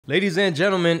Ladies and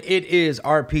gentlemen, it is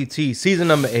RPT, season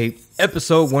number 8,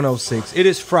 episode 106. It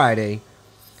is Friday,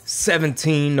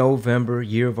 17 November,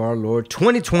 year of our Lord,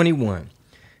 2021.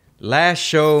 Last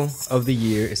show of the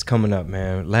year is coming up,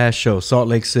 man. Last show, Salt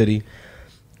Lake City.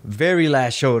 Very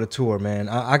last show of the tour, man.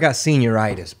 I got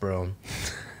senioritis, bro.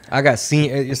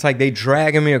 It's like they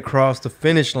dragging me across the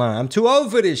finish line. I'm too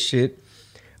old for this shit.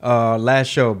 Last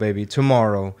show, baby.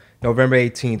 Tomorrow, November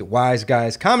 18th, Wise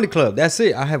Guys Comedy Club. That's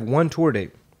it. I have one tour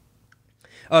date.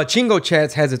 Chingo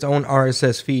Chats has its own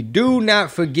RSS feed. Do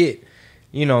not forget,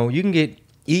 you can get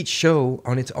each show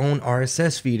on its own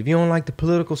RSS feed. If you don't like the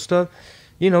political stuff,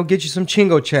 get you some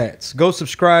Chingo Chats. Go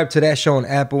subscribe to that show on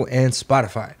Apple and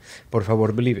Spotify. Por favor,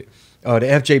 believe it. The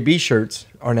FJB shirts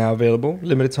are now available.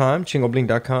 Limited time,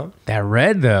 chingobling.com. That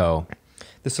red, though.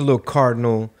 This is a little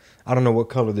cardinal. I don't know what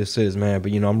color this is, man,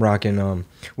 but, I'm rocking.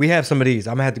 We have some of these.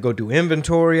 I'm going to have to go do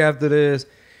inventory after this.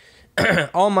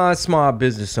 All my small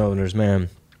business owners, man.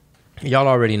 Y'all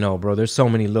already know, bro. There's so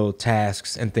many little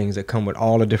tasks and things that come with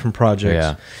all the different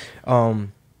projects. Yeah.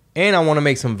 And I want to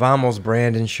make some Vamos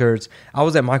Brandon shirts. I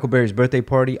was at Michael Berry's birthday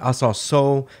party. I saw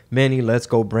so many Let's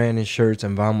Go Brandon shirts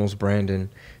and Vamos Brandon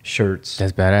shirts.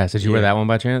 That's badass. Did you wear that one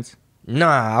by chance?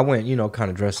 Nah, I went, kind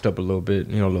of dressed up a little bit.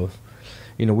 We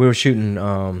were shooting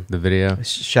the video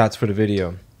shots for the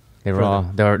video. They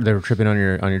were tripping on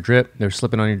your drip. They were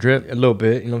slipping on your drip a little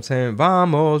bit. You know what I'm saying?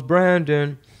 Vamos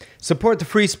Brandon. Support the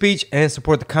free speech and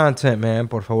support the content, man.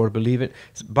 Por favor, believe it.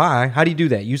 How do you do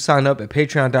that? You sign up at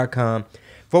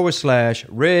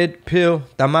patreon.com/Red Pill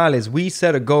Tamales. We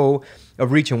set a goal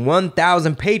of reaching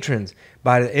 1,000 patrons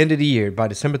by the end of the year, by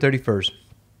December 31st.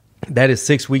 That is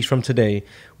 6 weeks from today.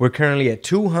 We're currently at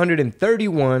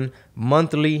 231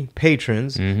 monthly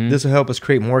patrons. Mm-hmm. This will help us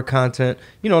create more content,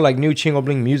 like new Chingo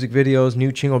Bling music videos,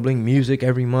 new Chingo Bling music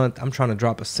every month. I'm trying to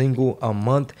drop a single a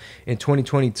month in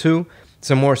 2022.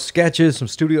 Some more sketches, some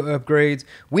studio upgrades.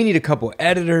 We need a couple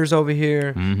editors over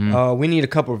here. Mm-hmm. We need a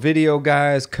couple video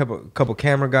guys, couple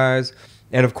camera guys.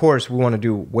 And, of course, we want to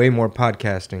do way more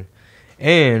podcasting.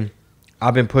 And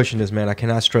I've been pushing this, man. I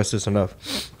cannot stress this enough.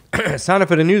 Sign up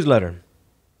for the newsletter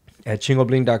at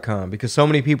chingobling.com because so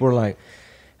many people are like,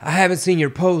 I haven't seen your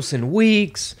posts in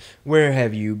weeks. Where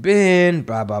have you been?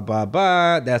 Blah, blah, blah,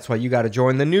 blah. That's why you got to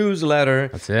join the newsletter.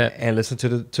 That's it. And listen to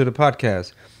the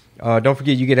podcast. Don't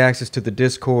forget, you get access to the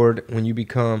Discord when you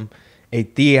become a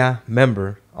TIA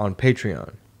member on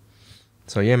Patreon.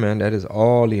 So, yeah, man, that is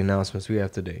all the announcements we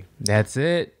have today. That's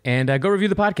it. And go review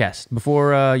the podcast.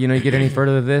 Before you get any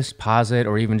further with this, pause it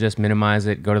or even just minimize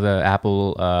it. Go to the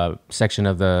Apple section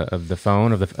of the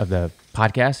phone of the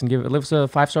podcast and leave us a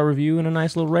 5-star review and a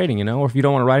nice little rating, Or if you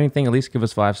don't want to write anything, at least give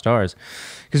us 5 stars.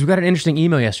 Because we got an interesting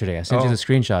email yesterday. I sent you the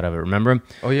screenshot of it, remember?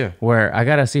 Oh, yeah. Where I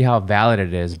got to see how valid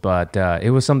it is. But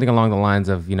it was something along the lines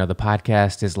of, the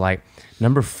podcast is like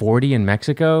number 40 in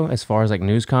Mexico as far as like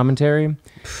news commentary.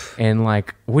 And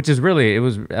which is really,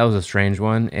 that was a strange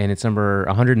one. And it's number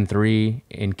 103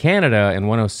 in Canada and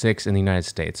 106 in the United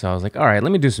States. So I was like, all right,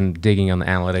 let me do some digging on the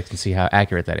analytics and see how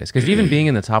accurate that is. Because even being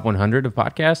in the top 100 of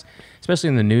podcasts, especially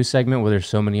in the news segment where there's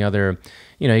so many other,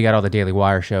 you got all the Daily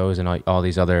Wire shows and all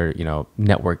these other,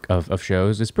 network of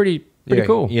shows. It's pretty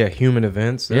cool. Yeah, human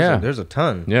events. There's a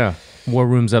ton. Yeah. War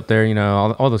Room's up there,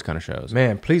 all those kind of shows.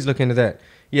 Man, please look into that.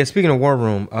 Yeah, speaking of War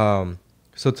Room,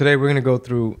 so today we're going to go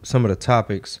through some of the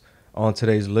topics on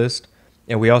today's list.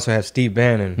 And we also have Steve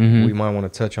Bannon. Mm-hmm. We might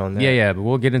want to touch on that. Yeah, but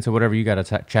we'll get into whatever you got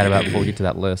to chat about before we get to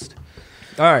that list.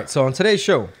 All right, so on today's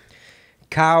show,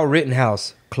 Kyle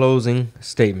Rittenhouse closing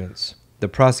statements. The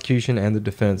prosecution and the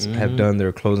defense have done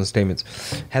their closing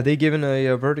statements. Have they given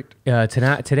a verdict?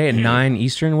 Today at 9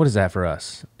 Eastern. What is that for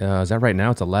us? Is that right now?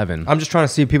 It's 11. I'm just trying to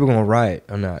see if people are going to riot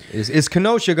or not. Is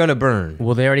Kenosha going to burn?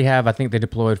 Well, they already have. I think they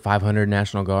deployed 500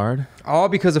 National Guard. All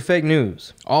because of fake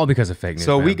news. All because of fake news.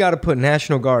 So we got to put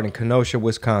National Guard in Kenosha,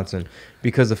 Wisconsin,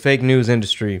 because the fake news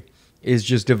industry is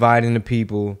just dividing the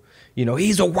people.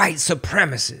 He's a white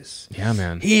supremacist. Yeah,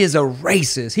 man. He is a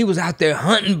racist. He was out there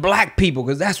hunting black people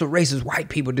because that's what racist white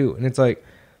people do. And it's like,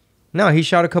 no, he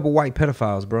shot a couple white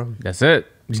pedophiles, bro. That's it.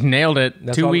 He nailed it.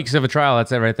 That's 2 weeks of a trial.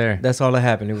 That's it right there. That's all that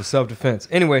happened. It was self-defense.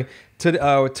 Anyway,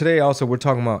 today also we're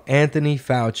talking about Anthony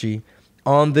Fauci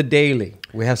on the daily.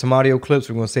 We have some audio clips.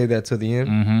 We're going to say that to the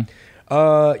end.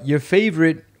 Mm-hmm. Your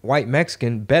favorite white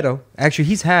Mexican, Beto. Actually,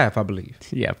 he's half, I believe.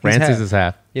 Yeah, Francis is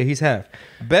half. Yeah, he's half.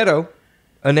 Beto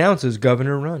announces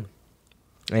governor run.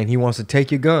 And he wants to take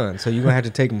your gun. So you're going to have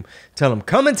to tell him,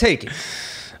 come and take it.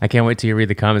 I can't wait till you read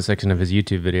the comment section of his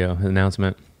YouTube video, his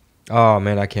announcement. Oh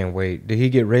man, I can't wait. Did he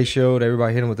get ratioed?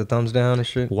 Everybody hit him with the thumbs down and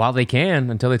shit. While they can,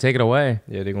 until they take it away.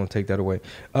 Yeah, they're gonna take that away.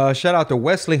 Shout out to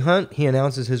Wesley Hunt. He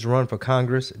announces his run for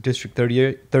Congress, District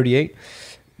 38.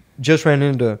 Just ran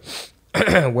into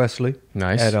Wesley.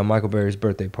 Nice. At Michael Berry's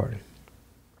birthday party.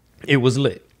 It was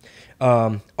lit.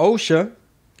 OSHA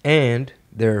and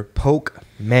their poke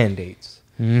mandates.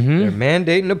 Mm-hmm. They're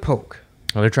mandating the poke.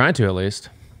 Well, they're trying to at least,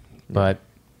 but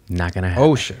not gonna happen.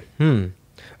 OSHA.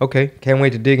 Okay, can't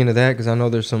wait to dig into that because I know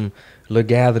there's some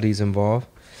legalities involved.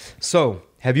 So,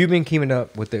 have you been keeping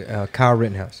up with the Kyle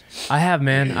Rittenhouse? I have,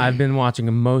 man. I've been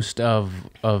watching most of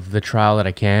the trial that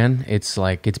I can. It's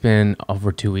been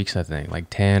over 2 weeks, I think, like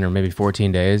 10 or maybe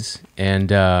 14 days, and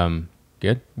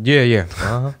good. Yeah.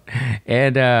 Uh-huh.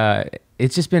 And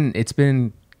it's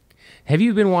been. Have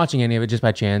you been watching any of it just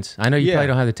by chance? I know you probably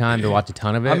don't have the time to watch a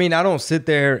ton of it. I mean, I don't sit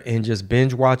there and just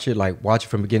binge watch it, like watch it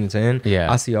from beginning to end.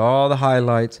 Yeah. I see all the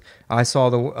highlights. I saw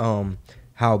the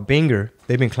how Binger,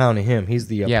 they've been clowning him. He's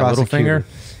the Littlefinger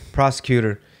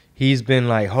prosecutor. He's been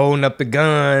like holding up the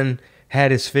gun,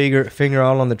 had his finger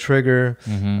all on the trigger.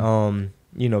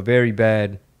 Mm-hmm. Very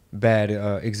bad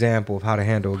example of how to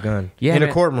handle a gun in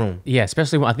a courtroom. Yeah,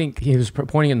 especially when I think he was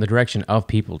pointing in the direction of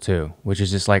people too, which is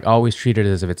just like always treat it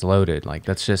as if it's loaded. Like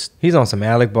that's just he's on some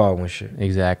Alec Baldwin shit.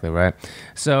 Exactly right.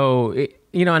 So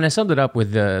and I summed it up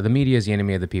with the media is the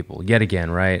enemy of the people yet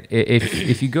again, right?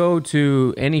 If you go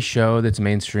to any show that's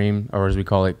mainstream or as we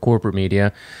call it corporate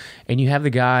media, and you have the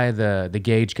guy the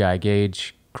Gage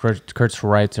Kurtz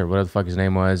Wrights or whatever the fuck his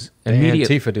name was, the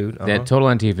Antifa dude, that total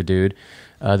Antifa dude.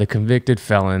 The convicted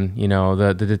felon,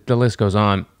 the list goes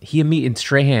on. And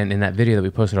Strahan in that video that we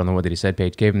posted on the What Did He Said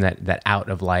page gave him that out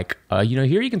of like,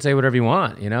 here you can say whatever you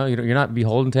want, you're not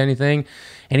beholden to anything.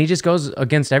 And he just goes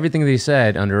against everything that he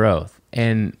said under oath.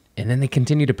 And then they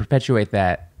continue to perpetuate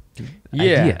that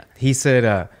idea. He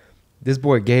said, this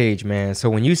boy Gage, man, so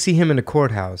when you see him in the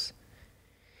courthouse,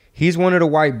 he's one of the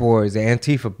white boys, the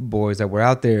Antifa boys that were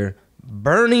out there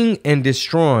burning and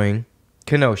destroying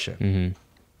Kenosha. Mm-hmm.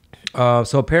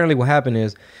 So apparently what happened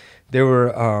is there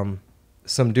were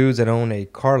some dudes that own a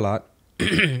car lot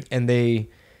and they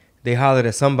hollered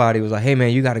at somebody, was like, hey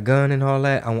man, you got a gun and all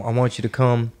that? I want you to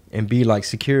come and be like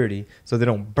security so they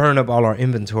don't burn up all our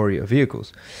inventory of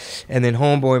vehicles. And then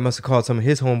homeboy must have called some of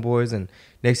his homeboys, and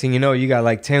next thing you know, you got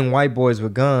like 10 white boys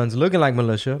with guns looking like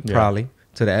militia, probably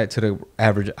to the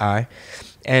average eye.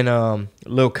 And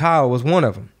Lil Kyle was one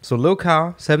of them. So Lil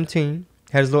Kyle, 17,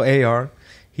 had his little AR.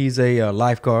 He's a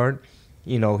lifeguard.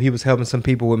 He was helping some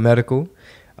people with medical.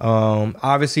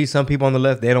 Obviously, some people on the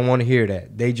left, they don't want to hear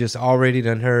that. They just already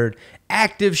done heard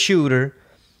active shooter.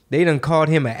 They done called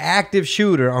him an active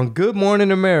shooter on Good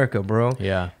Morning America, bro.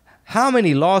 Yeah. How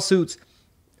many lawsuits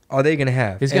are they going to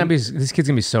have? This kid's going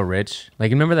to be so rich.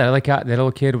 Like, remember that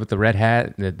little kid with the red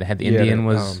hat that had the Indian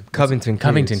was... Covington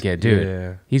kid, dude.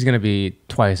 Yeah. He's going to be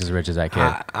twice as rich as that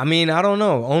kid. I mean, I don't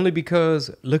know. Only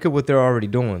because look at what they're already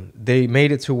doing. They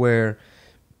made it to where...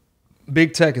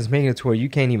 Big Tech is making it to where you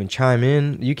can't even chime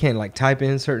in. You can't, like, type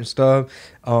in certain stuff.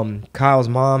 Kyle's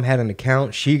mom had an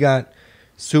account. She got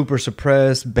super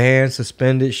suppressed, banned,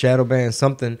 suspended, shadow banned,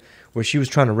 something where she was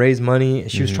trying to raise money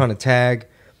and she was trying to tag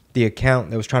the account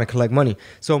that was trying to collect money.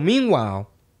 So meanwhile,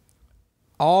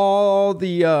 all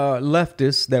the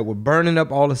leftists that were burning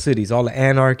up all the cities, all the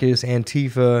anarchists,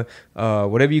 Antifa,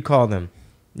 whatever you call them,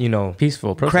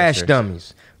 peaceful protesters, crash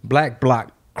dummies, black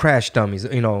bloc crash dummies,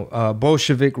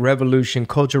 Bolshevik revolution,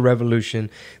 culture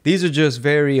revolution. These are just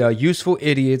very useful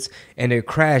idiots, and they're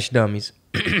crash dummies.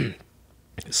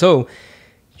 So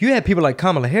you had people like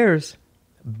Kamala Harris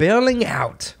bailing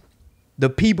out the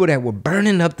people that were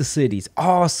burning up the cities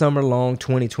all summer long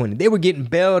 2020. They were getting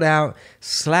bailed out,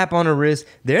 slap on the wrist.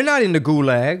 They're not in the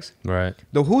gulags. Right.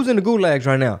 Who's in the gulags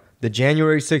right now? The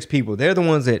January 6 people. They're the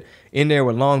ones that in there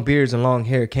with long beards and long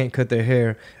hair, can't cut their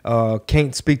hair,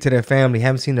 can't speak to their family,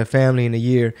 haven't seen their family in a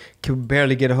year, can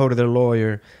barely get a hold of their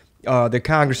lawyer. The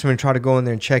congressmen try to go in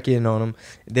there and check in on them.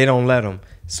 They don't let them.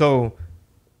 So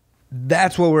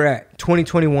that's where we're at,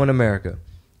 2021 America.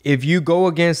 If you go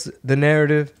against the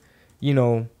narrative,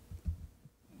 some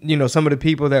of the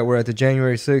people that were at the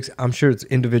January 6th, I'm sure it's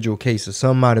individual cases.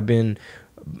 Some might have been,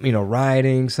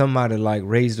 rioting. Some might have like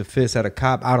raised a fist at a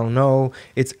cop. I don't know.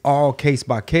 It's all case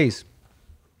by case,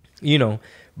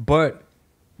 but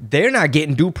they're not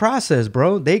getting due process,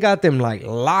 bro. They got them like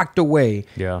locked away.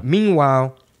 Yeah.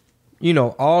 Meanwhile,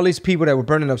 all these people that were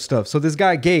burning up stuff. So this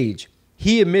guy Gage,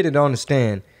 he admitted on the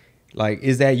stand, like,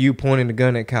 is that you pointing the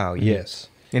gun at Kyle? Mm-hmm. Yes.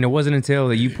 And it wasn't until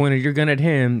that you pointed your gun at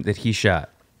him that he shot.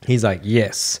 He's like,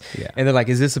 yes. Yeah. And they're like,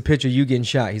 is this a picture of you getting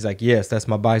shot? He's like, yes, that's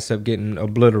my bicep getting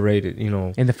obliterated, you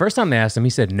know. And the first time they asked him,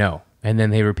 he said no. And then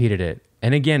they repeated it.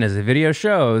 And again, as the video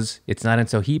shows, it's not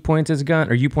until he points his gun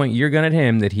or you point your gun at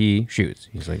him that he shoots.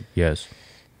 He's like, yes.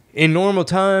 In normal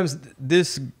times,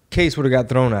 this case would have got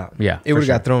thrown out. Yeah, it would have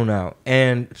got thrown out.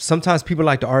 And sometimes people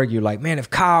like to argue, like, man, if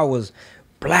Kyle was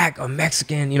black or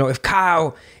Mexican, you know, if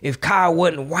Kyle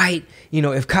wasn't white, you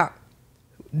know, if Kyle,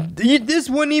 this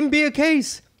wouldn't even be a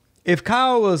case. If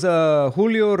Kyle was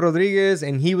Julio Rodriguez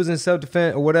and he was in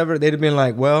self-defense or whatever, they'd have been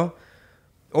like, well,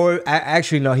 or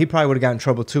actually no, he probably would have gotten in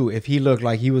trouble too if he looked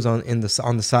like he was on the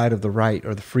side of the right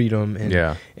or the freedom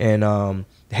and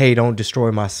hey, don't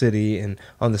destroy my city, and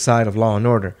on the side of law and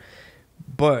order.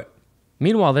 But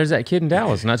meanwhile, there's that kid in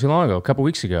Dallas not too long ago, a couple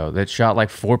weeks ago, that shot like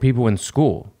 4 people in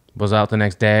school. Was out the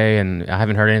next day, and I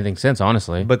haven't heard anything since,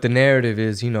 honestly. But the narrative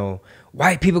is, you know,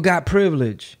 white people got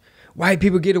privilege. White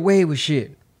people get away with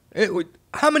shit.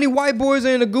 How many white boys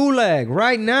are in a gulag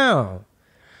right now?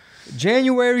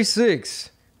 January 6th.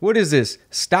 What is this?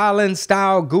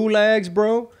 Stalin-style gulags,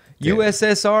 bro? Yeah.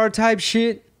 USSR type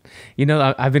shit? You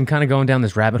know, I've been kind of going down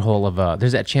this rabbit hole of,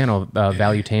 there's that channel,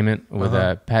 Valuetainment, with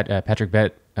Patrick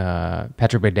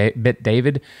Bet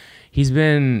David. He's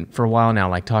been, for a while now,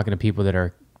 like talking to people that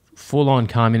are full-on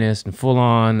communist and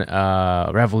full-on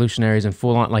revolutionaries and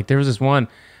full-on, like there was this one,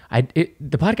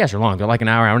 the podcasts are long. They're like an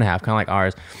hour and a half, kind of like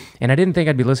ours. And I didn't think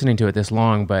I'd be listening to it this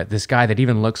long, but this guy that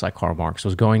even looks like Karl Marx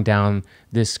was going down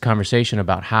this conversation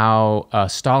about how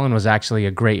Stalin was actually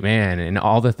a great man and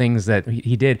all the things that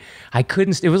he did. I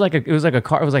couldn't. It was like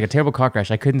a terrible car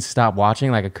crash. I couldn't stop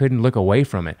watching. Like I couldn't look away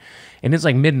from it. And it's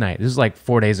like midnight. This is like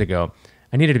 4 days ago.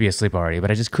 I needed to be asleep already, but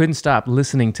I just couldn't stop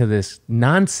listening to this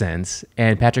nonsense.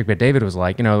 And Patrick Bet David was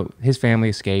like, you know, his family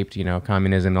escaped, you know,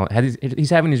 communism. He's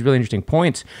having these really interesting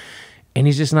points, and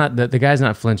he's just not, the guy's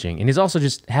not flinching. And he's also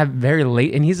just very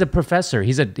late, and he's a professor.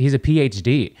 He's a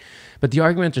PhD. But the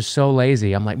arguments are so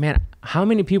lazy. I'm like, man, how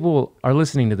many people are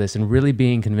listening to this and really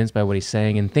being convinced by what he's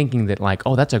saying and thinking that like,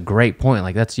 oh, that's a great point.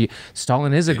 Like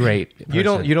Stalin is a great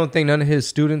person. You don't think none of his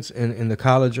students in the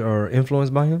college are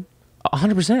influenced by him?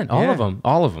 100%.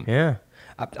 All of them. Yeah.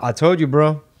 I told you,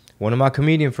 bro. One of my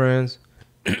comedian friends,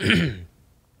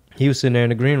 he was sitting there in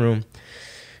the green room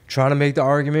trying to make the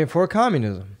argument for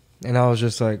communism. And I was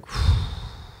just like,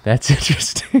 that's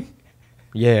interesting.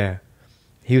 Yeah.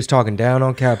 He was talking down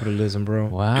on capitalism, bro.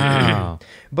 Wow.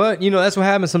 But, you know, that's what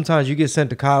happens sometimes. You get sent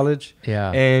to college.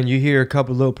 Yeah. And you hear a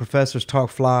couple of little professors talk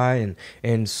fly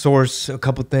and source a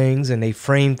couple things, and they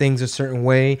frame things a certain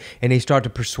way, and they start to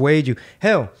persuade you.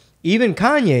 Hell, even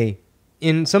Kanye,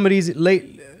 in some of these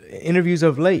late interviews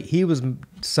of late,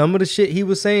 some of the shit he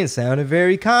was saying sounded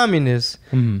very communist,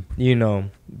 you know,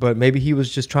 but maybe he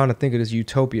was just trying to think of this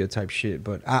utopia type shit.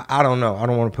 But I don't know. I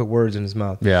don't want to put words in his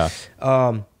mouth. Yeah.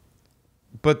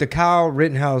 But the Kyle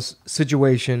Rittenhouse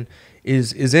situation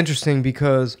is interesting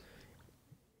because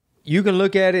you can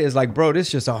look at it as like, bro, this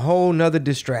is just a whole nother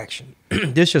distraction.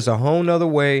 This is just a whole nother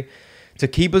way to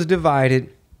keep us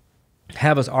divided,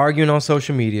 have us arguing on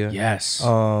social media. Yes.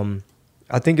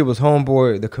 I think it was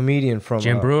Homeboy, the comedian from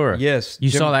Jim Brewer. Yes. You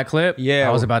saw that clip? Yeah.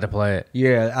 I was about to play it.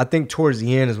 Yeah. I think towards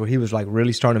the end is where he was like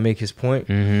really starting to make his point.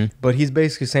 Mm-hmm. But he's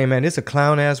basically saying, man, it's a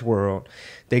clown ass world.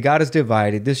 They got us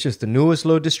divided. This is just the newest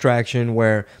little distraction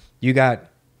where you got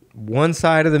one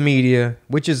side of the media,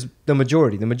 which is the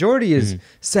majority. The majority is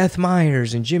Seth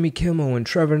Meyers and Jimmy Kimmel and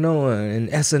Trevor Noah and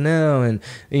SNL. And,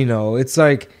 you know, it's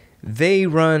like they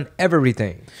run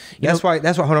everything. That's why,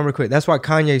 hold on real quick. That's why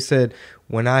Kanye said,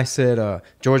 when I said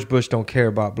George Bush don't care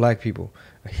about black people,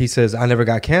 he says, I never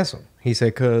got canceled. He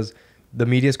said, because the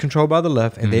media is controlled by the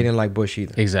left and they didn't like Bush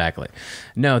either. Exactly.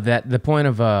 No, that the point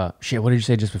of, shit, what did you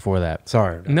say just before that?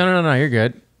 Sorry. No, you're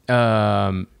good.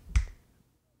 The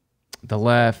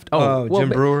left. Oh, Jim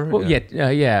Brewer. Well,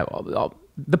 yeah.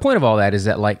 The point of all that is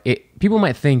that like people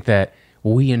might think that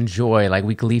we enjoy, like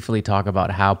we gleefully talk about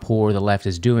how poor the left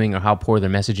is doing or how poor their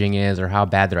messaging is or how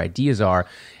bad their ideas are.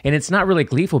 And it's not really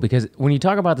gleeful because when you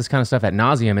talk about this kind of stuff ad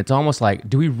nauseum, it's almost like,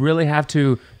 do we really have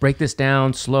to break this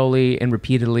down slowly and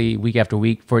repeatedly week after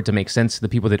week for it to make sense to the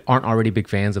people that aren't already big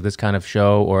fans of this kind of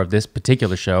show or of this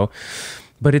particular show?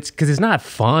 But it's because it's not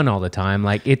fun all the time.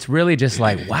 Like, it's really just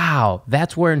like, wow,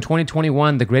 that's where in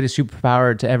 2021, the greatest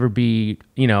superpower to ever be,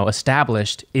 you know,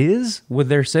 established is with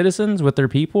their citizens, with their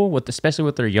people, especially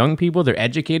with their young people, their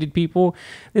educated people.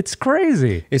 It's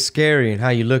crazy. It's scary in how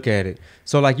you look at it.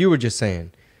 So like you were just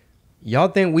saying, y'all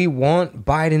think we want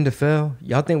Biden to fail?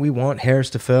 Y'all think we want Harris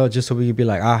to fail just so we could be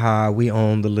like, aha, we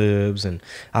own the libs and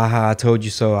aha, I told you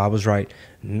so, I was right.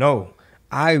 No,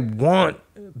 I want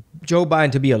Joe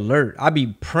Biden to be alert. I be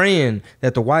praying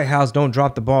that the White House don't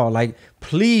drop the ball. Like,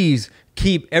 please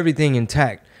keep everything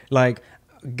intact. Like,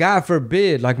 God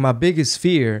forbid, like my biggest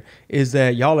fear is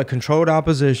that y'all are controlled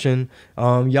opposition.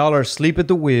 Y'all are asleep at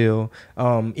the wheel.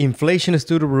 Inflation is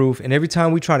through the roof. And every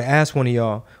time we try to ask one of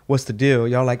y'all, what's the deal?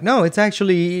 Y'all like, no, it's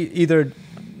actually either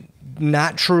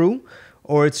not true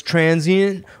or it's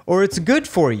transient or it's good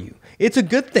for you. It's a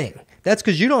good thing. That's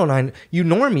because you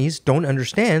normies don't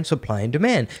understand supply and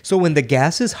demand. So when the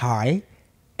gas is high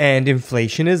and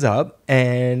inflation is up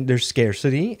and there's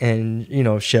scarcity and,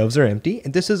 shelves are empty,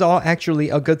 and this is all actually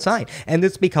a good sign. And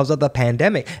it's because of the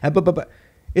pandemic. But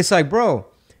it's like, bro,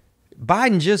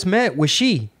 Biden just met with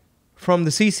Xi from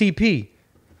the CCP.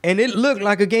 And it looked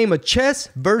like a game of chess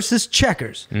versus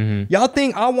checkers. Mm-hmm. Y'all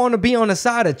think I want to be on the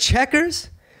side of checkers?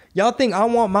 Y'all think I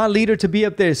want my leader to be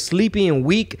up there sleepy and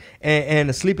weak and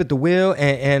asleep at the wheel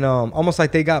and almost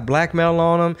like they got blackmail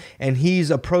on him, and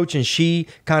he's approaching Xi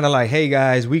kind of like, hey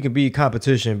guys, we can be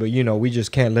competition, but we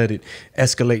just can't let it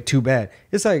escalate too bad.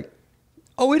 It's like,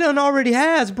 oh, it done already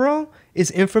has, bro.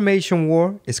 It's information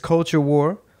war. It's culture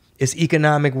war. It's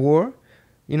economic war.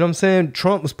 You know what I'm saying?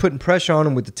 Trump was putting pressure on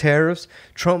him with the tariffs.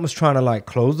 Trump was trying to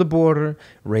close the border,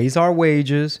 raise our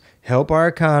wages, help our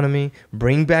economy,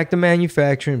 bring back the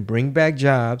manufacturing, bring back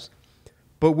jobs.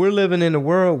 But we're living in a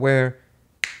world where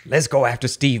let's go after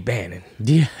Steve Bannon.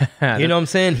 Yeah. You know what I'm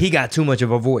saying? He got too much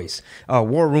of a voice.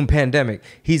 War room pandemic.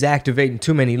 He's activating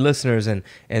too many listeners and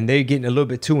they're getting a little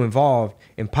bit too involved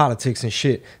in politics and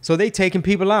shit. So they taking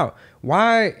people out.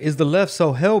 Why is the left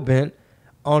so hell-bent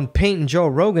on painting Joe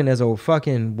Rogan as a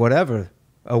fucking whatever,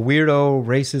 a weirdo,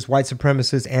 racist, white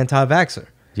supremacist, anti-vaxxer?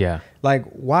 Yeah. Like,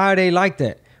 why are they like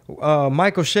that?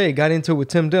 Michael Shea got into it with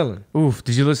Tim Dillon. Oof,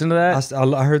 did you listen to that?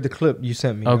 I heard the clip you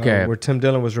sent me. Okay. Where Tim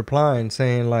Dillon was replying,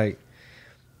 saying like,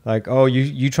 oh,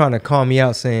 you trying to call me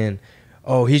out, saying,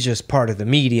 oh, he's just part of the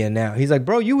media now. He's like,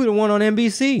 bro, you were the one on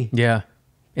NBC. Yeah.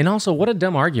 And also, what a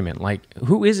dumb argument. Like,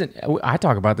 who isn't? I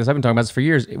talk about this. I've been talking about this for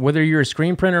years. Whether you're a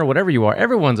screen printer or whatever you are,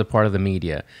 everyone's a part of the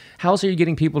media. How else are you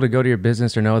getting people to go to your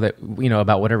business or know that,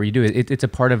 about whatever you do? It's a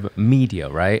part of media,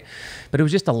 right? But it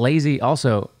was just a lazy,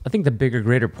 also, I think the bigger,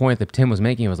 greater point that Tim was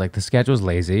making was like the sketch was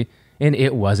lazy and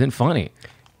it wasn't funny.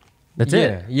 That's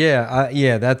it.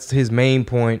 Yeah, that's his main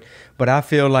point. But I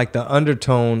feel like the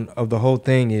undertone of the whole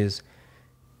thing is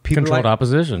people controlled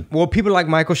opposition. Well, people like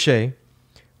Michael Shea,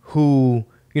 who...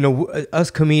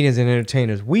 us comedians and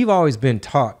entertainers, we've always been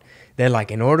taught that,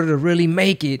 like, in order to really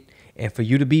make it and for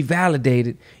you to be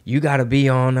validated, you got to be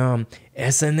on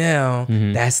SNL.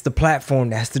 Mm-hmm. That's the platform.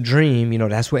 That's the dream.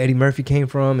 That's where Eddie Murphy came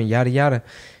from and yada, yada.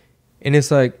 And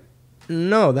it's like,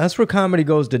 no, that's where comedy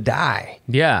goes to die.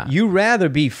 Yeah. You rather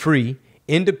be free,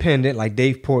 independent, like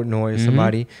Dave Portnoy or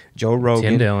somebody, Joe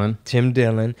Rogan, Tim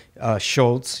Dillon,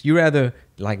 Schultz. You rather,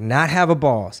 like, not have a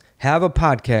boss, have a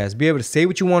podcast, be able to say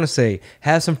what you want to say,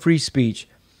 have some free speech,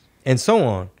 and so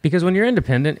on. Because when you're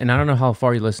independent, and I don't know how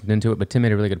far you listened into it, but Tim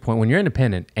made a really good point. When you're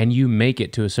independent and you make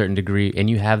it to a certain degree and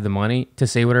you have the money to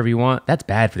say whatever you want, that's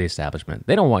bad for the establishment.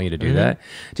 They don't want you to do that.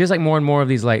 Just like more and more of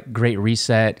these like great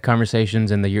reset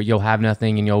conversations and you'll have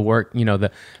nothing and you'll work.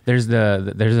 There's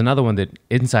another one that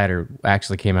Insider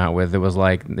actually came out with. It was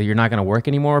like, you're not going to work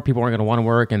anymore. People aren't going to want to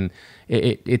work. And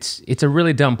it's a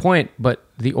really dumb point, but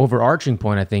the overarching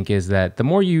point, I think, is that the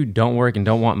more you don't work and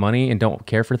don't want money and don't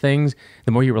care for things,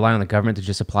 the more you rely on the government to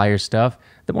just supply your stuff,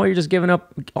 the more you're just giving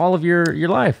up all of your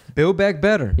life. Build back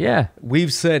better. Yeah.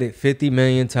 We've said it 50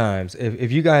 million times.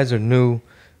 If you guys are new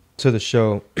to the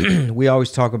show, we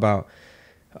always talk about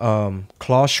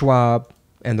Klaus Schwab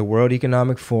and the World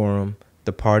Economic Forum,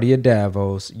 the party of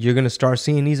Davos. You're going to start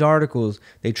seeing these articles.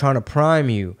 They trying to prime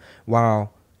you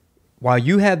while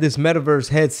you have this metaverse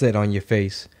headset on your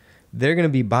face. They're going to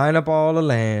be buying up all the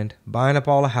land, buying up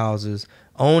all the houses,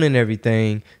 owning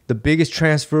everything, the biggest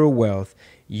transfer of wealth.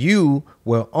 You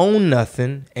will own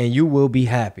nothing and you will be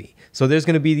happy. So there's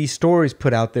going to be these stories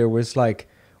put out there where it's like,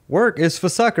 work is for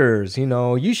suckers.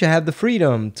 You should have the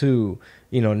freedom to,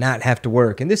 not have to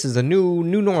work. And this is a new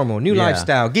normal, new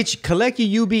lifestyle. Collect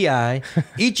your UBI,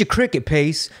 eat your cricket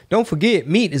paste. Don't forget,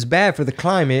 meat is bad for the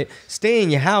climate. Stay in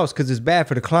your house because it's bad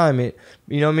for the climate.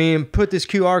 You know what I mean? Put this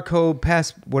QR code,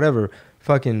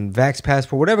 fucking Vax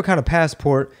passport, whatever kind of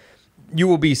passport. You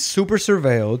will be super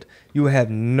surveilled. You will have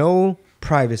no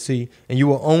privacy and you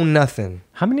will own nothing.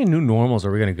 How many new normals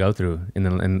are we going to go through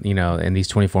in these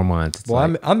 24 months?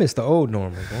 Well, I miss the old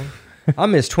normal, boy. I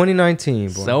miss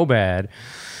 2019, boy. So bad.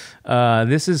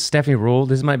 This is Stephanie Rule.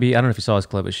 This might be, I don't know if you saw this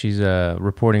clip, but she's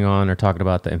reporting on or talking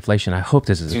about the inflation. I hope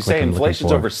this is you say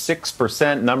inflation's over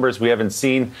 6%, numbers we haven't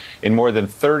seen in more than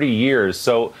 30 years.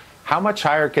 So How much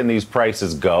higher can these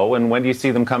prices go, and when do you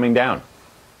see them coming down?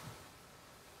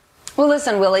 Well,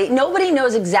 listen, Willie, nobody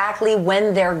knows exactly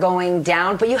when they're going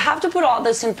down, but you have to put all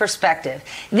this in perspective.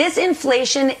 This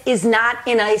inflation is not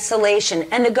in isolation,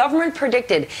 and the government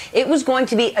predicted it was going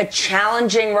to be a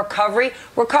challenging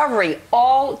recovery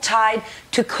all tied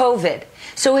to COVID.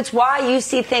 So it's why you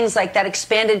see things like that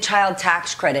expanded child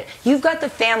tax credit. You've got the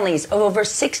families of over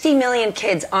 60 million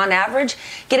kids on average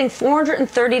getting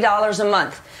 $430 a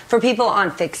month. For people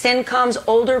on fixed incomes,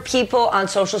 older people on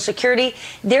Social Security,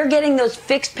 they're getting those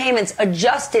fixed payments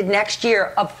adjusted next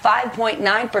year up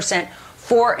 5.9%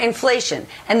 for inflation.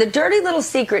 And the dirty little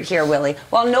secret here, Willie,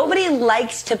 while nobody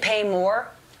likes to pay more,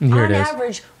 on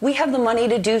average, we have the money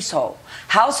to do so.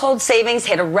 Household savings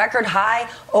hit a record high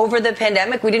over the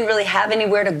pandemic. We didn't really have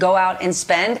anywhere to go out and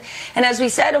spend. And as we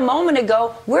said a moment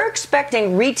ago, we're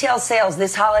expecting retail sales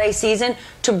this holiday season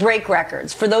to break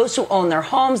records. For those who own their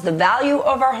homes, the value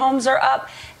of our homes are up.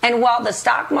 And while the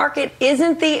stock market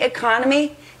isn't the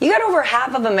economy, you got over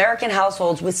half of American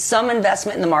households with some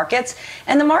investment in the markets,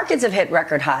 and the markets have hit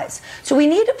record highs. So we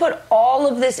need to put all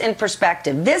of this in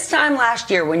perspective. This time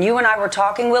last year, when you and I were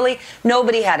talking, Willie,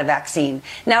 nobody had a vaccine.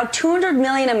 Now 200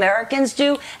 million Americans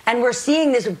do, and we're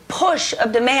seeing this push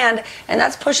of demand, and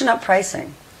that's pushing up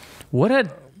pricing. What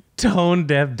a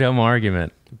tone-deaf, dumb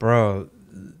argument. Bro,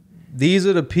 these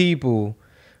are the people,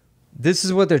 this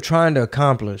is what they're trying to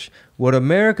accomplish. What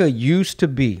America used to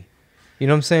be. You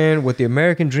know what I'm saying? What the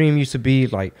American dream used to be,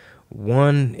 like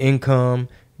one income,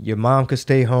 your mom could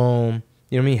stay home,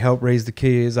 you know what I mean, help raise the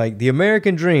kids. Like the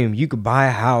American dream, you could buy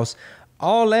a house.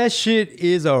 All that shit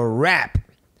is a wrap.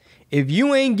 If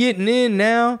you ain't getting in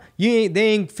now, they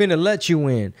ain't finna let you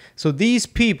in. So these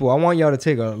people, I want y'all to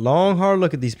take a long, hard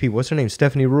look at these people. What's her name?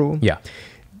 Stephanie Rule? Yeah.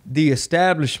 The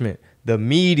establishment, the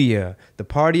media, the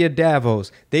party of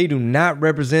Davos, they do not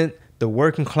represent the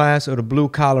working class or the blue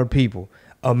collar people.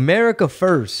 America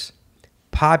first,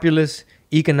 populist,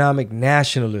 economic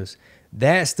nationalists.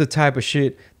 That's the type of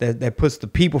shit that puts the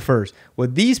people first.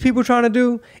 What these people trying to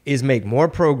do is make more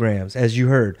programs, as you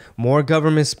heard, more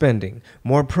government spending,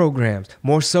 more programs,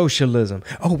 more socialism.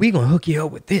 Oh, we gonna hook you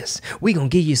up with this. We gonna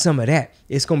give you some of that.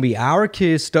 It's gonna be our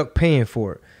kids stuck paying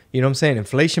for it. You know what I'm saying?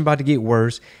 Inflation about to get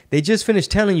worse. They just finished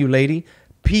telling you, lady,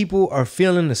 people are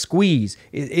feeling the squeeze.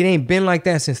 It ain't been like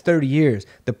that since 30 years.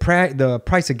 The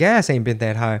price of gas ain't been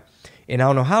that high in I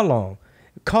don't know how long.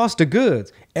 Cost of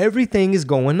goods, everything is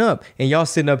going up. And y'all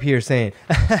sitting up here saying,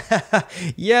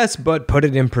 yes, but put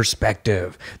it in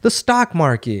perspective. The stock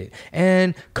market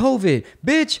and COVID.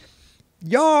 Bitch,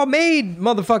 y'all made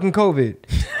motherfucking COVID.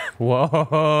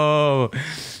 Whoa.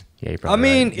 Yeah, I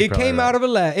mean, it came out of a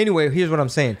lab. Anyway, here's what I'm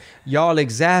saying. Y'all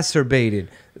exacerbated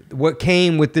what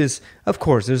came with this. Of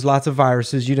course, there's lots of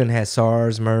viruses. You done had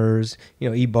SARS, MERS,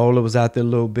 Ebola was out there a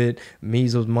little bit,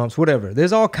 measles, mumps, whatever.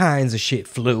 There's all kinds of shit,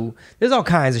 flu. There's all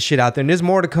kinds of shit out there, and there's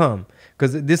more to come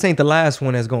because this ain't the last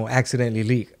one that's going to accidentally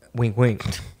leak. Wink, wink.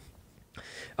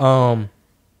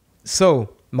 So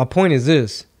my point is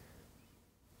this.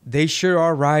 They sure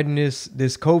are riding this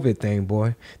COVID thing,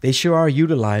 boy. They sure are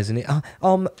utilizing it.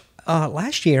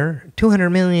 Last year,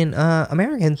 200 million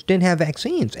Americans didn't have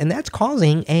vaccines, and that's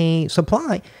causing a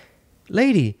supply.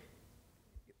 Lady,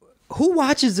 who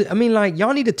watches it? I mean, like,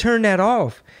 y'all need to turn that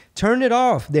off. Turn it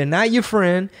off. They're not your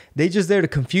friend. They just there to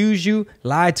confuse you,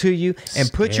 lie to you,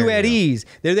 and put you at ease.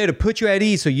 They're there to put you at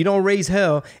ease so you don't raise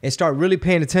hell and start really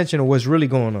paying attention to what's really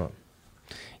going on.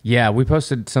 Yeah, we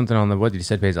posted something on the What Did You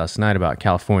Say page last night about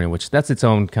California, which that's its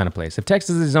own kind of place. If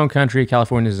Texas is its own country,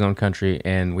 California is its own country,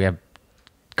 and we have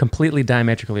completely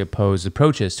diametrically opposed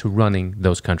approaches to running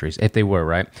those countries, if they were,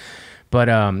 right? But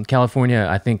California,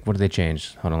 I think, what did they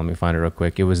change? Hold on, let me find it real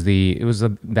quick. It was the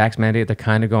vax mandate. They're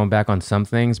kind of going back on some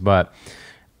things, but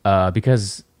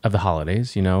because of the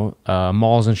holidays,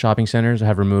 malls and shopping centers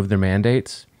have removed their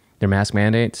mandates, their mask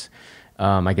mandates.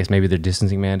 I guess maybe their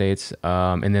distancing mandates.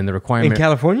 And then the requirement... In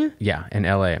California? Yeah, in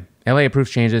LA. LA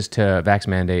approves changes to vax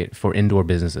mandate for indoor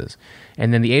businesses.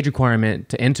 And then the age requirement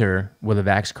to enter with a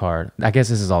vax card, I guess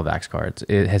this is all vax cards,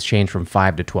 it has changed from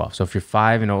 5 to 12. So if you're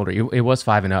 5 and older, it was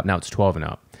 5 and up, now it's 12 and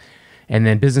up. And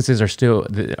then businesses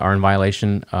are in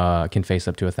violation, can face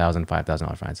up to $1,000,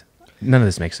 $5,000 fines. None of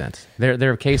this makes sense.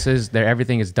 There are cases,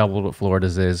 everything is doubled what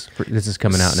Florida's is. This is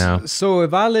coming out now. So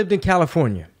if I lived in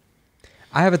California,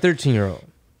 I have a 13-year-old.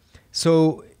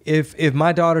 So if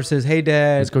my daughter says, hey,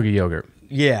 Dad... Let's go get yogurt.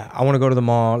 Yeah, I want to go to the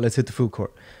mall. Let's hit the food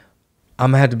court.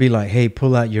 I'm going to have to be like, hey,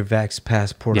 pull out your vax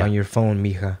passport on your phone,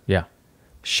 mija. Yeah.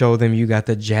 Show them you got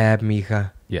the jab,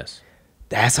 mija. Yes.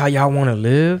 That's how y'all want to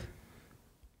live?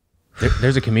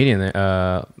 There's a comedian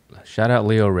that, Shout out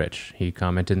Leo Rich. He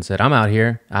commented and said, I'm out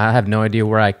here. I have no idea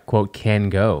where I, quote, can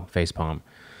go. Facepalm.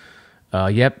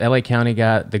 Yep, LA County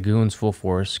got the goons full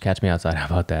force. Catch me outside. How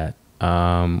about that?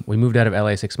 We moved out of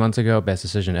LA 6 months ago. Best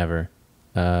decision ever.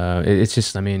 It's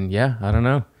just, I mean, yeah, I don't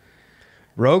know.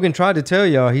 Rogan tried to tell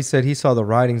y'all. He said he saw the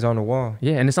writings on the wall.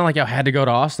 Yeah, and it's not like y'all had to go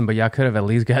to Austin, but y'all could have at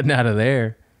least gotten out of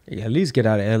there. Yeah, at least get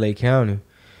out of LA County.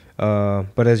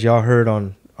 But as y'all heard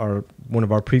on one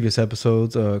of our previous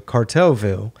episodes,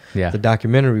 Cartelville, the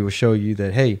documentary will show you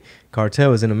that, hey,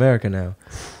 cartel is in America now.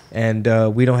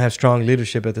 And we don't have strong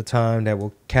leadership at the time that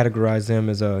will categorize them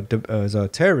as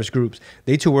terrorist groups.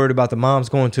 They too worried about the moms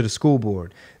going to the school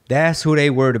board. That's who they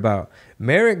worried about.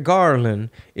 Merrick Garland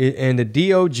and the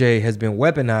DOJ has been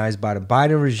weaponized by the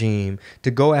Biden regime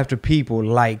to go after people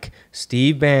like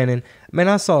Steve Bannon. Man,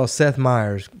 I saw Seth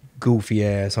Meyers goofy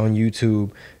ass on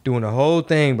YouTube doing a whole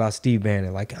thing about Steve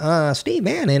Bannon. Like, Steve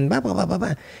Bannon, blah, blah, blah, blah,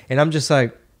 blah. And I'm just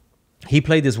like, he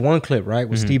played this one clip, right,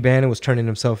 where Steve Bannon was turning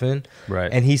himself in.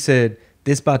 Right. And he said,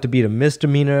 this about to be the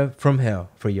misdemeanor from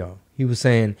hell for y'all. He was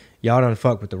saying, y'all done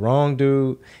fuck with the wrong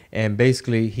dude. And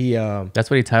basically, he... That's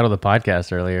what he titled the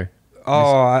podcast earlier.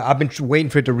 Oh, I've been waiting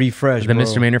for it to refresh, The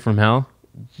Misdemeanor from Hell?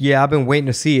 Yeah, I've been waiting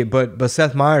to see it. But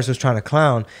Seth Meyers was trying to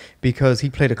clown because he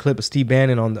played a clip of Steve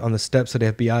Bannon on the steps of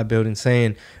the FBI building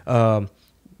saying,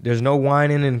 there's no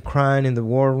whining and crying in the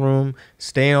war room.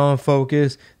 Stay on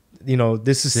focus. You know,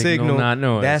 this is signal, not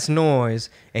noise. That's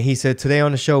noise. And he said, today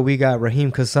on the show, we got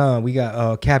Raheem Kassan, we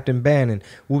got Captain Bannon,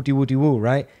 woo-de-woo-de-woo,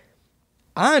 right?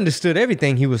 I understood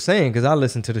everything he was saying because I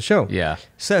listened to the show. Yeah.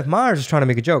 Seth Meyers was trying to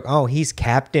make a joke. Oh, he's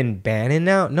Captain Bannon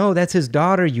now? No, that's his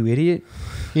daughter, you idiot.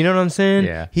 You know what I'm saying?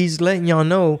 Yeah. He's letting y'all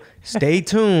know, stay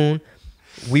tuned.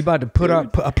 We about to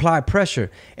apply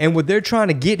pressure. And what they're trying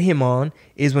to get him on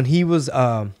is when he was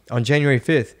on January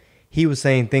 5th, he was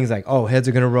saying things like, oh, heads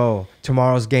are going to roll.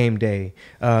 Tomorrow's game day.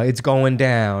 It's going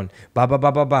down. Blah, blah,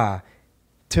 blah, blah, blah.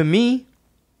 To me,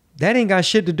 that ain't got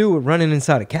shit to do with running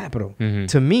inside a Capitol. Mm-hmm.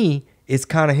 To me, it's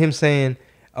kind of him saying,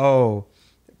 oh,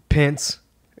 Pence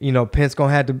going to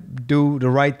have to do the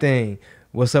right thing.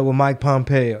 What's up with Mike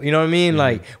Pompeo? You know what I mean? Mm-hmm.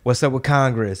 Like, what's up with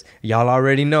Congress? Y'all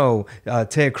already know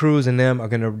Ted Cruz and them are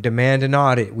going to demand an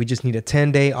audit. We just need a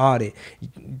 10-day audit.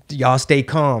 Y'all stay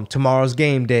calm. Tomorrow's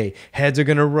game day. Heads are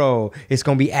going to roll. It's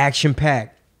going to be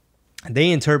action-packed.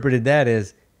 They interpreted that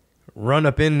as run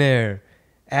up in there,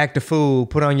 act a fool,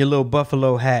 put on your little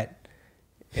buffalo hat.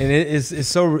 And it's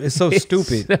so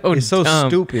stupid. It's so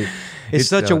stupid. It's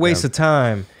such a waste of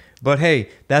time. But hey,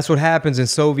 that's what happens in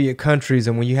Soviet countries,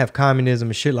 and when you have communism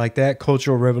and shit like that,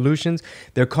 cultural revolutions,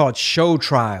 they're called show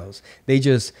trials. They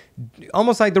just,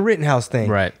 almost like the Rittenhouse thing.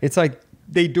 Right. It's like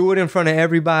they do it in front of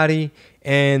everybody,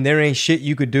 and there ain't shit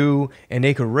you could do, and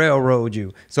they could railroad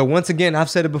you. So once again, I've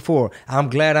said it before,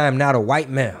 I'm glad I am not a white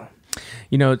male.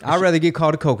 You know, I'd rather get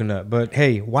called a coconut, but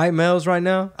hey, white males right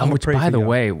now, I'm which, by the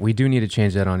way, we do need to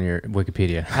change that on your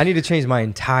Wikipedia. I need to change my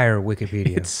entire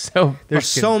Wikipedia. It's so There's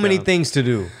so many things to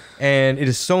do, and it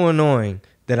is so annoying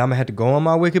that I'm gonna have to go on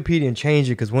my Wikipedia and change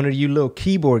it because one of you little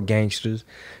keyboard gangsters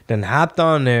then hopped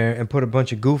on there and put a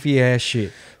bunch of goofy ass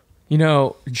shit. You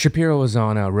know, Shapiro was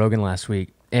on Rogan last week,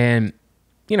 and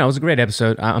you know, it was a great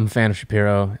episode. I'm a fan of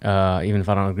Shapiro, even if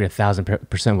I don't agree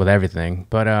 1,000% with everything,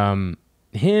 but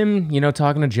him, you know,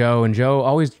 talking to Joe, and Joe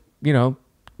always, you know,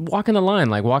 walking the line,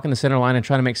 like walking the center line and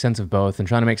trying to make sense of both and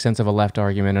trying to make sense of a left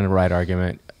argument and a right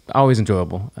argument. Always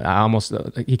enjoyable.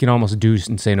 He can almost do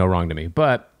and say no wrong to me.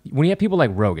 But when you have people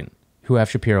like Rogan who have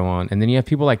Shapiro on, and then you have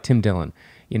people like Tim Dillon,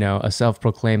 you know, a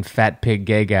self-proclaimed fat pig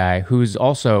gay guy who's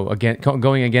also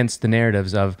going against the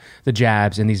narratives of the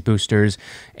jabs and these boosters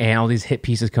and all these hit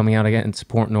pieces coming out against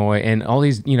Portnoy and all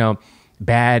these, you know,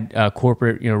 bad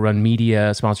corporate, you know, run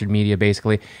media, sponsored media,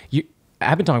 basically.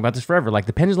 I've been talking about this forever. Like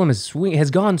the pendulum has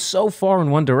gone so far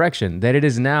in one direction that it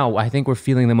is now, I think we're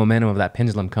feeling the momentum of that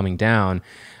pendulum coming down.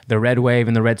 The red wave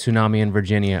and the red tsunami in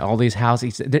Virginia, all these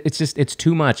houses, it's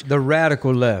too much. The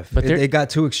radical left, but it got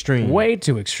too extreme. Way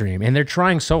too extreme. And they're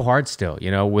trying so hard still,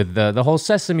 you know, with the whole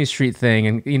Sesame Street thing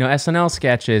and, you know, SNL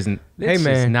sketches, and it's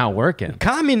just not working.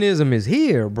 Communism is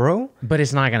here, bro. But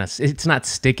it's not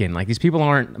sticking. Like these people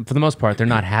aren't, for the most part, they're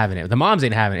not having it. The moms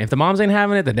ain't having it. If the moms ain't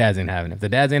having it, the dads ain't having it. If the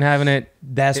dads ain't having it,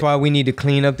 that's why we need to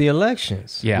clean up the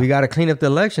elections. Yeah. We got to clean up the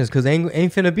elections because ain't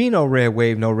finna be no red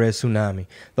wave, no red tsunami.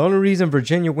 The only reason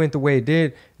Virginia went the way it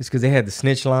did is because they had the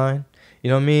snitch line. You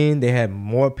know what I mean? They had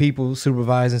more people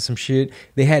supervising some shit.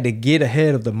 They had to get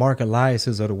ahead of the Mark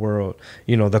Eliases of the world.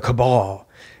 You know, the cabal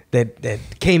that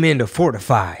came in to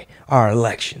fortify our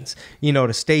elections. You know,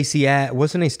 the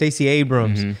what's her name? Stacey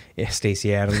Abrams. Mm-hmm. Yeah,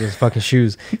 Stacey Adams, those fucking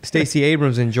shoes. Stacey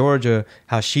Abrams in Georgia,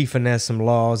 how she finessed some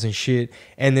laws and shit.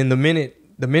 And then the minute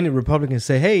the minute Republicans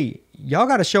say, hey, y'all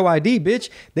got to show ID, bitch,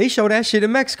 they show that shit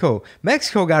in Mexico.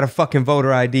 Mexico got a fucking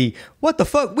voter ID. What the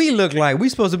fuck we look like? We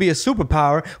supposed to be a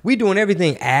superpower. We doing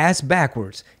everything ass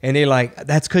backwards. And they're like,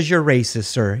 that's because you're racist,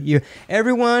 sir.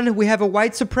 Everyone, we have a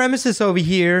white supremacist over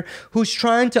here who's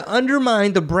trying to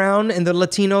undermine the brown and the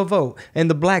Latino vote and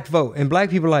the black vote. And black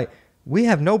people are like, we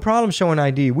have no problem showing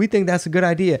ID. We think that's a good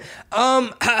idea.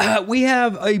 We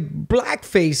have a black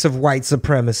face of white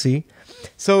supremacy.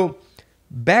 So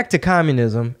back to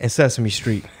communism and Sesame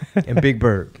Street and Big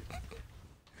Bird.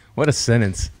 What a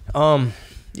sentence.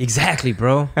 Exactly,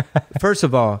 bro. First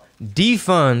of all,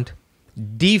 defund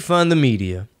the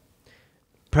media.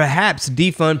 Perhaps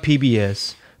defund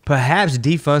PBS. Perhaps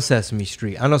defund Sesame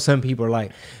Street. I know some people are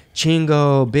like,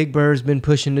 Chingo, Big Bird's been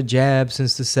pushing the jab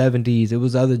since the 70s. It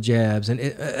was other jabs.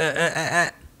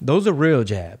 And those are real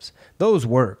jabs. Those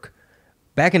work.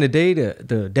 Back in the day,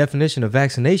 the definition of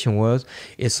vaccination was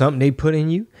it's something they put in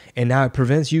you, and now it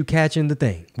prevents you catching the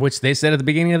thing. Which they said at the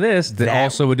beginning of this that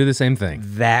also would do the same thing.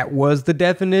 That was the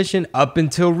definition up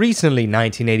until recently,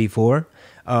 1984.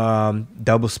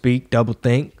 Double speak, double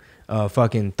think,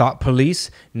 fucking thought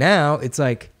police. Now it's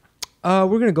like, we're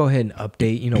going to go ahead and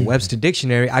update, Webster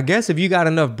Dictionary. I guess if you got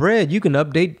enough bread, you can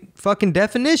update fucking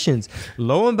definitions.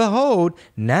 Lo and behold,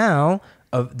 now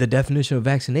the definition of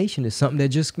vaccination is something that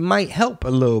just might help a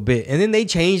little bit. And then they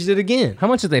changed it again. How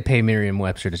much did they pay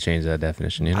Merriam-Webster to change that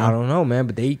definition? I don't know, man,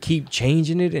 but they keep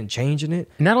changing it and changing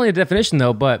it. Not only the definition,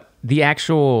 though, but the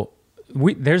actual...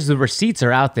 there's the receipts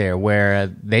are out there where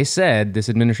they said, this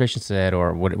administration said,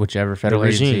 or whichever federal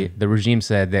agency, the regime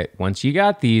said that once you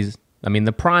got these,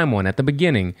 the prime one at the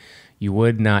beginning, you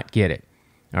would not get it.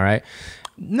 All right?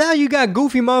 Now you got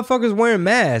goofy motherfuckers wearing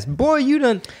masks. Boy, you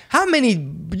done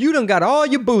got all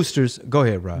your boosters. Go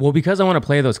ahead, Rob. Well, because I want to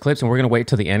play those clips and we're going to wait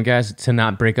till the end, guys, to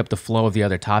not break up the flow of the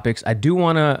other topics, I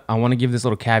want to give this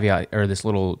little caveat or this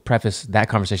little preface, that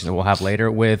conversation that we'll have later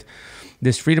with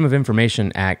this Freedom of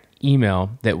Information Act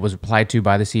email that was replied to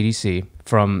by the CDC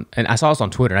and I saw this on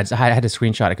Twitter. I had to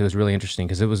screenshot it because it was really interesting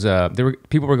because it was,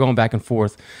 people were going back and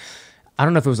forth. I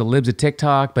don't know if it was a libs of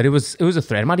TikTok, but it was a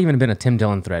thread. It might even have been a Tim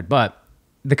Dillon thread, but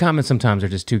the comments sometimes are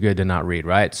just too good to not read,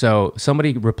 right? So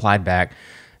somebody replied back,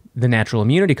 the natural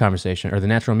immunity conversation or the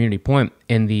natural immunity point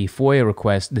in the FOIA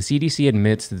request, the CDC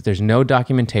admits that there's no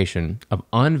documentation of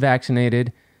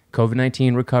unvaccinated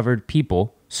COVID-19 recovered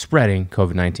people spreading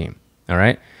COVID-19, all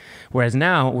right? Whereas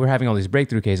now we're having all these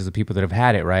breakthrough cases of people that have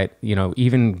had it, right?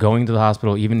 Even going to the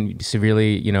hospital, even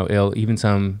severely, ill, even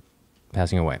some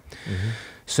passing away. Mm-hmm.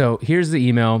 So here's the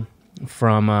email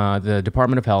from the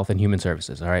Department of Health and Human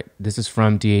Services, all right? This is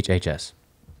from DHHS.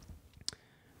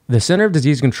 The Center of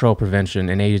Disease Control Prevention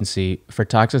and Agency for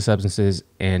Toxic Substances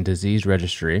and Disease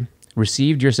Registry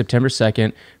received your September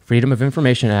 2nd Freedom of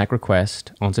Information Act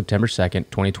request on September 2nd,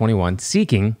 2021,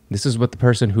 seeking, this is what the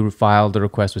person who filed the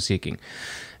request was seeking,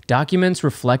 documents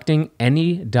reflecting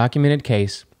any documented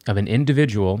case of an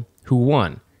individual who,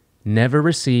 one, never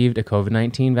received a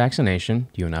COVID-19 vaccination,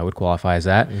 you and I would qualify as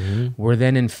that, were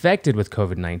then infected with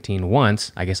COVID-19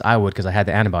 once, I guess I would because I had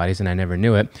the antibodies and I never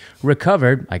knew it,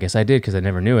 recovered, I guess I did because I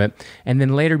never knew it, and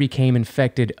then later became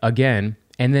infected again,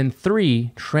 and then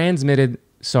 3, transmitted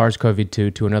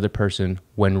SARS-CoV-2 to another person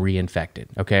when reinfected,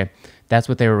 okay? That's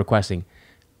what they were requesting.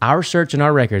 Our search in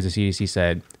our records, the CDC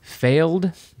said,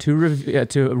 failed to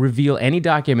reveal any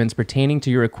documents pertaining to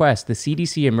your request. The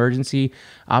CDC Emergency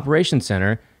Operations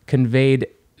Center conveyed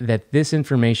that this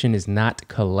information is not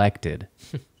collected.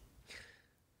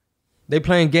 They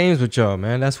playing games with y'all,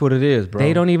 man. That's what it is, bro.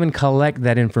 They don't even collect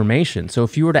that information. So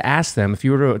if you were to ask them, if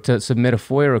you were to submit a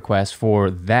FOIA request for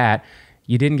that,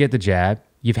 you didn't get the jab,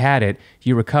 you've had it,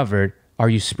 you recovered, are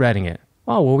you spreading it?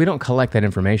 Oh, well, we don't collect that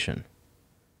information.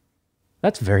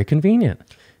 That's very convenient.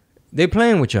 They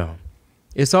playing with y'all.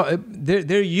 It's all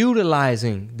they're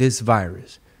utilizing this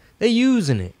virus. They're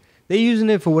using it. They're using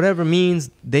it for whatever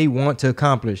means they want to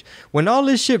accomplish. When all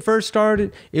this shit first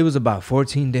started, it was about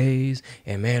 14 days.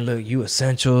 And man, look, you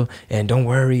essential. And don't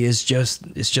worry, it's just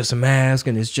a mask.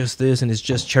 And it's just this. And it's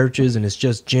just churches. And it's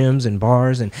just gyms and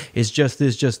bars. And it's just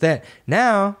this, just that.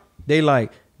 Now, they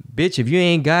like, bitch, if you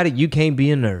ain't got it, you can't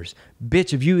be a nurse.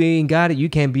 Bitch, if you ain't got it, you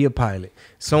can't be a pilot.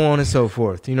 So on and so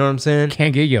forth. You know what I'm saying?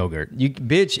 Can't get yogurt.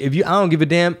 Bitch, I don't give a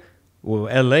damn. Well,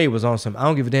 LA was on some, I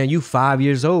don't give a damn, you 5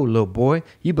 years old, little boy.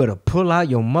 You better pull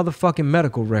out your motherfucking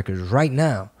medical records right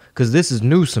now. Because this is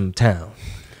Newsom town.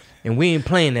 And we ain't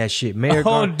playing that shit.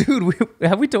 Dude, we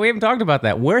haven't talked about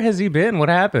that. Where has he been? What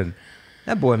happened?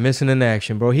 That boy missing in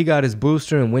action, bro. He got his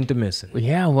booster and went to missing.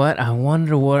 Yeah, what? I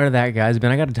wonder where that guy's been.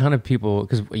 I got a ton of people,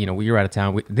 because, we were out of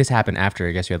town. This happened after,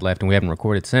 I guess you had left, and we haven't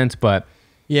recorded since, but...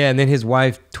 Yeah, and then his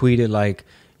wife tweeted like,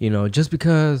 just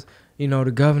because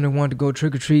the governor wanted to go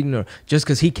trick or treating, or just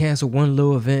because he canceled one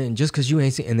little event, and just because you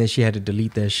ain't seen, and then she had to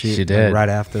delete that shit. She did right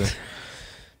after.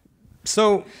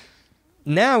 So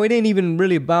now it ain't even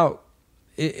really about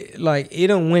it. Like it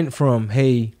done went from,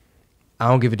 hey, I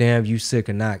don't give a damn if you sick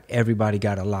or not, everybody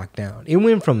got a lockdown. It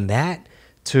went from that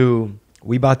to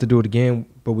we about to do it again,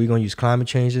 but we gonna use climate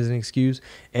change as an excuse.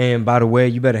 And by the way,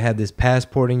 you better have this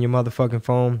passport in your motherfucking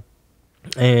phone.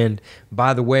 And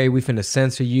by the way, we finna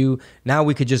censor you. Now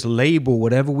we could just label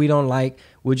whatever we don't like.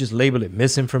 We'll just label it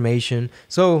misinformation.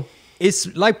 So it's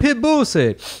like Pitbull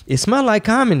said, it smelled like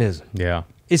communism. Yeah.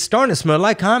 It's starting to smell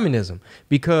like communism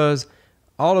because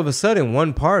all of a sudden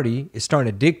one party is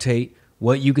starting to dictate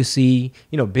what you can see.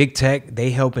 Big tech,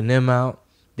 they helping them out.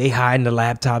 They hiding the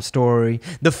laptop story.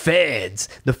 The feds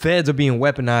are being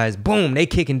weaponized. Boom, they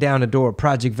kicking down the door of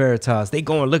Project Veritas. They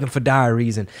going looking for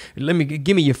diaries and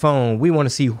give me your phone. We want to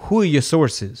see who are your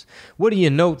sources. What do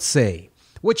your notes say?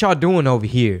 What y'all doing over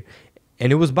here?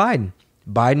 And it was Biden.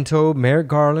 Biden told Merrick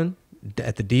Garland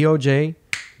at the DOJ,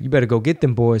 you better go get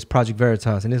them boys, Project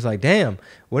Veritas. And it's like, damn,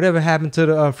 whatever happened to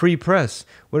the free press?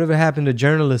 Whatever happened to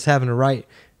journalists having the right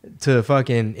to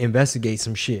fucking investigate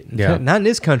some shit? Yeah. Not in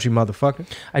this country, motherfucker.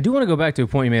 I do want to go back to a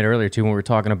point you made earlier, too, when we were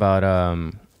talking about,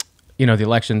 the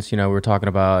elections. We were talking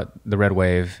about the red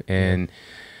wave. And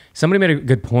somebody made a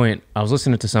good point. I was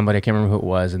listening to somebody, I can't remember who it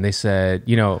was, and they said,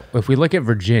 if we look at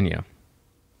Virginia,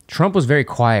 Trump was very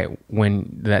quiet when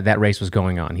that race was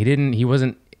going on. He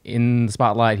wasn't in the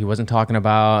spotlight. He wasn't talking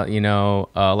about,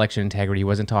 election integrity. He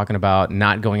wasn't talking about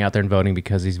not going out there and voting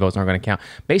because these votes aren't going to count.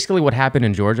 Basically, what happened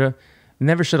in Georgia,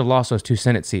 never should have lost those 2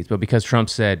 Senate seats, but because Trump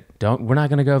said, we're not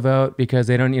going to go vote because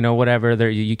they don't, whatever,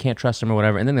 you can't trust them or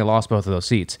whatever, and then they lost both of those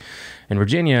seats. In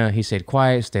Virginia, he stayed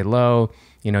quiet, stayed low.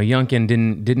 Youngkin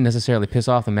didn't necessarily piss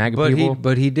off the MAGA people.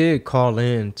 But he did call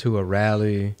in to a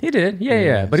rally. He did,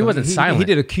 yeah. But he wasn't silent. He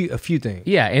did a few things.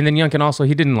 Yeah, and then Youngkin also,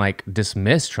 he didn't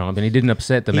dismiss Trump, and he didn't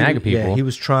upset the MAGA people. Yeah, he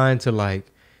was trying to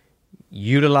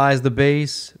utilize the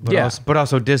base, but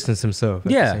also distance himself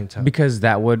at the same time. Because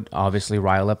that would obviously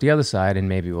rile up the other side, and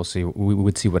maybe we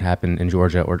would see what happened in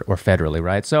Georgia or federally,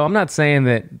 right? So I'm not saying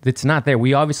that it's not there.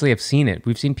 We obviously have seen it.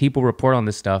 We've seen people report on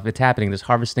this stuff. It's happening. This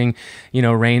harvesting,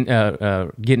 rain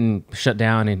getting shut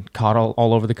down and caught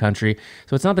all over the country.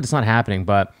 So it's not that it's not happening,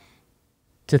 but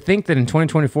to think that in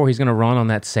 2024 he's going to run on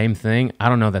that same thing, I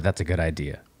don't know that that's a good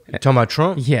idea. You're talking about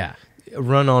Trump? Yeah.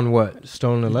 Run on what?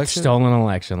 Stolen election? Stolen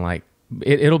election,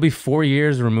 It'll be 4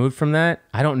 years removed from that.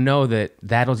 I don't know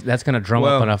that's going to drum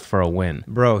up enough for a win.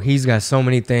 Bro, he's got so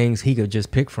many things he could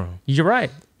just pick from. You're right.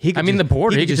 The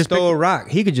border. He could just throw a rock.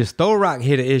 He could just throw a rock,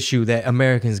 hit an issue that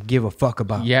Americans give a fuck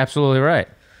about. You're absolutely right.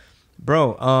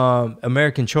 Bro,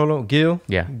 American Cholo, Gil.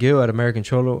 Yeah. Gil at American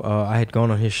Cholo. I had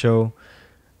gone on his show.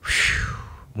 Whew.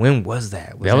 When was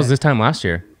that? That was this time last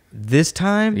year. This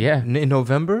time? Yeah. In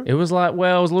November? It was it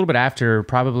was a little bit after,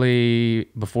 probably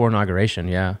before inauguration,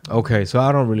 yeah. Okay, so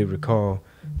I don't really recall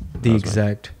the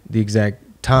exact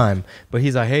time. But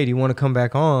he's like, hey, do you want to come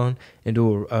back on and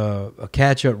do a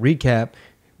catch-up recap?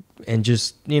 And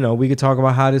just, we could talk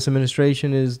about how this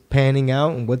administration is panning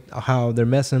out and how they're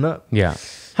messing up. Yeah.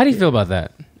 How do you feel about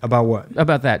that? About what?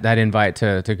 About that invite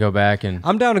to go back and...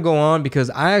 I'm down to go on because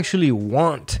I actually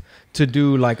want to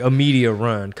do a media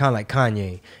run, kind of like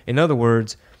Kanye. In other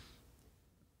words,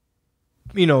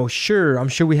 sure, I'm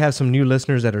sure we have some new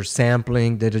listeners that are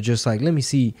sampling, that are just let me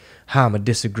see how I'm going to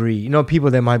disagree. People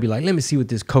that might be let me see what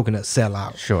this coconut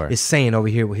sellout is saying over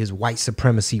here with his white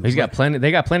supremacy. They got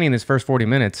plenty in this first 40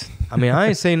 minutes. I mean, I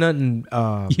ain't saying nothing.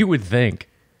 You would think.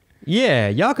 Yeah,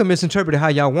 y'all can misinterpret it how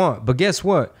y'all want. But guess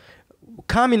what?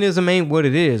 Communism ain't what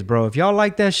it is, bro. If y'all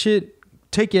like that shit,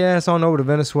 take your ass on over to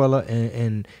Venezuela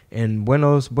and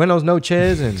buenos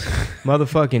noches and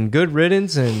motherfucking good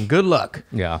riddance and good luck.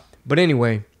 Yeah. But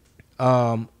anyway,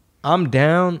 I'm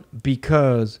down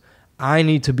because I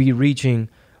need to be reaching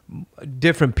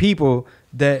different people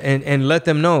that and let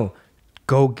them know.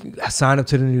 Go sign up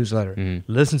to the newsletter.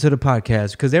 Listen to the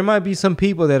podcast, because there might be some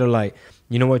people that are like,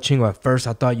 you know what, Chingo, at first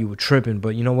I thought you were tripping,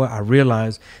 but you know what? I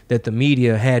realized that the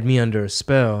media had me under a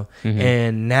spell,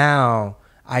 and now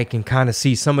I can kind of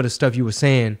see some of the stuff you were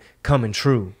saying coming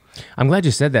true. I'm glad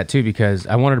you said that too, because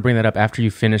I wanted to bring that up after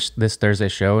you finished this Thursday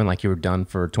show and you were done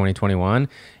for 2021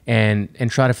 and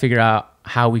try to figure out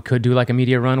how we could do a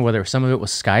media run, whether some of it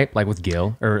was Skype, with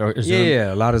Gil or Zoom.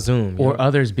 Yeah, a lot of Zoom. Or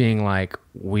others being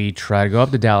we try to go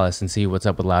up to Dallas and see what's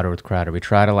up with Louder with Crowder. We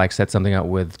try to set something up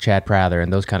with Chad Prather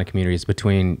and those kind of communities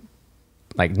between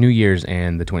New Year's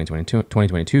and the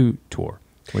 2022 tour.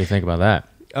 What do you think about that?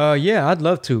 Yeah, I'd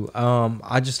love to.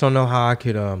 I just don't know how I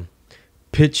could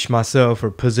pitch myself or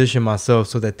position myself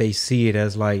so that they see it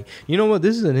as like, you know what,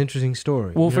 this is an interesting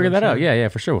story. We'll You know figure what that I'm out. saying? Yeah,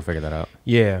 for sure. We'll figure that out.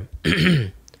 Yeah.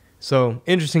 So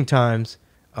interesting times.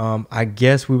 I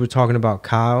guess we were talking about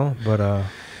Kyle, but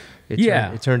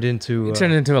it turned into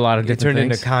a lot of different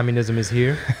things. Into communism is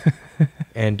here,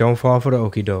 and don't fall for the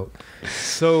okie doke.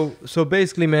 So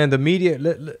basically, man, the media.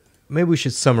 Maybe we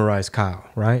should summarize Kyle,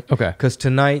 right? Okay. Because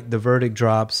tonight the verdict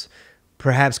drops.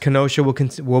 Perhaps Kenosha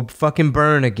will fucking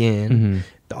burn again.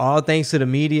 All thanks to the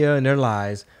media and their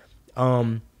lies.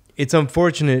 It's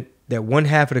unfortunate that one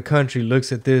half of the country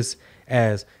looks at this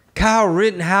as Kyle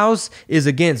Rittenhouse is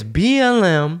against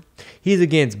BLM. He's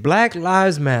against Black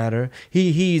Lives Matter.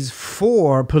 He's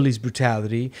for police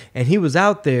brutality, and he was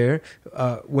out there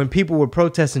when people were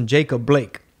protesting Jacob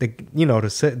Blake,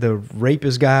 the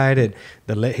rapist guy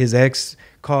that his ex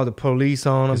called the police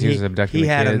on him. He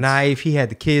had a knife. He had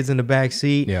the kids in the back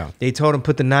seat. Yeah. They told him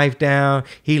put the knife down.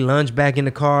 He lunged back in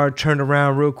the car, turned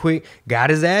around real quick, got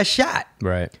his ass shot.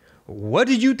 Right. What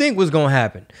did you think was going to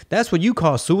happen? That's what you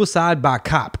call suicide by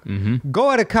cop. Go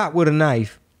at a cop with a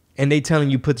knife and they telling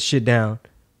you put the shit down.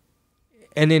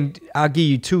 And then I'll give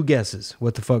you two guesses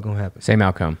what the fuck going to happen. Same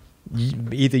outcome.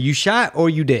 Either you shot or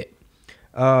you dead.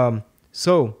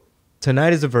 So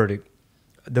tonight is a verdict.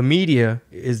 The media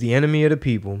is the enemy of the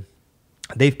people.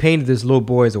 They've painted this little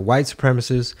boy as a white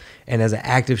supremacist and as an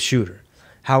active shooter.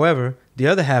 However, the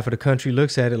other half of the country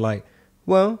looks at it like,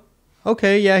 well,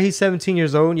 okay, yeah, he's 17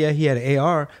 years old. Yeah, he had an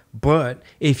AR. But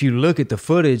if you look at the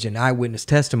footage and eyewitness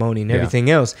testimony and everything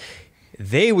else,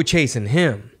 they were chasing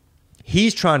him.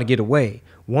 He's trying to get away.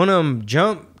 One of them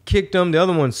jumped, kicked him. The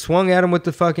other one swung at him with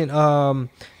the fucking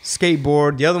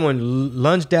skateboard. The other one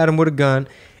lunged at him with a gun.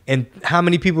 And how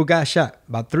many people got shot?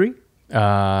 About 3?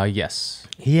 Yes.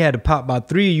 He had to pop about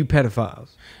 3 of you pedophiles.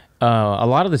 A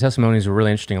lot of the testimonies were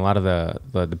really interesting. A lot of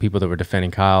the people that were defending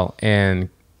Kyle, and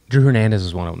Drew Hernandez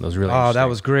is one of them. That was really interesting. That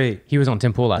was great. He was on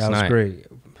Tim Pool last night. That was great.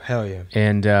 Hell yeah.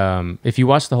 And if you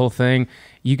watch the whole thing,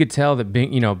 you could tell that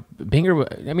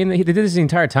Binger, I mean, they did this the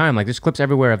entire time. Like, there's clips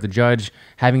everywhere of the judge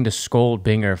having to scold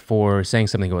Binger for saying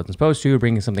something he wasn't supposed to,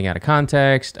 bringing something out of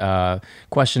context,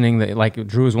 questioning that, like,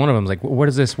 Drew was one of them. Like,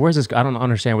 where's this? I don't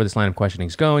understand where this line of questioning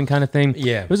is going, kind of thing.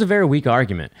 Yeah. It was a very weak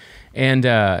argument. And,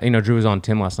 Drew was on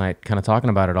Tim last night kind of talking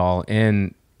about it all.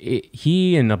 And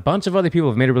he and a bunch of other people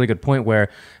have made a really good point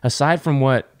where, aside from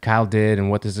what Kyle did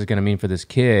and what this is going to mean for this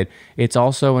kid, it's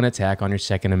also an attack on your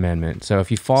Second Amendment. So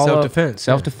if you follow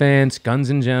self-defense,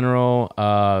 guns in general,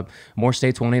 more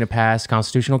states wanting to pass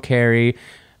constitutional carry,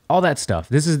 all that stuff.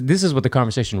 This is what the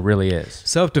conversation really is.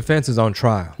 Self-defense is on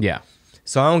trial. Yeah.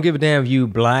 So I don't give a damn if you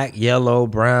black, yellow,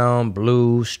 brown,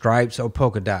 blue, stripes, or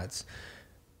polka dots.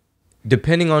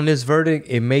 Depending on this verdict,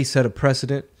 it may set a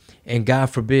precedent. And God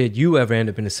forbid you ever end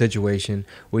up in a situation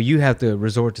where you have to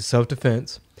resort to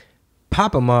self-defense,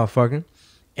 pop a motherfucker,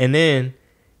 and then,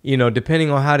 depending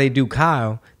on how they do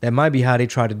Kyle, that might be how they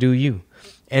try to do you.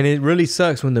 And it really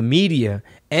sucks when the media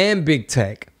and big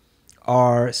tech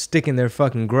are sticking their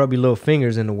fucking grubby little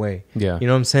fingers in the way. Yeah. You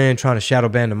know what I'm saying? Trying to shadow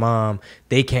ban the mom.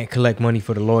 They can't collect money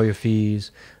for the lawyer fees.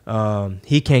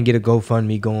 He can't get a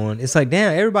GoFundMe going. It's like,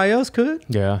 damn, everybody else could.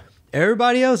 Yeah.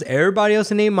 Everybody else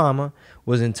and their mama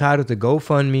was entitled to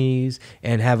GoFundMes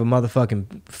and have a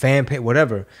motherfucking fan page,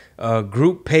 whatever,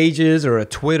 group pages or a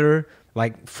Twitter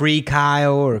like Free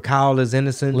Kyle or Kyle is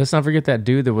innocent. Let's not forget that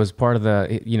dude that was part of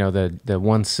the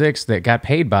 1-6 that got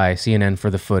paid by CNN for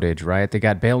the footage, right? They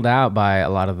got bailed out by a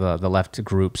lot of the left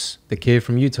groups. The kid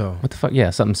from Utah. What the fuck?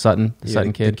 Yeah, Sutton, Sutton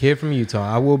kid. The kid from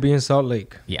Utah. I will be in Salt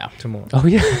Lake. Yeah. Tomorrow. Oh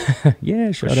yeah,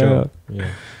 yeah. Shut up.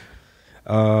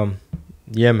 Yeah.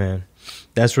 Yeah, man.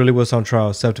 That's really what's on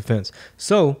trial, self-defense.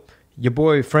 So, your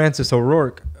boy Francis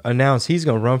O'Rourke announced he's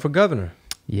going to run for governor.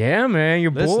 Yeah, man,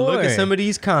 your boy. Let's look at some of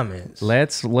these comments.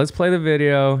 Let's play the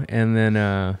video, and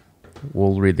then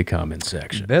we'll read the comment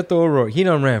section. Beto O'Rourke, he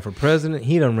done ran for president.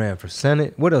 He done ran for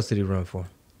Senate. What else did he run for?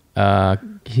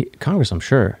 Congress, I'm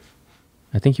sure.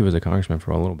 I think he was a congressman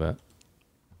for a little bit.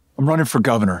 I'm running for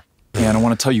governor, and I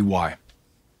want to tell you why.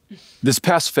 This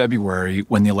past February,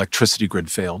 when the electricity grid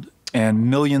failed, and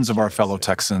millions of our fellow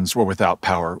Texans were without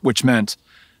power, which meant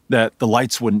that the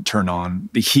lights wouldn't turn on,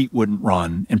 the heat wouldn't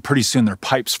run, and pretty soon their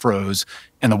pipes froze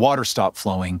and the water stopped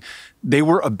flowing. They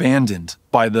were abandoned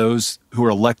by those who were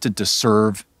elected to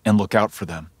serve and look out for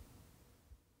them.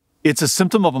 It's a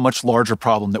symptom of a much larger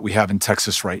problem that we have in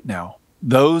Texas right now.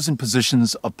 Those in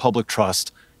positions of public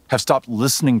trust have stopped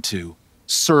listening to,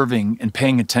 serving, and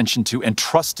paying attention to, and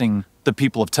trusting the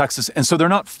people of Texas. And so they're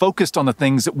not focused on the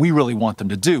things that we really want them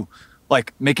to do,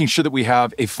 like making sure that we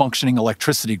have a functioning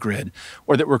electricity grid,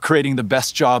 or that we're creating the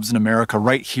best jobs in America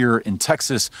right here in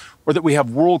Texas, or that we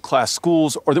have world-class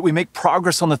schools, or that we make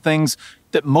progress on the things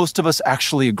that most of us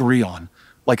actually agree on,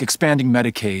 like expanding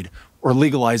Medicaid or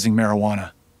legalizing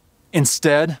marijuana.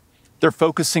 Instead, they're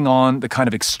focusing on the kind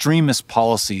of extremist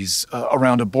policies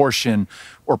around abortion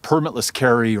or permitless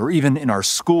carry, or even in our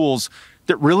schools,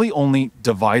 that really only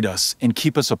divide us and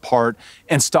keep us apart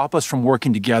and stop us from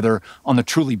working together on the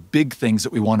truly big things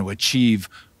that we want to achieve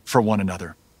for one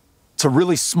another. It's a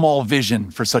really small vision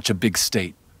for such a big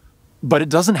state. But it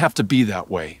doesn't have to be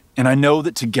that way. And I know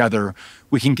that together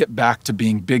we can get back to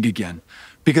being big again,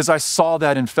 because I saw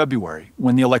that in February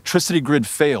when the electricity grid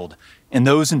failed and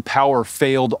those in power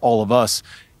failed all of us.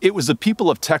 It was the people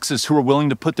of Texas who were willing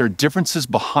to put their differences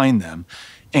behind them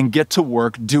and get to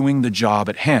work doing the job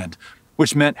at hand,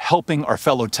 which meant helping our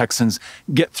fellow Texans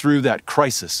get through that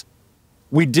crisis.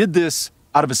 We did this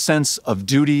out of a sense of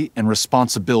duty and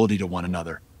responsibility to one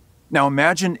another. Now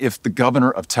imagine if the governor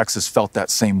of Texas felt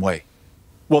that same way.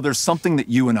 Well, there's something that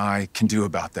you and I can do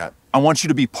about that. I want you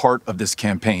to be part of this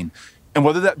campaign. And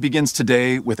whether that begins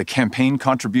today with a campaign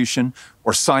contribution,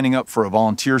 or signing up for a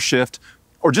volunteer shift,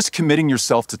 or just committing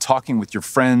yourself to talking with your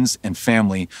friends and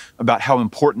family about how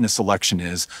important this election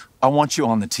is, I want you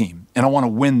on the team. And I want to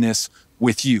win this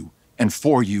with you and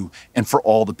for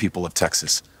all the people of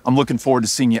Texas. I'm looking forward to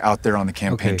seeing you out there on the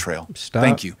campaign trail. Stop.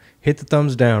 Thank you. Hit the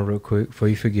thumbs down real quick before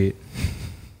you forget.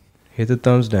 Hit the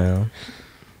thumbs down.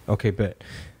 Okay, bet.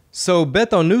 So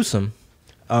Beto Newsom,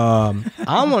 I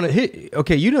want to hit.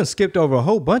 Okay, you done skipped over a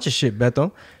whole bunch of shit,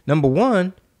 Beto. Number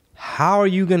one, how are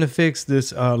you going to fix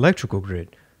this electrical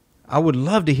grid? I would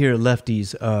love to hear a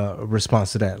lefty's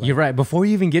response to that. Like, You're right. Before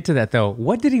you even get to that, though,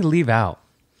 what did he leave out?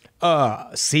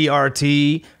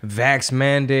 CRT, vax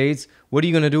mandates. What are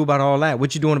you going to do about all that?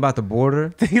 What you doing about the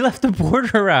border? He left the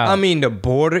border out. I mean, the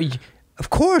border. Of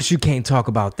course you can't talk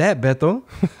about that, Beto,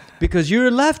 because you're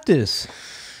a leftist.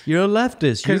 You're a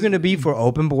leftist. You're going to be for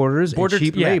open borders and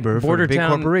cheap labor for big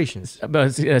corporations.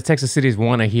 But Texas cities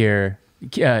want to hear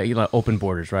open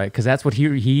borders, right? Because that's what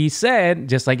he said.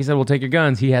 Just like he said, we'll take your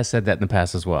guns. He has said that in the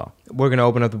past as well. We're going to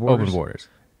open up the borders. Open borders.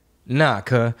 Nah,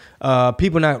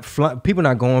 people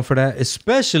not going for that.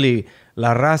 Especially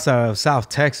La Raza of South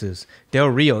Texas, Del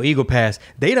Rio, Eagle Pass.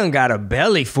 They done got a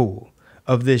belly full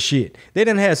of this shit. They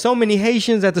done had so many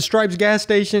Haitians at the Stripes gas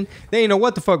station. They didn't know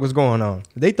what the fuck was going on.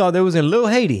 They thought they was in Little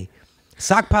Haiti.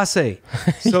 Sac passe.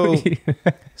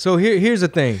 So here's the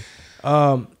thing,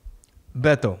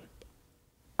 Beto.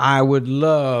 I would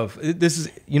love this is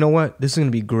you know what this is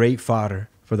gonna be great fodder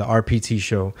for the RPT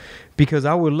show, because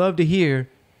I would love to hear.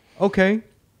 Okay,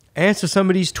 answer some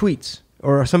of these tweets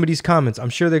or some of these comments.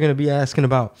 I'm sure they're going to be asking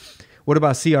about, what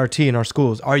about CRT in our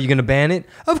schools? Are you going to ban it?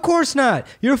 Of course not.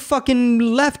 You're a fucking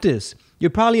leftist. You're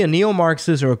probably a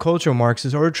neo-Marxist or a cultural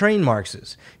Marxist or a trained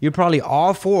Marxist. You're probably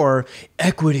all for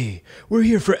equity. We're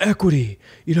here for equity.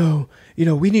 You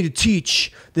know, we need to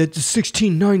teach that the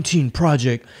 1619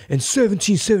 Project and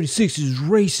 1776 is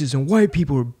racist and white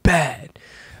people are bad.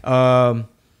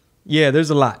 Yeah, there's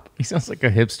a lot. He sounds like a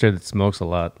hipster that smokes a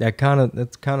lot. That's kind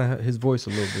of his voice a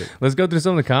little bit. Let's go through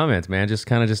some of the comments, man. Just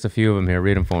a few of them here.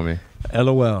 Read them for me.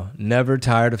 LOL. Never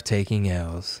tired of taking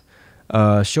L's.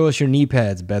 Show us your knee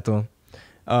pads, Bethel.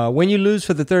 When you lose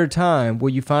for the third time, will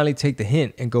you finally take the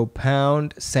hint and go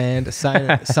pound sand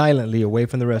silently away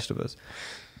from the rest of us?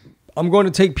 I'm going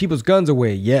to take people's guns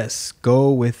away. Yes,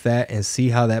 go with that and see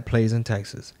how that plays in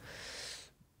Texas.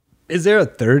 Is there a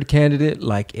third candidate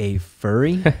like a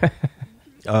furry?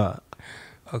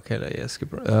 Okay, yeah,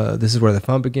 skip. This is where the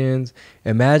fun begins.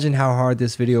 Imagine how hard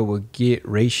this video would get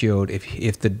ratioed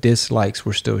if the dislikes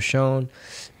were still shown.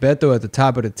 Beto at the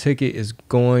top of the ticket is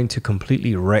going to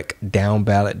completely wreck down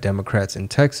ballot Democrats in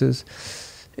Texas.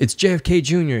 It's JFK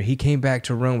Jr. He came back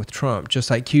to run with Trump, just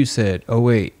like Q said. Oh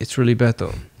wait, it's really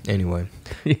Beto. Anyway,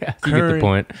 yeah, you get the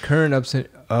point. Current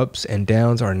ups and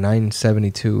downs are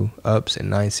 972 ups and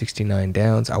 969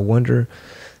 downs. I wonder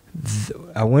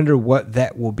what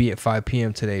that will be at 5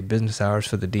 p.m. today, business hours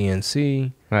for the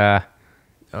DNC.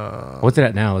 What's it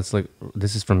at now? Let's look.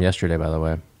 This is from yesterday, by the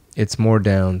way. It's more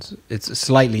downs.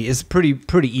 It's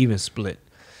pretty even split.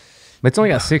 But it's only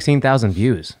got 16,000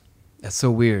 views. That's so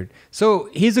weird. So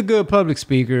he's a good public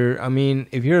speaker. I mean,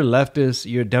 if you're a leftist,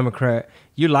 you're a Democrat,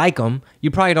 you like him.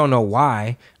 You probably don't know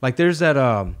why. Like there's that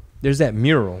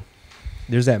mural.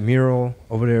 There's that mural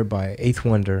over there by Eighth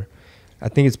Wonder. I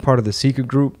think it's part of the Secret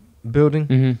Group building.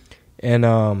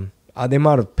 Mm-hmm. And they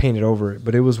might have painted over it,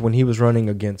 but it was when he was running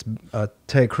against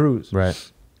Ted Cruz.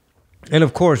 Right. And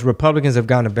of course, Republicans have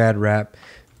gotten a bad rap.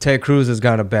 Ted Cruz has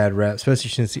gotten a bad rap,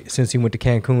 especially since he went to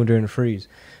Cancun during the freeze.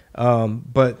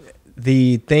 But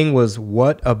the thing was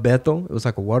what a Bethel. It was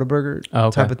like a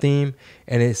Whataburger type of theme,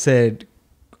 and it said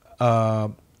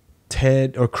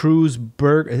Ted or Cruz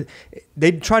Burger.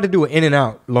 They tried to do an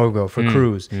In-N-Out logo for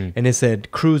Cruz, and it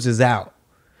said Cruz is out,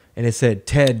 and it said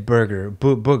Ted Burger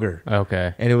Booger.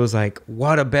 Okay, and it was like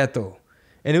what a Bethel,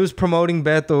 and it was promoting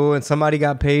Bethel, and somebody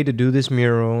got paid to do this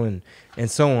mural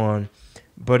and so on.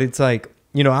 But it's like,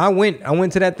 you know, I went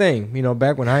to that thing, you know,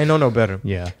 back when I didn't know no better.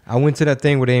 Yeah, I went to that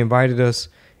thing where they invited us,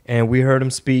 and we heard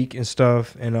him speak and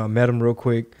stuff, and met him real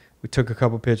quick. We took a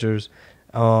couple pictures.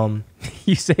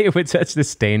 You say it with such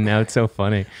disdain now. It's so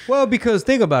funny. Well, because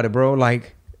think about it, bro.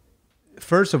 Like,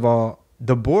 first of all,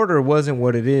 the border wasn't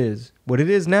what it is. What it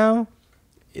is now,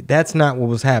 that's not what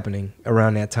was happening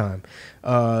around that time.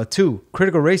 Two,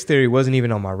 critical race theory wasn't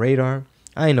even on my radar.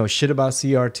 I ain't know shit about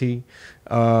CRT.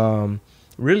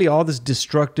 Really, all this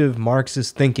destructive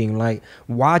Marxist thinking, like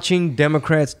watching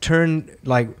Democrats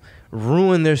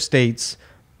ruin their states.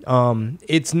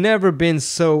 It's never been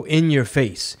so in your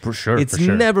face. For sure. It's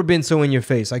never been so in your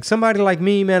face. Like somebody like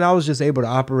me, man, I was just able to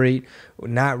operate,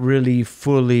 not really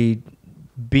fully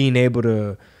being able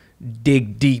to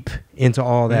dig deep into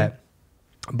all that.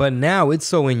 But now it's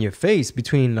so in your face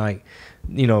between, like,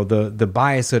 you know, the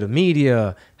bias of the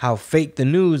media, how fake the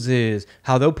news is,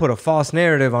 how they'll put a false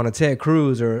narrative on a Ted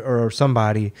Cruz or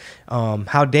somebody,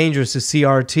 how dangerous is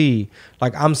CRT.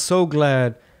 Like, I'm so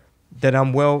glad that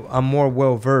I'm more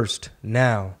well versed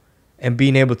now, and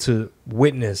being able to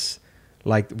witness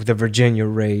like the Virginia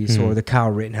race or the Kyle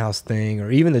Rittenhouse thing,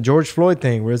 or even the George Floyd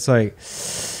thing, where it's like,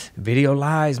 video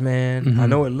lies, man. I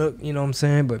know it looked, you know what I'm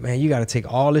saying, but man, you got to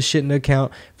take all this shit into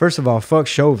account. First of all, fuck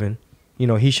Chauvin. You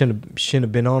know, he shouldn't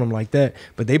have been on him like that.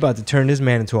 But they about to turn this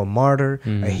man into a martyr,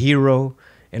 a hero,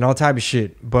 and all type of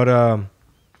shit. But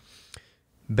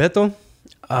Beto,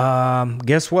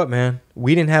 guess what, man?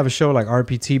 We didn't have a show like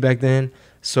RPT back then,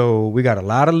 so we got a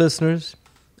lot of listeners.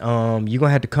 You're gonna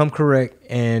have to come correct,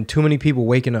 and too many people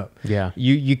waking up. Yeah.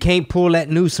 You can't pull that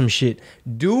Newsom shit.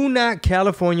 Do not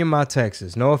California my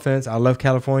Texas. No offense. I love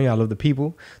California. I love the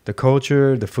people, the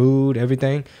culture, the food,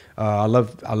 everything. I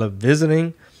love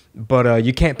visiting. But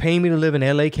you can't pay me to live in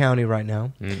LA County right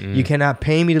now. You cannot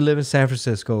pay me to live in San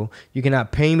Francisco. You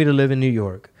cannot pay me to live in New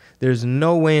York. There's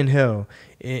no way in hell.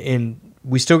 And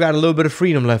we still got a little bit of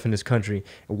freedom left in this country.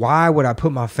 Why would I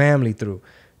put my family through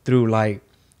like,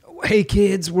 hey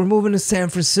kids, we're moving to San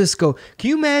Francisco? Can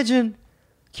you imagine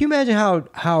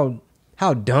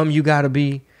how dumb you gotta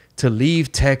be to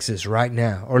leave Texas right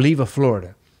now, or leave a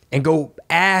Florida and go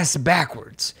ass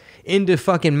backwards into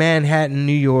fucking Manhattan,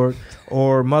 New York,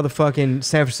 or motherfucking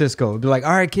San Francisco? Be like, all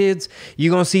right, kids,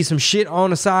 you're gonna see some shit on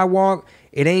the sidewalk.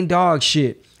 It ain't dog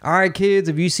shit. All right, kids,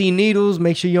 if you see needles,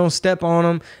 make sure you don't step on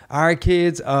them. All right,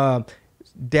 kids,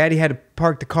 Daddy had to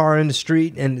park the car in the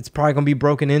street, and it's probably gonna be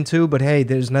broken into, but hey,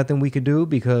 there's nothing we could do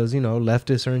because, you know,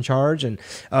 leftists are in charge. And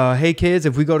hey kids,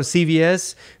 if we go to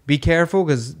CVS, be careful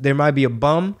because there might be a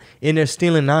bum in there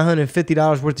stealing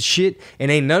 $950 worth of shit,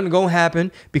 and ain't nothing gonna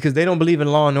happen because they don't believe in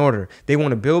law and order. They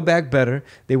want to build back better.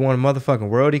 They want a motherfucking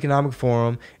World Economic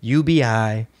Forum,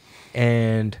 UBI,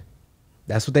 and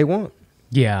that's what they want.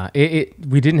 Yeah,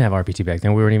 we didn't have RPT back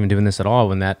then. We weren't even doing this at all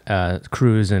when that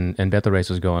cruise and Bethel race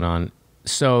was going on.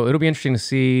 So it'll be interesting to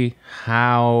see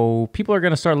how people are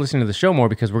going to start listening to the show more,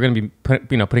 because we're going to be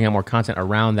putting out more content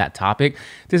around that topic.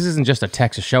 This isn't just a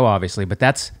Texas show, obviously, but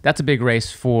that's a big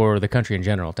race for the country in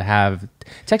general. To have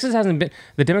Texas hasn't been,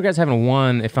 the Democrats haven't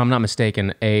won, if I'm not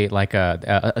mistaken, a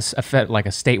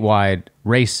statewide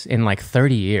race in like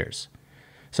 30 years.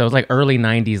 So it's like early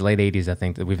 90s, late 80s, I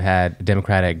think, that we've had a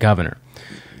Democratic governor.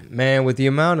 Man, with the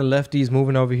amount of lefties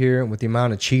moving over here, and with the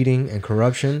amount of cheating and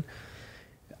corruption,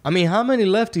 I mean, how many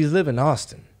lefties live in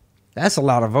Austin? That's a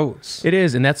lot of votes. It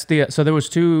is, and that's so there was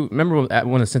two. Remember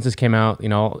when the census came out?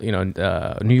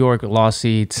 New York lost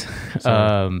seats,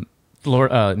 New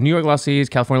York lost seats,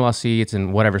 California lost seats,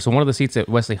 and whatever. So one of the seats that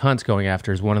Wesley Hunt's going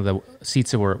after is one of the seats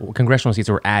that were congressional seats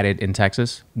that were added in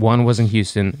Texas. One was in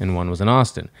Houston, and one was in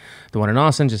Austin. The one in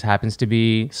Austin just happens to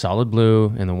be solid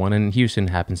blue, and the one in Houston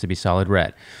happens to be solid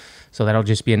red. So that'll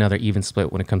just be another even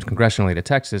split when it comes congressionally to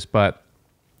Texas, but.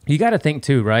 You got to think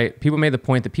too, right? People made the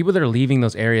point that people that are leaving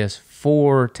those areas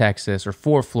for Texas or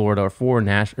for Florida or for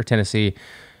Tennessee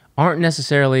aren't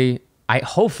necessarily, I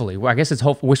guess it's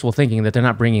wishful thinking that they're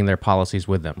not bringing their policies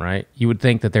with them, right? You would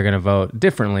think that they're going to vote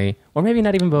differently, or maybe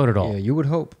not even vote at all. Yeah, you would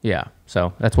hope. Yeah,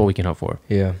 so that's what we can hope for.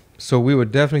 Yeah, so we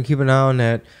would definitely keep an eye on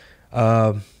that.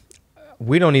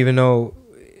 We don't even know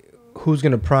who's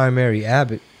going to primary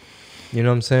Abbott. You know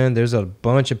what I'm saying? There's a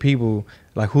bunch of people,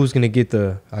 like, who's going to get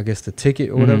the ticket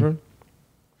or whatever.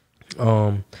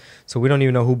 So we don't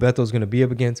even know who Beto's going to be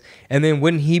up against. And then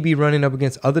wouldn't he be running up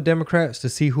against other Democrats to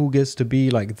see who gets to be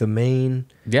like the main?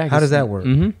 Yeah. How does that work?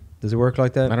 Mm-hmm. Does it work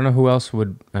like that? I don't know who else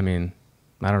would. I mean,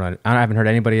 I don't know. I haven't heard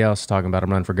anybody else talking about him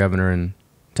running for governor in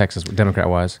Texas,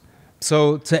 Democrat-wise.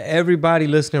 So to everybody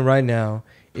listening right now,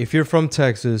 if you're from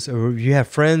Texas or you have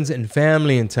friends and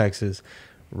family in Texas,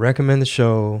 recommend the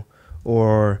show,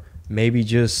 or maybe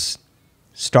just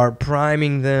start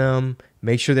priming them.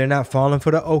 Make sure they're not falling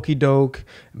for the okie doke.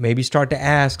 Maybe start to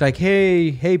ask like,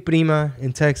 hey, prima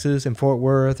in Texas, in Fort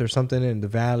Worth or something in the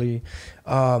Valley.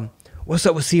 What's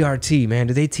up with CRT, man?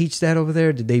 Did they teach that over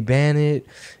there? Did they ban it?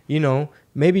 You know,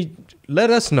 maybe let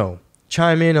us know.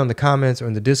 Chime in on the comments or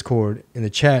in the Discord, in the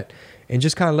chat, and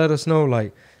just kind of let us know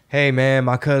like, hey, man,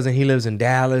 my cousin, he lives in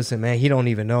Dallas, and, man, he don't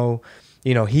even know.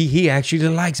 You know, he actually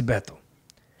likes Bethel.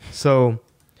 So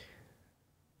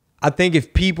I think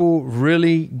if people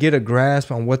really get a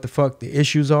grasp on what the fuck the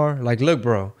issues are, like, look,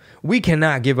 bro, we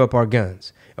cannot give up our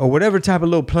guns. Or whatever type of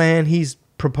little plan he's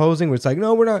proposing, where it's like,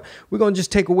 no, we're not, we're going to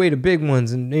just take away the big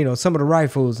ones and, you know, some of the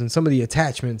rifles and some of the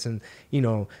attachments and, you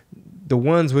know, the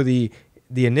ones with the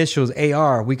initials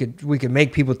AR, we could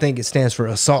make people think it stands for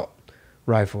assault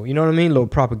rifle. You know what I mean? Little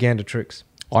propaganda tricks.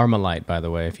 Armalite, by the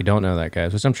way, if you don't know that,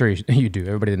 guys, which I'm sure you do.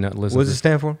 Everybody that listens. What does it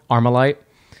stand for? Armalite.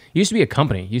 Used to be a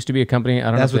company. I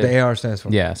don't know. That's what the AR stands for.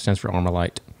 Yeah, it stands for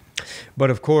Armalite. But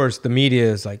of course, the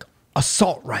media is like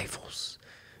assault rifles.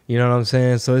 You know what I'm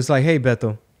saying? So it's like, hey,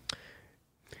 Beto,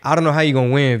 I don't know how you're going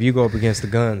to win if you go up against the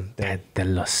gun.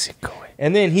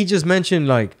 And then he just mentioned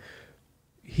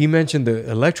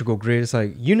the electrical grid. It's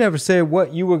like, you never said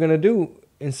what you were going to do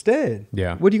instead.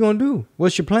 Yeah. What are you going to do?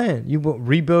 What's your plan? You will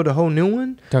rebuild a whole new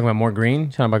one? Talking about more green?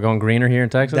 Talking about going greener here in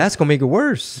Texas? That's going to make it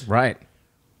worse. Right.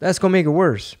 That's going to make it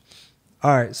worse.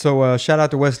 All right. So shout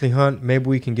out to Wesley Hunt. Maybe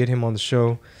we can get him on the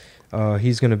show.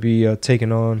 He's going to be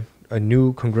taking on a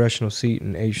new congressional seat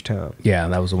in H-Town. Yeah,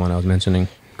 that was the one I was mentioning.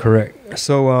 Correct.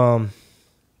 So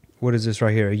what is this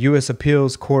right here? A U.S.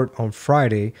 appeals court on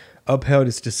Friday upheld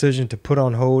its decision to put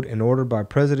on hold an order by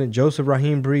President Joseph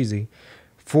Rahim Breezy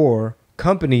for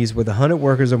companies with 100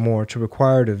 workers or more to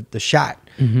require the shot,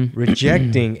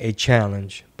 rejecting a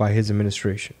challenge by his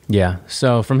administration. Yeah.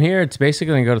 So from here, it's basically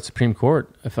going to go to the Supreme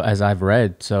Court, as I've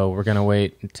read. So we're going to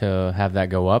wait to have that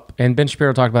go up. And Ben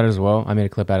Shapiro talked about it as well. I made a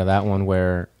clip out of that one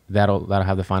where that'll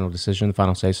have the final decision, the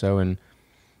final say-so. And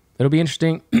it'll be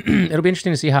interesting. It'll be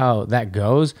interesting to see how that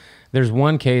goes. There's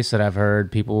one case that I've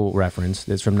heard people reference.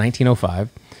 It's from 1905.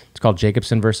 It's called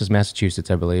Jacobson versus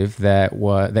Massachusetts, I believe,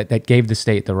 that gave the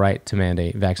state the right to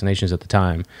mandate vaccinations at the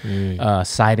time,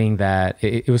 citing that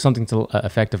it was something to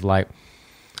effect of like,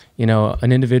 you know,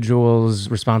 an individual's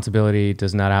responsibility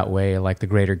does not outweigh like the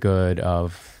greater good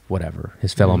of whatever,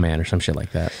 his fellow man or some shit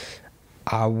like that.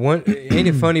 Ain't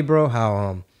it funny, bro,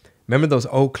 how remember those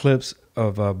old clips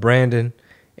of Brandon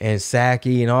and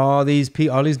Psaki and all these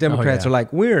Democrats are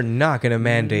like, we're not going to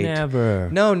mandate. Never.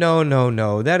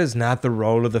 No. That is not the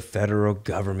role of the federal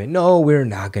government. No, we're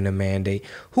not going to mandate.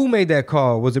 Who made that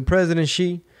call? Was it President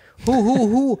Xi?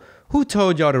 Who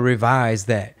told y'all to revise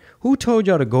that? Who told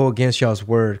y'all to go against y'all's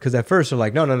word? Because at first they're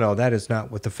like, no, that is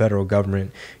not what the federal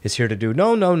government is here to do.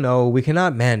 No, we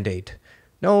cannot mandate.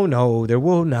 No, there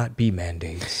will not be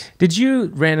mandates.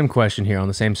 Random question here on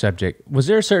the same subject. Was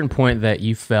there a certain point that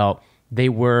you felt they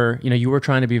were, you know, you were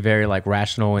trying to be very like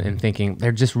rational and thinking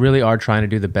they just really are trying to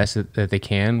do the best that they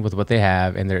can with what they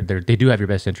have, and they do have your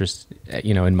best interests,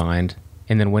 you know, in mind?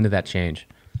 And then when did that change?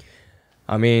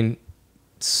 I mean,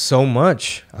 so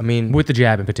much. I mean, with the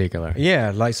jab in particular.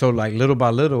 Yeah, like little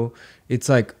by little, it's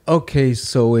like, okay,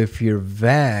 so if you're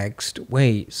vaxxed,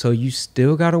 wait, so you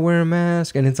still got to wear a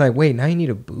mask? And it's like, wait, now you need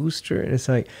a booster? And it's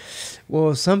like,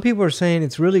 well, some people are saying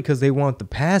it's really because they want the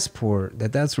passport,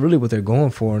 that's really what they're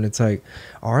going for. And it's like,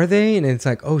 are they? And it's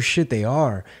like, oh shit, they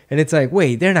are. And it's like,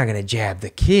 wait, they're not going to jab the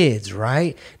kids,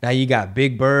 right? Now you got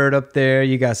Big Bird up there.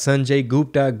 You got Sanjay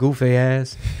Gupta,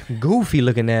 goofy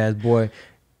looking ass boy.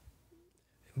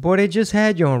 Boy, they just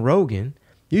had you on Rogan.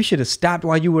 You should have stopped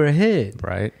while you were ahead.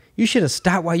 Right. You should have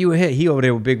stopped while you were ahead. He over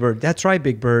there with Big Bird. That's right,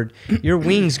 Big Bird. Your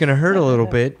wing's going to hurt a little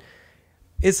bit.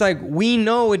 It's like, we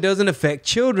know it doesn't affect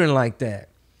children like that.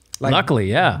 Like, luckily,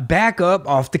 yeah. Back up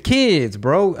off the kids,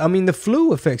 bro. I mean, the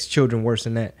flu affects children worse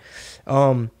than that.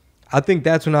 I think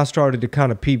that's when I started to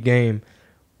kind of peep game,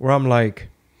 where I'm like,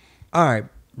 all right,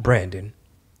 Brandon,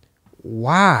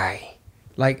 why?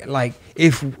 Like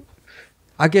if...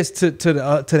 I guess to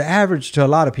the average, to a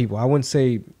lot of people, I wouldn't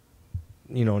say,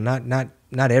 you know, not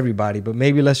everybody, but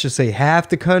maybe let's just say half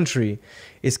the country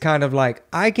is kind of like,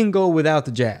 I can go without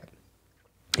the jab.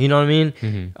 You know what I mean?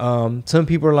 Mm-hmm. Some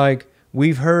people are like,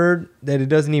 we've heard that it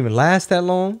doesn't even last that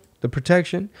long. the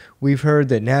protection. We've heard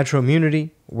that natural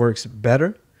immunity works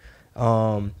better.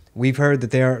 We've heard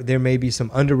that there may be some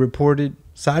underreported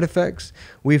side effects.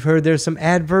 We've heard there's some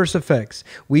adverse effects.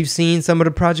 We've seen some of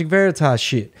the Project Veritas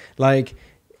shit. Like,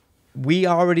 we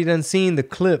already done seen the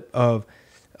clip of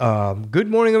Good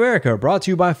Morning America, brought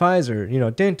to you by Pfizer. You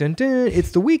know, dun, dun, dun,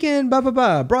 it's the weekend, blah, blah,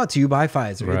 blah, brought to you by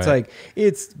Pfizer. Right. It's like,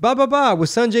 it's blah, blah, blah with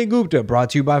Sanjay Gupta,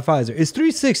 brought to you by Pfizer. It's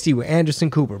 360 with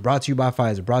Anderson Cooper, brought to you by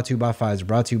Pfizer, brought to you by Pfizer,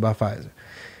 brought to you by Pfizer.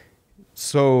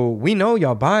 So we know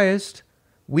y'all biased.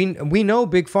 We know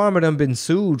Big Pharma done been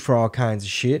sued for all kinds of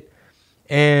shit.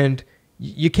 And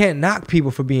you can't knock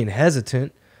people for being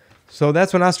hesitant. So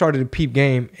that's when I started to peep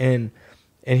game. And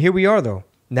here we are, though.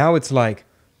 Now it's like,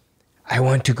 I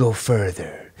want to go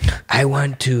further. I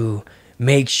want to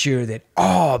make sure that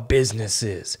all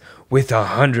businesses with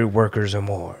 100 workers or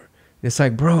more. It's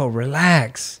like, bro,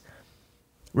 relax.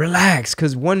 Relax.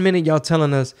 Because one minute y'all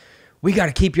telling us, we got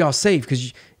to keep y'all safe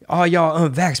because all y'all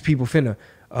unvaxxed people finna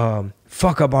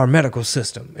fuck up our medical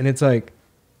system. And it's like,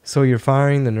 so you're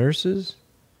firing the nurses?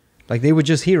 Like, they were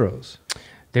just heroes.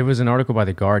 There was an article by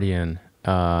The Guardian.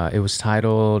 It was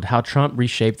titled "How Trump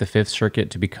Reshaped the Fifth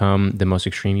Circuit to Become the Most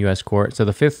Extreme U.S. Court." So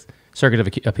the Fifth Circuit of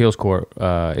Appeals Court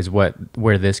is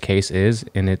where this case is,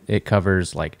 and it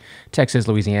covers like Texas,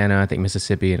 Louisiana, I think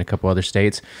Mississippi, and a couple other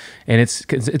states. And it's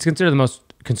considered the most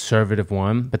conservative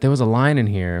one. But there was a line in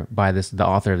here by the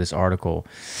author of this article.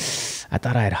 I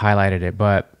thought I had highlighted it,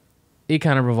 but it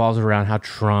kind of revolves around how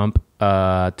Trump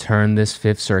turned this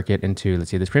Fifth Circuit into,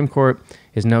 let's see, the Supreme Court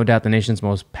is no doubt the nation's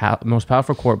most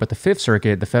powerful court, but the Fifth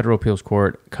Circuit, the federal appeals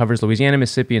court, covers Louisiana,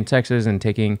 Mississippi, and Texas, and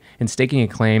staking a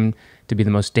claim to be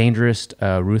the most dangerous.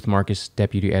 Ruth Marcus,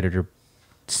 deputy editor,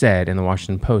 said in the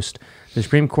Washington Post. The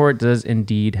Supreme Court does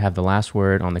indeed have the last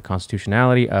word on the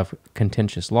constitutionality of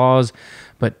contentious laws,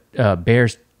 but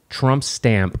bears Trump's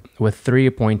stamp with 3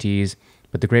 appointees.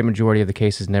 But the great majority of the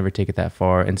cases never take it that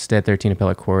far. Instead, 13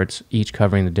 appellate courts, each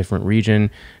covering the different region,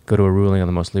 go to a ruling on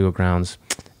the most legal grounds.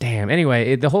 Damn.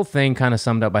 Anyway, the whole thing kind of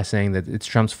summed up by saying that it's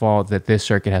Trump's fault that this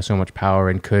circuit has so much power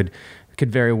and could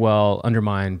very well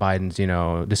undermine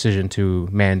Biden's, decision to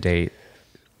mandate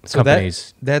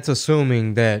companies. That's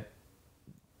assuming that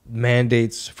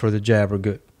mandates for the jab are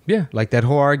good. Yeah. Like, that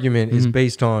whole argument is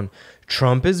based on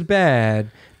Trump is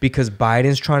bad because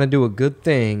Biden's trying to do a good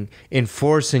thing in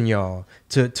forcing y'all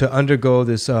to undergo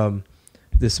this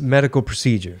this medical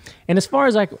procedure. And as far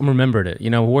as I remembered it,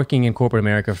 working in corporate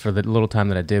America for the little time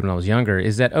that I did when I was younger,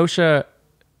 is that OSHA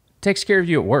takes care of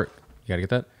you at work. You got to get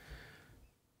that?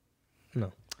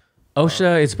 No.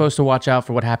 OSHA is supposed to watch out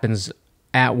for what happens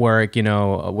at work,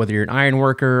 whether you're an iron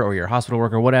worker or you're a hospital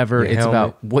worker, whatever. It's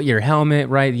about what your helmet,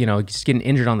 right? Just getting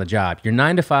injured on the job. Your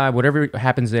 9 to 5, whatever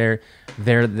happens there,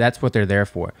 that's what they're there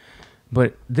for.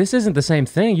 But this isn't the same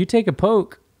thing. You take a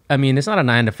poke. I mean, it's not a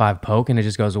 9 to 5 poke and it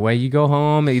just goes away. You go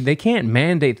home. They can't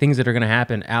mandate things that are going to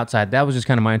happen outside. That was just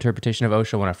kind of my interpretation of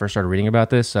OSHA when I first started reading about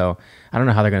this. So I don't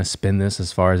know how they're going to spin this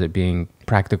as far as it being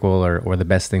practical or the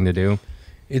best thing to do.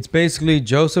 It's basically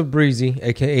Joseph Breezy,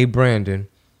 a.k.a. Brandon,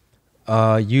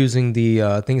 using the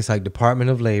I think it's like Department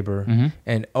of Labor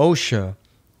and OSHA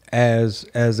as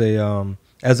a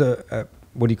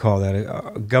what do you call that?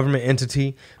 A government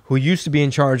entity who used to be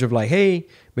in charge of like, hey,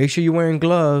 make sure you're wearing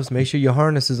gloves, make sure your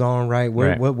harness is on right.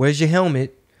 Where's your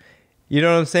helmet? You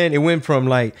know what I'm saying? It went from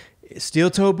like steel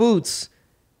toe boots,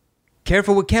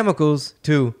 careful with chemicals,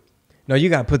 to no, you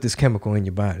got to put this chemical in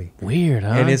your body. Weird,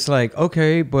 huh? And it's like,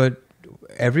 okay, but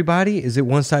everybody, is it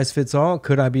one size fits all?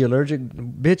 Could I be allergic?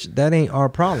 Bitch, that ain't our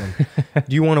problem.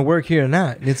 Do you want to work here or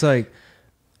not? And it's like,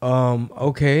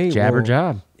 okay, jab or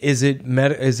job. Is it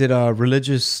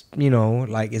religious?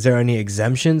 Like, is there any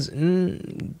exemptions?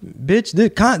 Bitch,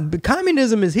 the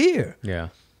communism is here. Yeah,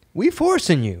 we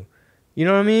forcing you. You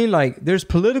know what I mean? Like, there's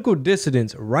political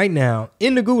dissidents right now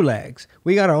in the gulags.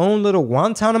 We got our own little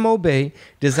Guantanamo Bay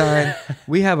designed.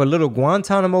 We have a little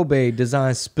Guantanamo Bay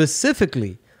designed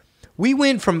specifically. We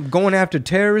went from going after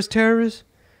terrorists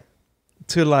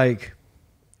to like,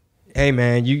 hey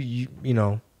man, you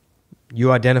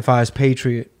identify as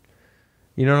patriot.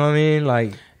 You know what I mean?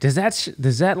 Like, does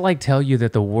that like tell you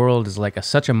that the world is like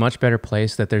such a much better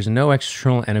place, that there's no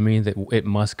external enemy, that it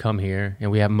must come here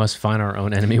and we must find our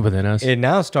own enemy within us? It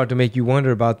now start to make you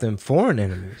wonder about them foreign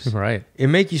enemies. Right. It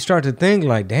make you start to think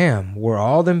like, damn, were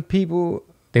all them people?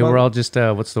 They were all just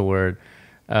what's the word?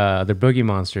 They're boogie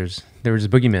monsters. They were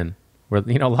just boogeymen. Where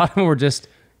a lot of them were just.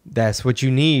 That's what you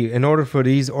need in order for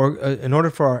in order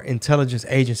for our intelligence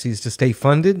agencies to stay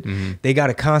funded. They got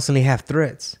to constantly have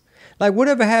threats. Like,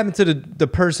 whatever happened to the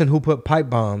person who put pipe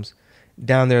bombs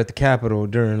down there at the Capitol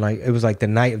during, like, it was like the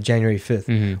night of January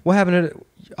 5th? What happened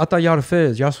to I thought y'all the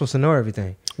feds. Y'all supposed to know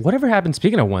everything. Whatever happened?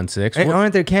 Speaking of 1-6,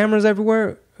 Aren't there cameras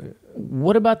everywhere?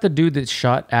 what about the dude that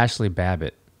shot Ashley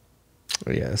Babbitt?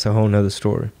 Yeah, it's a whole nother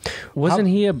story. Wasn't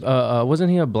he a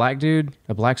black dude,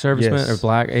 a black serviceman Yes. or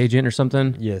black agent or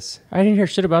something? Yes. I didn't hear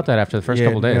shit about that after the first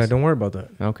couple days. Yeah, don't worry about that.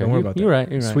 Okay, Don't worry about that. you're right.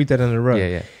 You're right. Sweep that under the rug. Yeah,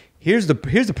 yeah. Here's the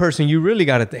person you really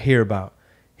got to hear about.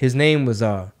 His name was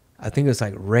I think it's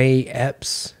like Ray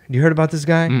Epps. You heard about this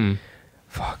guy?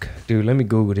 Fuck, dude. Let me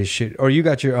Google this shit. Or you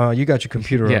got your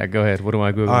computer up. Yeah, go ahead. What do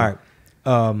I Google? All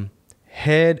right.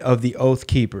 Head of the Oath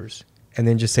Keepers, and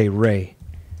then just say Ray.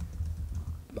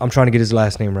 I'm trying to get his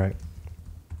last name right.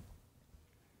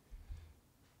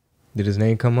 Did his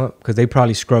name come up? Because they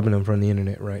probably scrubbing him from the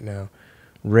internet right now.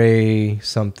 Ray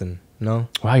something. No?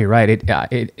 Wow, you're right.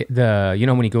 The you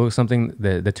know when you Google something,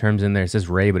 the terms in there, it says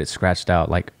Ray, but it's scratched out,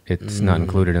 like it's not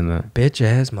included in the. Bitch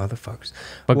ass motherfuckers.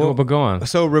 But go on.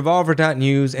 So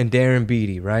Revolver.News and Darren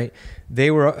Beatty, right?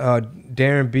 They were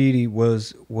Darren Beatty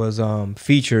was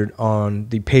featured on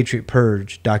the Patriot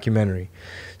Purge documentary.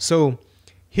 So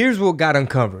here's what got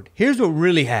uncovered. Here's what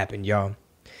really happened, y'all.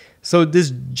 So this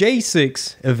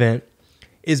J6 event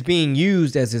is being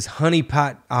used as this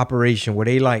honeypot operation where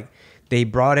they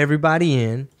brought everybody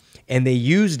in and they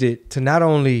used it to not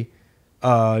only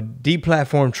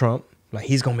deplatform Trump, like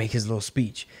he's going to make his little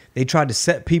speech. They tried to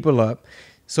set people up.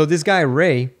 So this guy,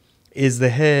 Ray, is the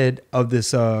head of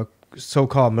this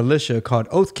so-called militia called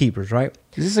Oath Keepers, right?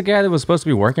 Is this a guy that was supposed to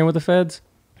be working with the feds?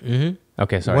 Mm-hmm.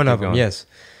 Okay, sorry. One keep of them, going. yes.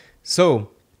 So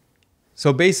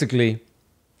basically,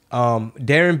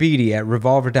 Darren Beatty at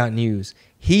Revolver.News,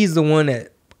 he's the one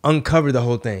that uncovered the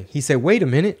whole thing. He said, wait a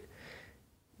minute.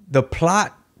 The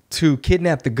plot to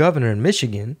kidnap the governor in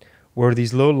Michigan were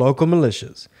these little local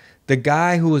militias. The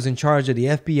guy who was in charge of the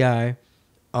FBI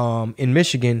in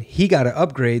Michigan, he got an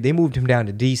upgrade. They moved him down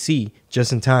to D.C.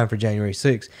 just in time for January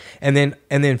 6th. And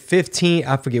then 15,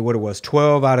 I forget what it was,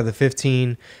 12 out of the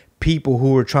 15 people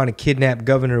who were trying to kidnap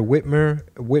Governor Whitmire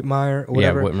or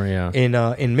whatever. Yeah, Whitmire,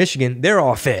 yeah. In Michigan, they're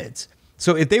all feds.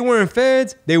 So if they weren't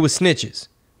feds, they were snitches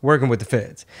working with the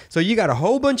feds. So you got a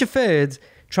whole bunch of feds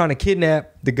trying to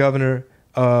kidnap the governor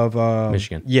of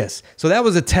Michigan. Yes. So that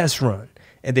was a test run.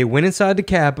 And they went inside the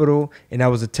Capitol, and that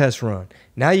was a test run.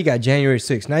 Now you got January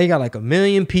 6th. Now you got like 1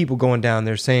 million people going down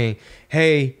there saying,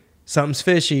 hey, something's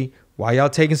fishy. Why y'all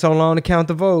taking so long to count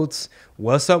the votes?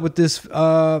 What's up with this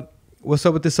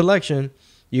election?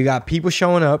 You got people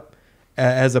showing up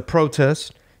as a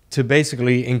protest to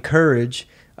basically encourage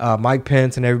Mike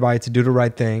Pence and everybody to do the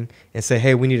right thing and say,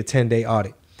 hey, we need a 10-day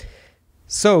audit.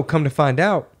 So come to find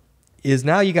out is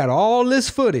now you got all this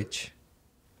footage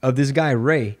of this guy,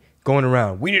 Ray, going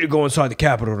around. We need to go inside the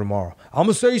Capitol tomorrow. I'm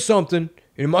going to say something.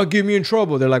 It might get me in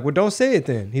trouble. They're like, well, don't say it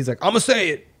then. He's like, I'm going to say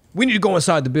it. We need to go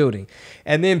inside the building.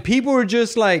 And then people are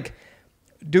just like,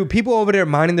 dude, people over there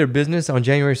minding their business on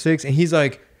January 6th. And he's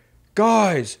like,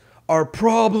 guys, our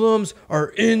problems are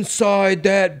inside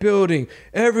that building.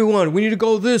 Everyone, we need to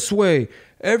go this way.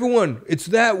 Everyone, it's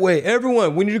that way.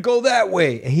 Everyone, we need to go that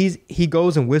way. And he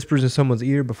goes and whispers in someone's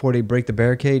ear before they break the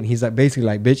barricade. And he's like, basically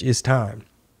like, bitch, it's time.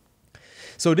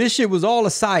 So this shit was all a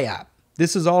psyop.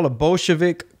 This is all a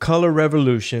Bolshevik color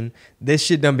revolution. This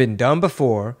shit done been done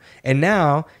before. And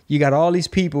now you got all these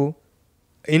people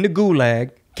in the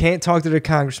gulag, can't talk to their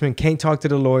congressman, can't talk to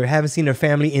the lawyer, haven't seen their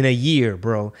family in a year,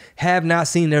 bro. Have not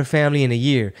seen their family in a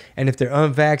year. And if they're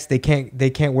unvaxxed, they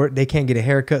can't work, they can't get a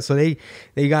haircut. So they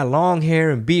got long hair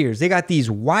and beards. They got these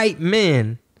white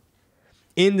men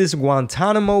in this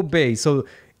Guantanamo Bay. So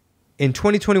in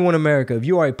 2021 America, if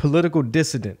you are a political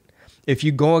dissident, if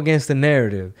you go against the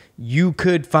narrative, you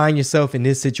could find yourself in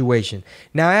this situation.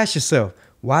 Now ask yourself,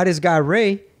 why this guy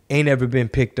Ray ain't ever been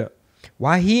picked up?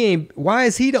 Why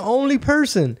is he the only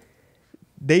person?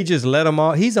 They just let him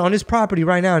off. He's on his property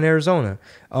right now in Arizona.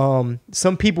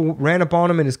 Some people ran up on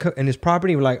him in his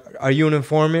property. Were like, are you an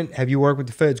informant? Have you worked with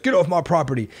the feds? Get off my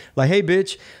property. Like, hey,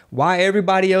 bitch, why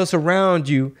everybody else around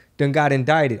you done got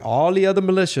indicted? All the other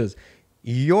militias.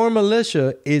 Your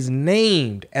militia is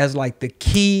named as like the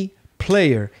key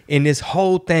player in this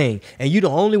whole thing. And you the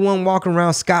only one walking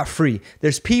around scot-free.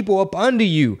 There's people up under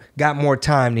you got more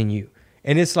time than you.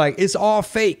 And it's like, it's all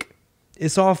fake.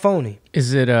 It's all phony.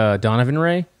 Is it Donovan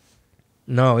Ray?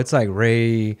 No, it's like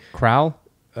Ray Crowell?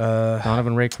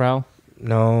 Donovan Ray Crowell?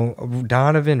 No,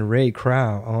 Donovan Ray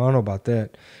Crowell. Oh, I don't know about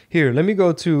that. Here, let me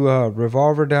go to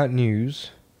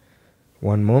Revolver.News.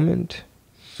 One moment.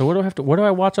 So where do I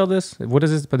watch all this? What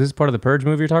is this? But this is part of the Purge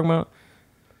movie you're talking about?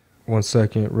 1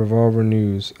 second. Revolver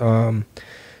News.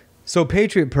 So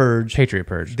Patriot Purge, Patriot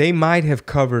Purge. they might have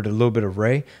covered a little bit of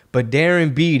Ray, but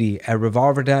Darren Beatty at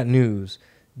Revolver.News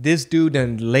This dude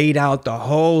done laid out the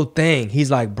whole thing.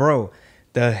 He's like, bro,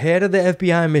 the head of the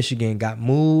FBI in Michigan got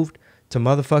moved to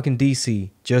motherfucking DC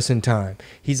just in time.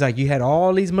 He's like, you had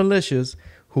all these militias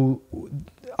who,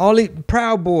 all these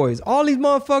Proud Boys, all these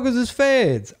motherfuckers is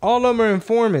feds. All of them are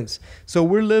informants. So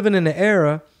we're living in an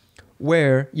era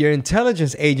where your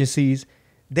intelligence agencies,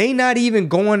 they not even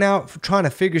going out trying to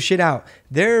figure shit out.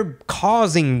 They're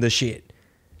causing the shit.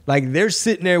 Like, they're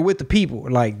sitting there with the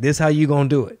people. Like, this how you gonna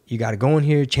do it. You got to go in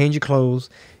here, change your clothes.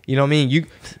 You know what I mean?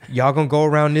 Y'all gonna go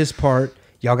around this part.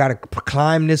 Y'all got to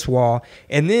climb this wall.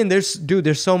 And then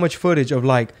there's so much footage of,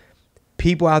 like,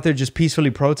 people out there just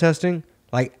peacefully protesting,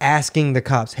 like, asking the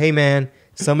cops, hey, man,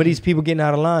 some of these people getting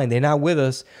out of line. They're not with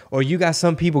us. Or you got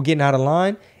some people getting out of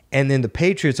line, and then the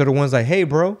patriots are the ones like, hey,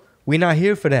 bro, we're not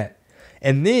here for that.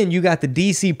 And then you got the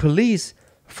DC police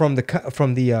from the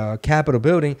Capitol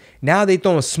building. Now they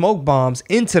throwing smoke bombs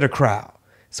into the crowd.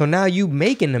 So now you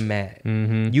making them mad.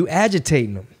 Mm-hmm. You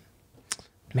agitating them.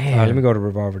 Man, let me go to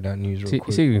revolver.news real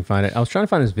quick. See if you can find it. I was trying to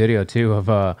find this video too of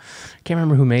I can't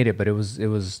remember who made it, but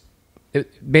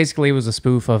it basically was a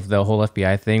spoof of the whole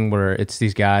FBI thing where it's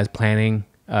these guys planning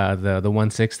the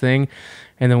 1-6 thing,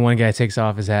 and then one guy takes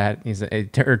off his hat.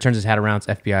 Or turns his hat around. It's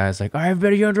FBI. It's like, all right,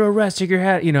 everybody, you're under arrest. Take your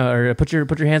hat, or put your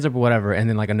hands up or whatever. And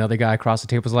then like another guy across the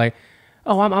table was like,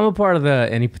 oh, I'm a part of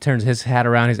and he turns his hat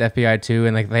around. He's FBI too,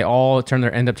 and like they all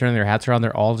end up turning their hats around.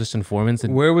 They're all just informants.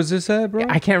 And where was this at, bro?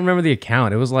 I can't remember the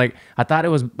account. It was like, I thought it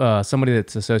was somebody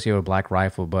that's associated with Black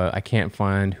Rifle, but I can't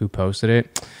find who posted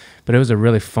it. But it was a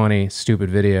really funny,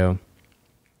 stupid video.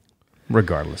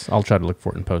 Regardless, I'll try to look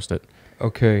for it and post it.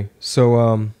 Okay,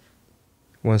 so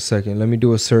 1 second. Let me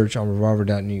do a search on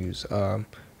revolver.news.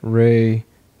 Ray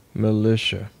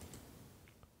Militia.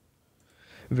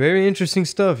 Very interesting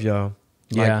stuff, y'all.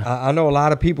 Like, Yeah. I know a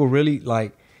lot of people really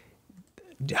like.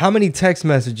 How many text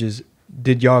messages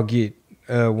did y'all get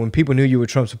when people knew you were a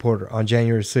Trump supporter on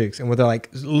January 6th? And where they're like,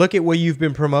 look at what you've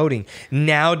been promoting.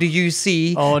 Now do you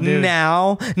see? Oh, dude.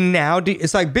 Now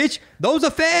it's like, bitch, those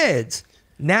are feds.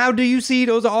 Now do you see?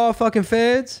 Those are all fucking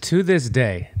feds. To this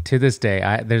day,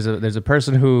 there's a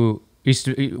person who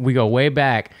we go way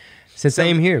back.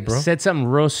 Same here, bro. Said something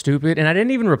real stupid, and I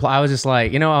didn't even reply. I was just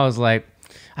like,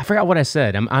 I forgot what I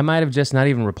said. I might have just not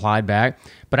even replied back,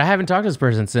 but I haven't talked to this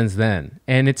person since then.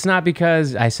 And it's not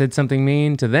because I said something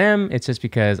mean to them. It's just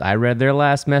because I read their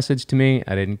last message to me.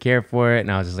 I didn't care for it.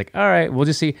 And I was just like, all right, we'll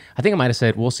just see. I think I might have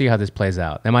said, we'll see how this plays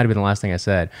out. That might have been the last thing I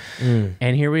said.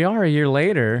 And here we are a year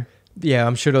later. Yeah,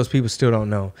 I'm sure those people still don't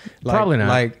know. Probably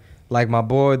not. Like my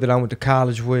boy that I went to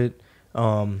college with,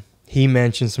 he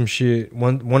mentioned some shit.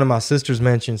 One of my sisters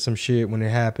mentioned some shit when it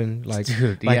happened.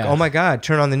 Dude, yeah. Oh my God,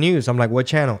 turn on the news. I'm like, what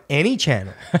channel? Any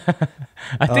channel.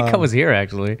 I think I was here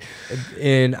actually.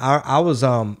 And I was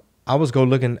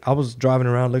driving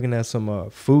around looking at some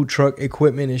food truck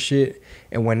equipment and shit.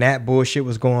 And when that bullshit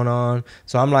was going on,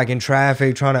 so I'm like in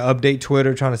traffic trying to update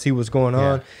Twitter, trying to see what's going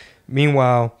on.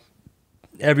 Meanwhile,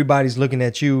 everybody's looking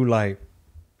at you like,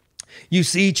 you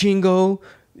see, Chingo,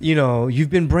 you've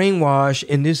been brainwashed,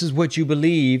 and this is what you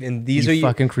believe, and these are your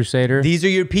fucking crusader. These are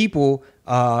your people,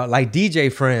 like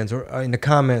DJ friends, or in the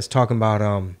comments talking about,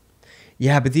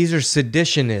 but these are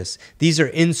seditionists, these are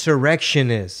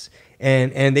insurrectionists,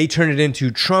 and they turn it into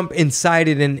Trump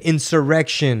incited an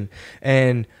insurrection,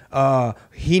 and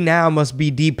he now must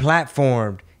be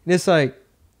deplatformed. And it's like,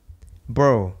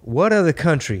 bro, what other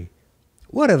country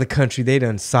they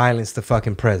done silenced the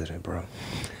fucking president, bro?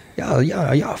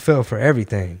 Y'all fell for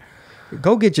everything.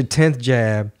 Go get your 10th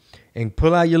jab and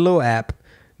pull out your little app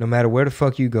no matter where the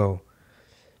fuck you go.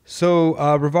 So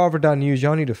revolver.news,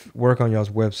 y'all need to work on y'all's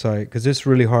website because it's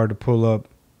really hard to pull up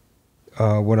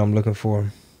what I'm looking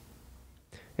for.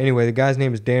 Anyway, the guy's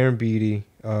name is Darren Beatty.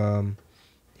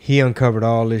 He uncovered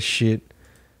all this shit.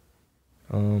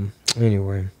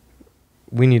 Anyway,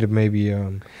 we need to maybe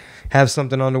have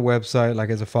something on the website, like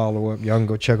as a follow-up. Y'all can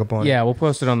go check up on it. Yeah, we'll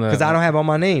post it on the... Because I don't have all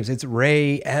my names. It's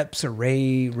Ray Epps or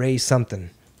Ray something.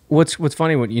 What's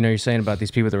funny, what you're saying about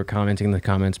these people that were commenting in the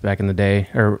comments back in the day,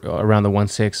 or around the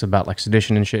 1-6 about like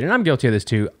sedition and shit, and I'm guilty of this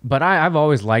too, but I've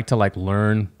always liked to like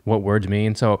learn what words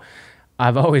mean, so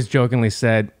I've always jokingly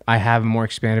said I have a more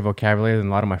expanded vocabulary than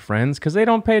a lot of my friends, because they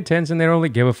don't pay attention, they don't really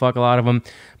give a fuck, a lot of them,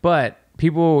 but...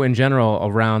 people in general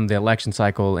around the election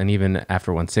cycle and even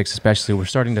after 1-6 especially were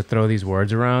starting to throw these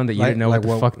words around that you didn't know what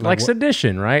the fuck, like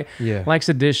sedition, right? Yeah. Like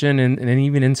sedition and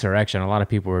even insurrection. A lot of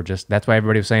people were just, that's why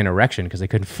everybody was saying erection, because they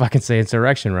couldn't fucking say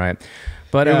insurrection right.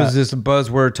 But it was just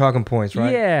buzzword talking points,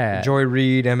 right? Yeah. Joy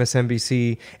Reid,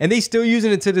 MSNBC, and they still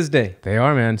using it to this day. They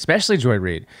are, man. Especially Joy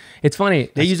Reid. It's funny.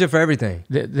 They use it for everything.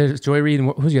 There's Joy Reid,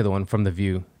 and who's the other one from The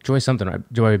View? Joy something, right?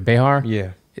 Joy Behar?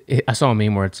 Yeah. I saw a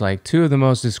meme where it's like 2 of the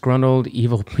most disgruntled,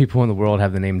 evil people in the world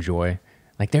have the name Joy.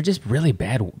 Like they're just really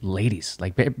bad ladies,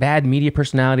 like bad media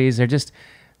personalities.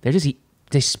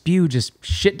 They spew just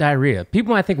shit diarrhea.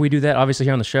 People might think we do that obviously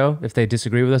here on the show if they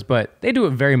disagree with us, but they do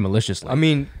it very maliciously. I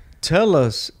mean, tell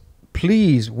us,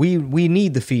 please. We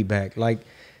need the feedback. Like,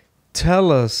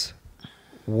 tell us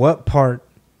what part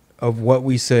of what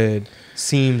we said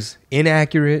seems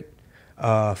inaccurate,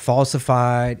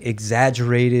 falsified,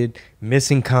 exaggerated,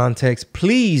 missing context.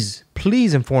 Please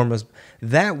inform us.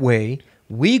 That way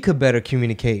we could better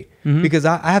communicate. Because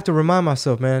I have to remind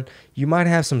myself, man, you might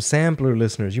have some sampler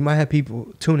listeners. You might have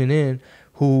people tuning in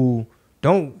who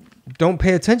don't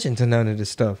pay attention to none of this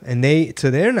stuff. And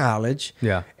to their knowledge,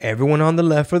 everyone on the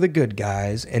left are the good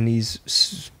guys, and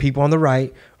these people on the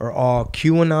right are all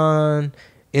QAnon,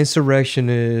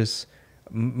 insurrectionists,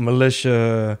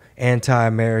 militia,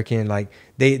 anti-American. Like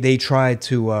they tried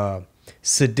to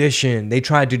sedition. They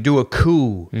tried to do a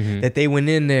coup. That they went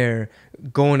in there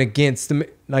going against them.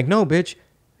 Like, no, bitch.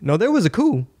 No, there was a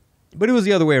coup, but it was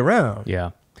the other way around.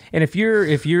 Yeah. And if you're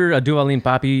a Duvalin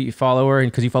Papi follower,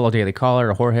 because you follow Daily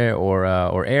Caller or Jorge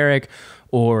or Eric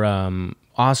or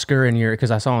Oscar, and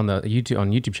because I saw on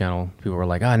YouTube channel, people were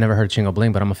like, I never heard of Chingo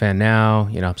Bling, but I'm a fan now.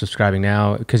 You know, I'm subscribing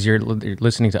now. Because you're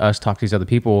listening to us talk to these other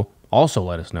people. Also,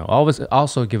 let us know.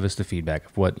 Also give us the feedback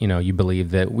of what you believe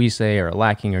that we say are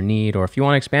lacking or need, or if you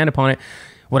want to expand upon it.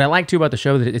 What I like too about the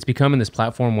show, that it's becoming this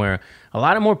platform where a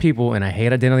lot of more people, and I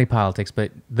hate identity politics,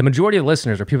 but the majority of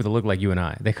listeners are people that look like you and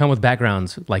I. They come with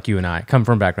backgrounds like you and I, come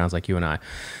from backgrounds like you and I.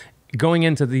 Going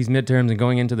into these midterms and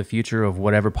going into the future of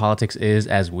whatever politics is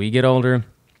as we get older,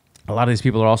 a lot of these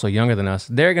people are also younger than us.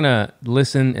 They're going to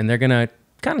listen, and they're going to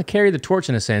kind of carry the torch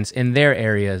in a sense in their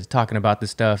areas, talking about this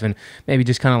stuff, and maybe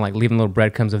just kind of like leaving little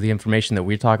breadcrumbs of the information that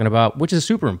we're talking about, which is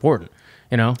super important,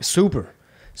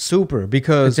 Super,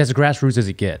 because it's as grassroots as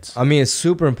it gets. I mean, it's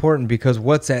super important because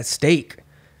what's at stake?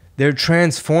 They're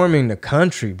transforming the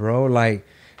country, bro.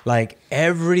 Like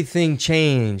everything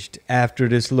changed after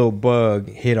this little bug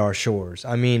hit our shores.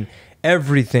 I mean,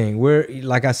 everything.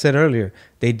 Like I said earlier,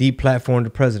 they deplatformed the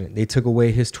president. They took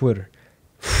away his Twitter.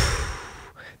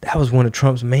 That was one of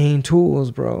Trump's main tools,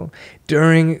 bro.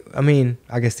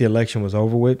 I guess the election was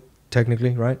over with,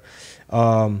 technically, right?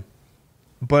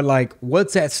 But like,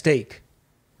 what's at stake?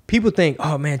 People think,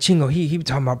 oh man, Chingo, he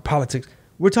talking about politics.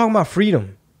 We're talking about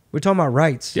freedom. We're talking about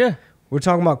rights. Yeah. We're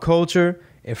talking about culture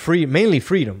and mainly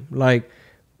freedom. Like,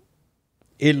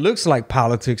 it looks like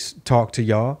politics talk to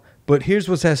y'all, but here's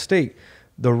what's at stake.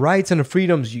 The rights and the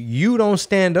freedoms you don't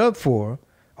stand up for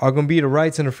are going to be the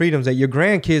rights and the freedoms that your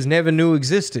grandkids never knew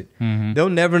existed. They'll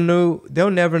never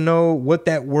know what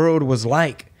that world was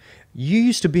like. You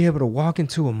used to be able to walk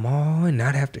into a mall and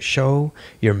not have to show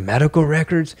your medical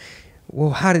records.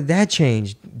 Well, how did that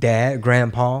change, Dad,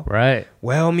 Grandpa? Right.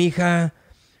 Well, Mika,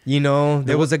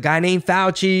 there was a guy named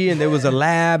Fauci, and there was a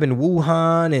lab in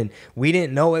Wuhan, and we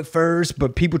didn't know at first,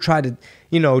 but people tried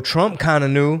to, Trump kind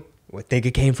of knew. I think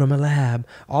it came from a lab.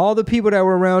 All the people that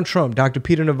were around Trump, Dr.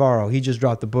 Peter Navarro, he just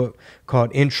dropped a book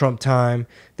called In Trump Time,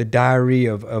 The Diary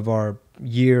of Our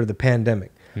Year, the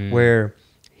Pandemic, where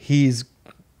he's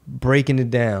breaking it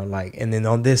down, like, and then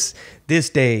on this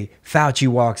day, Fauci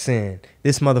walks in.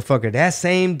 This motherfucker, that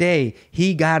same day,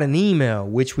 he got an email,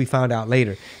 which we found out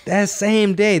later. That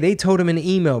same day, they told him in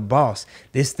the email, boss,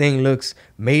 this thing looks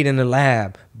made in the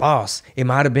lab. Boss, it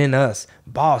might have been us.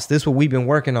 Boss, this is what we've been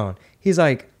working on. He's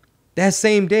like, that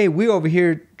same day, we over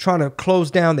here trying to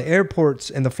close down the airports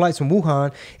and the flights from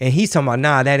Wuhan, and he's talking about,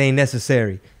 nah, that ain't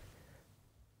necessary.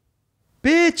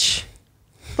 Bitch,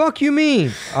 fuck you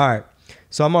mean? All right.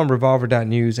 So I'm on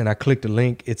revolver.news, and I clicked a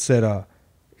link. It said,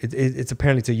 it's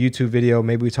apparently it's a YouTube video.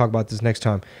 Maybe we talk about this next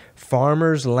time.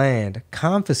 Farmers' land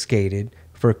confiscated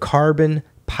for carbon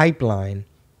pipeline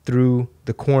through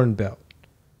the Corn Belt.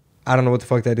 I don't know what the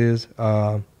fuck that is.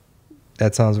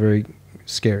 That sounds very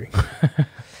scary.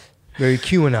 Very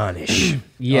QAnon-ish.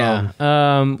 Yeah.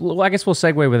 Well, I guess we'll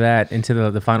segue with that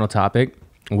into the final topic,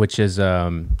 which is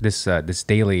this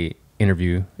daily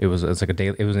interview. It was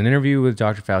an interview with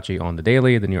Dr. Fauci on The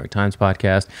Daily, the New York Times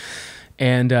podcast.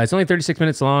 And it's only 36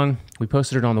 minutes long. We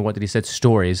posted it on the What Did He Said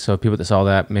stories. So people that saw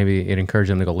that, maybe it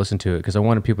encouraged them to go listen to it, because I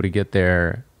wanted people to get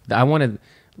there. I wanted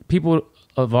people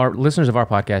of our listeners of our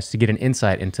podcast to get an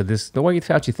insight into the way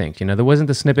Fauci thinks. There wasn't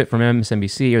the snippet from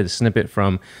MSNBC or the snippet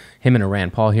from him in a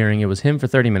Rand Paul hearing. It was him for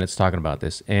 30 minutes talking about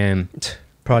this. And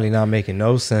probably not making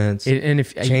no sense. And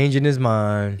if changing his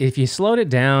mind. If you slowed it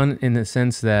down in the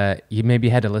sense that you maybe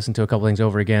had to listen to a couple things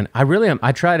over again,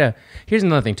 here's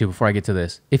another thing too before I get to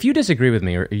this. If you disagree with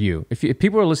me, or if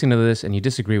people are listening to this and you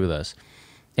disagree with us,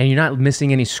 and you're not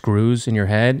missing any screws in your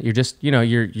head. You're just,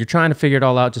 you're trying to figure it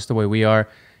all out just the way we are.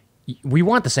 We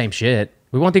want the same shit.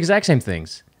 We want the exact same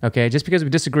things. Okay, just because we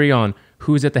disagree on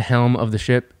who's at the helm of the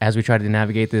ship as we try to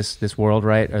navigate this world,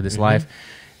 right, or this life,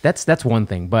 that's one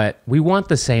thing. But we want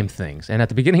the same things. And at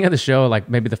the beginning of the show, like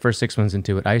maybe the first 6 months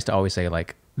into it, I used to always say,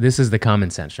 like, this is the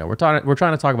common sense show. We're trying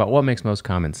to talk about what makes most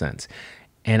common sense.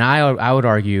 And I would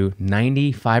argue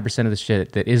 95% of the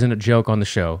shit that isn't a joke on the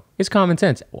show is common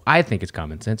sense. I think it's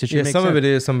common sense. It should make some sense. of it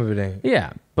is, some of it ain't.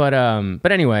 Yeah, but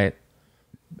anyway.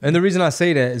 And the reason I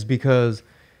say that is because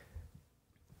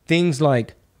things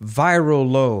like viral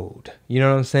load, you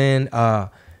know what I'm saying?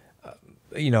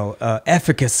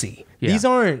 Efficacy. Yeah. These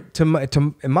aren't,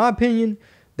 in my opinion,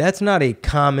 that's not a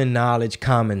common knowledge,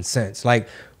 common sense. Like,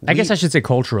 I guess I should say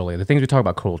culturally. The things we talk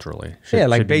about culturally.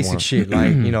 Like basic shit.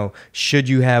 Like, should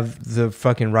you have the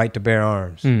fucking right to bear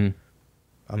arms?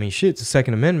 I mean, shit, it's the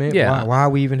Second Amendment. Yeah. Why are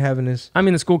we even having this? I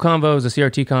mean, the school convos, the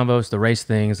CRT convos, the race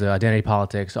things, the identity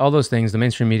politics, all those things, the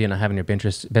mainstream media not having your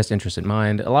best interest in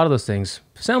mind, a lot of those things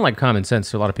sound like common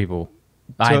sense to a lot of people.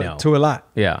 I know. To a lot.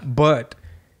 Yeah. But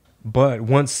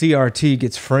once CRT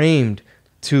gets framed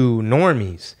to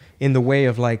normies in the way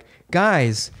of like,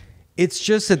 guys, it's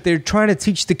just that they're trying to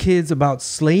teach the kids about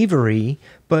slavery,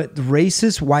 but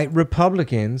racist white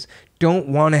Republicans don't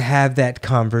want to have that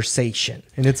conversation.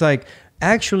 And it's like,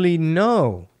 actually,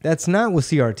 no, that's not what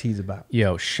CRT is about.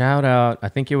 Yo, shout out. I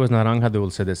think it was Naranja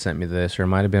Dulce that sent me this, or it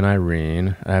might have been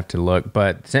Irene. I have to look,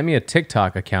 but sent me a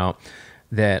TikTok account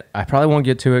that I probably won't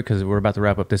get to it because we're about to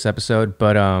wrap up this episode.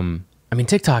 But I mean,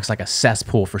 TikTok's like a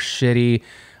cesspool for shitty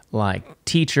like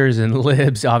teachers and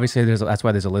libs. Obviously, that's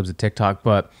why there's a libs of TikTok.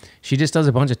 But she just does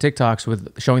a bunch of TikToks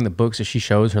with showing the books that she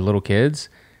shows her little kids.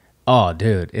 Oh,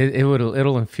 dude,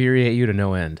 it'll infuriate you to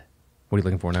no end. What are you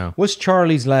looking for now? What's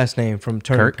Charlie's last name from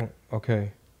Turning Kirk. Point?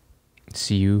 Okay.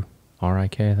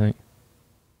 C-U-R-I-K, I think.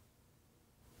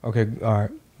 Okay, all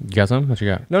right. You got something? What you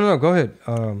got? No, go ahead.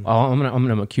 I'm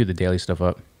gonna cue the daily stuff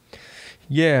up.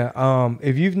 Yeah,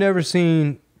 if you've never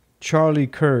seen Charlie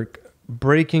Kirk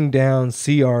breaking down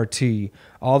CRT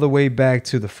all the way back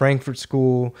to the Frankfurt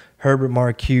School, Herbert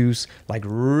Marcuse, like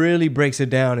really breaks it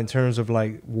down in terms of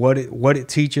like what it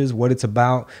teaches, what it's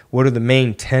about, what are the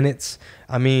main tenets.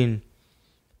 I mean,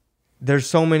 there's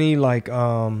so many like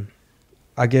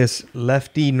I guess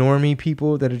lefty normie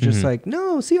people that are just like,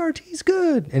 no, CRT's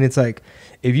good. And it's like,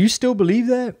 if you still believe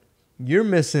that, you're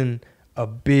missing a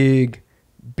big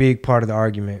part of the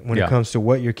argument when it comes to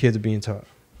what your kids are being taught.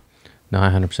 No, I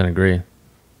 100% agree.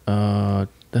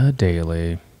 The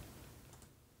daily.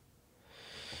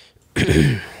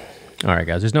 All right,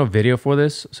 guys. There's no video for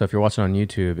this, so if you're watching on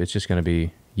YouTube, it's just going to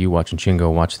be you watching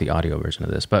Chingo watch the audio version of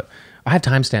this. But I have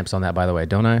timestamps on that, by the way,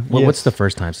 don't I? Yes. What's the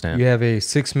first timestamp? You have a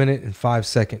 6 minute and 5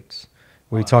 seconds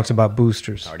where he talks about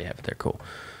boosters. I already have it there. Cool.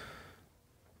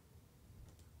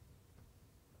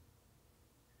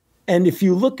 And if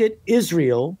you look at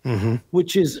Israel,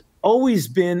 which has always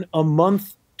been a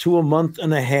month to a month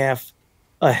and a half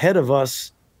ahead of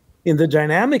us in the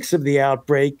dynamics of the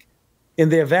outbreak, in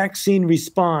their vaccine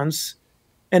response,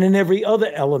 and in every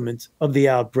other element of the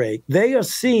outbreak, they are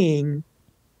seeing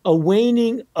a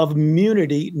waning of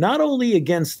immunity, not only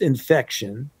against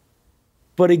infection,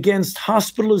 but against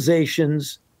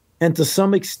hospitalizations and to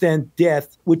some extent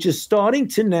death, which is starting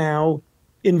to now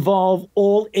involve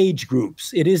all age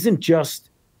groups. It isn't just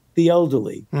the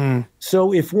elderly.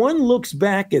 So if one looks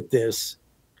back at this,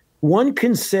 one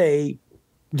can say,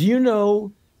 do you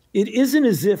know, it isn't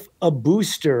as if a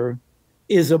booster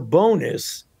is a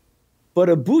bonus, but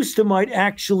a booster might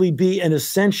actually be an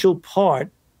essential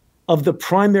part of the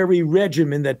primary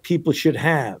regimen that people should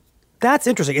have. That's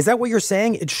interesting. Is that what you're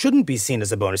saying? It shouldn't be seen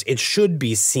as a bonus. It should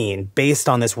be seen, based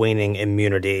on this waning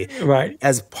immunity, right,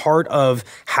 as part of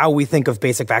how we think of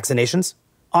basic vaccinations?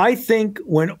 I think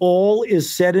when all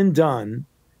is said and done,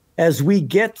 as we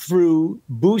get through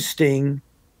boosting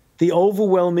the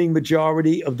overwhelming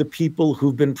majority of the people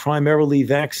who've been primarily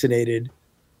vaccinated,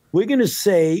 we're going to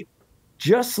say,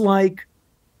 just like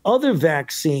other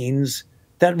vaccines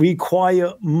that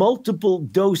require multiple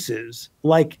doses,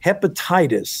 like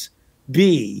hepatitis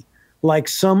B, like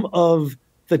some of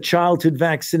the childhood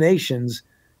vaccinations,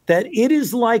 that it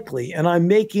is likely, and I'm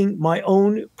making my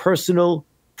own personal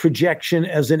projection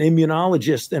as an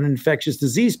immunologist and infectious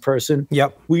disease person,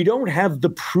 we don't have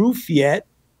the proof yet.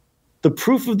 The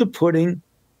proof of the pudding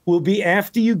will be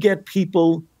after you get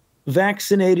people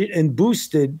vaccinated and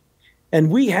boosted,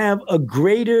 and we have a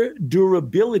greater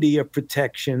durability of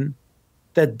protection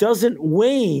that doesn't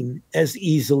wane as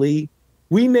easily.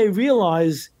 We may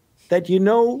realize that,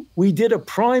 we did a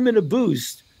prime and a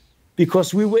boost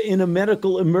because we were in a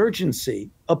medical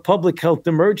emergency, a public health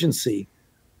emergency.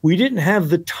 We didn't have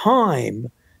the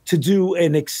time to do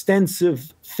an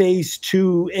extensive phase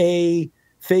 2A,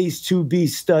 phase 2B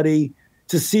study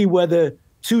to see whether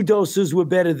 2 doses were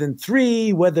better than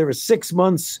 3, whether 6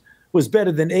 months was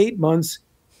better than 8 months.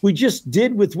 We just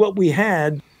did with what we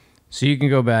had. So you can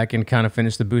go back and kind of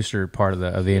finish the booster part of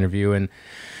the interview, and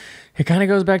it kind of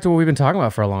goes back to what we've been talking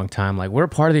about for a long time. Like, we're a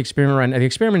part of the experiment right now. The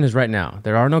experiment is right now.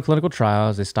 There are no clinical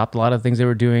trials. They stopped a lot of things they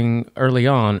were doing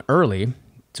early.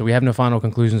 So we have no final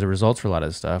conclusions or results for a lot of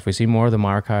this stuff. We see more of the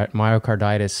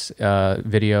myocarditis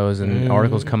videos and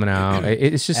articles coming out.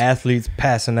 It's just athletes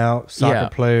passing out,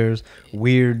 soccer players,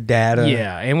 weird data.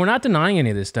 Yeah, and we're not denying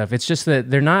any of this stuff. It's just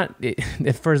that they're not,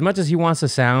 for as much as he wants to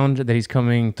sound that he's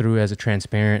coming through as a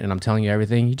transparent and I'm telling you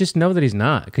everything, you just know that he's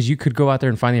not, because you could go out there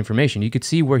and find the information. You could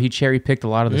see where he cherry-picked a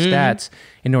lot of the stats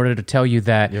in order to tell you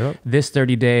that this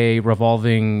 30-day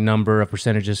revolving number of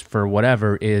percentages for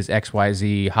whatever is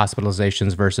XYZ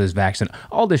hospitalizations versus vaccine.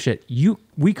 All this shit.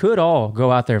 We could all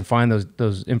go out there and find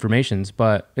those informations,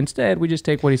 but instead we just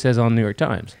take what he says on the New York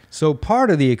Times. So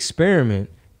part of the experiment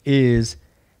is,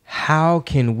 how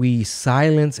can we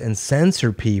silence and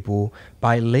censor people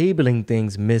by labeling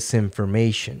things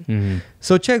misinformation?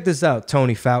 So check this out,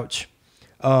 Tony Fauci.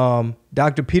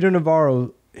 Dr. Peter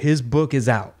Navarro, his book is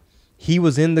out. He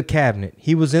was in the cabinet.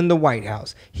 He was in the White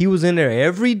House. He was in there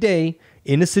every day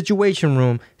in the Situation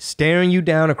Room, staring you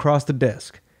down across the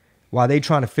desk while they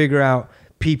trying to figure out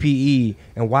PPE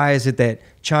and why is it that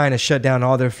China shut down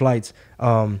all their flights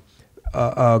going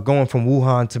from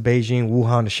Wuhan to Beijing,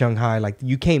 Wuhan to Shanghai. Like,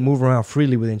 you can't move around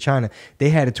freely within China. They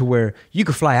had it to where you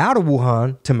could fly out of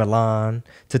Wuhan to Milan,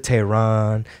 to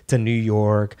Tehran, to New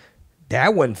York.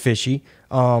 That wasn't fishy.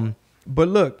 But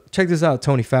look, check this out,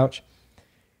 Tony Fauci.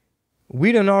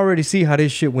 We done already see how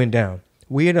this shit went down.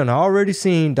 We done already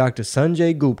seen Dr.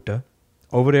 Sanjay Gupta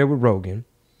over there with Rogan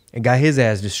and got his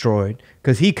ass destroyed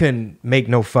because he couldn't make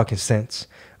no fucking sense.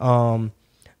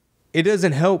 It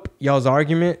doesn't help y'all's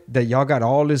argument that y'all got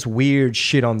all this weird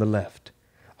shit on the left.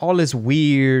 All this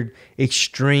weird,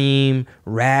 extreme,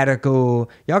 radical.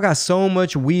 Y'all got so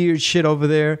much weird shit over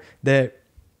there that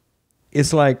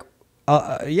it's like,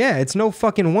 it's no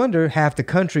fucking wonder half the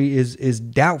country is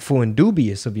doubtful and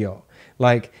dubious of y'all.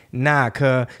 Like, nah,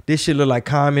 cuz this shit look like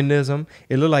communism.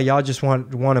 It look like y'all just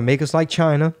want to make us like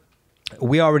China.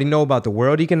 We already know about the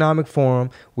World Economic Forum.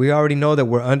 We already know that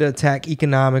we're under attack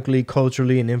economically,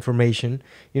 culturally, and information.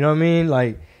 You know what I mean?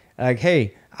 Like,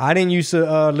 hey, I didn't used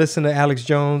to listen to Alex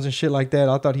Jones and shit like that.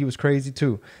 I thought he was crazy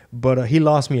too. But he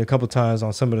lost me a couple times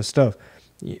on some of the stuff.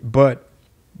 But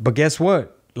guess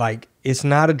what? Like, it's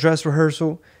not a dress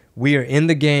rehearsal. We are in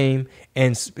the game.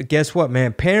 And guess what,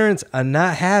 man? Parents are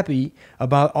not happy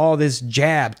about all this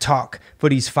jab talk for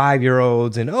these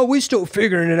 5-year-olds. And, we still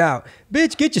figuring it out.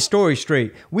 Bitch, get your story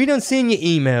straight. We done seen your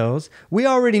emails. We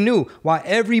already knew why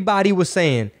everybody was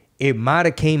saying it might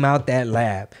have came out that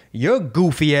lab. Your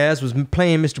goofy ass was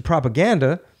playing Mr.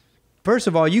 Propaganda. First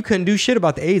of all, you couldn't do shit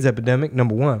about the AIDS epidemic,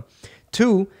 number one.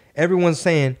 2, everyone's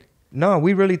saying, no,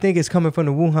 we really think it's coming from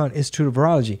the Wuhan Institute of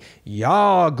Virology.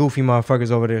 Y'all goofy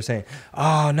motherfuckers over there saying,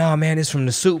 oh, no, man, it's from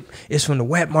the soup. It's from the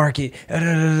wet market.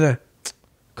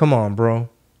 Come on, bro.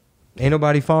 Ain't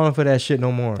nobody falling for that shit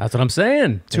no more. That's what I'm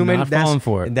saying. Too many falling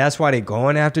for it. That's why they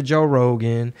going after Joe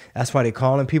Rogan. That's why they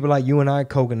calling people like you and I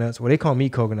coconuts. Well, they call me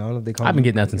coconut. I don't know if they call I've been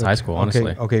getting that since high school,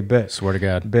 honestly. Okay, bet. Swear to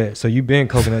God. Bet. So you been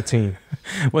coconut team.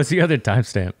 What's the other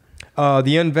timestamp?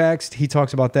 The unvaxxed, he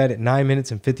talks about that at 9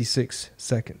 minutes and 56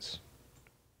 seconds.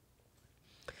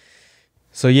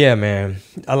 So yeah, man,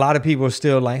 a lot of people are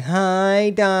still like,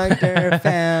 hi, Dr.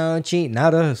 Fauci.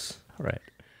 Not us. Right.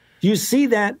 You see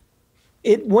that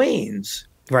it wanes.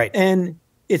 Right. And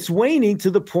it's waning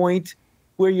to the point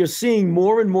where you're seeing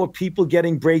more and more people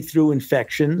getting breakthrough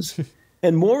infections.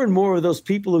 And more of those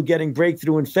people who are getting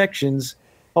breakthrough infections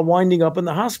are winding up in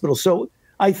the hospital. So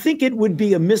I think it would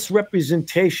be a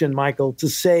misrepresentation, Michael, to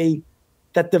say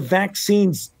that the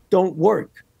vaccines don't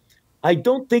work. I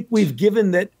don't think we've given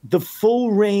that the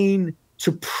full rein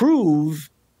to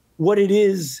prove what it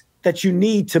is that you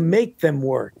need to make them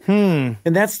work. And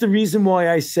that's the reason why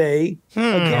I say,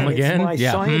 again, it's my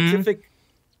scientific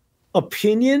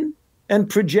opinion and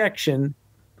projection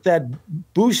that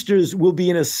boosters will be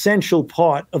an essential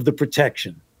part of the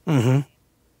protection.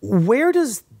 Where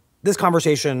does this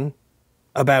conversation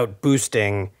about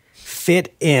boosting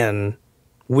fit in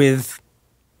with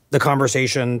the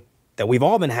conversation that we've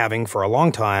all been having for a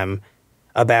long time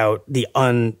about the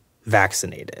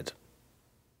unvaccinated?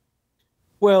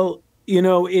 Well,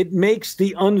 it makes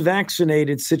the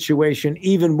unvaccinated situation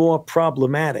even more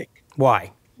problematic.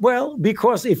 Why? Well,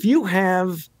 because if you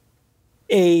have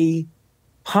a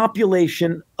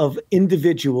population of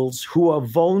individuals who are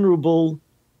vulnerable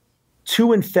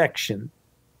to infection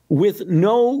with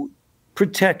no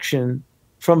protection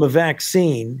from a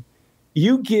vaccine,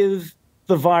 you give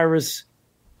the virus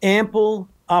ample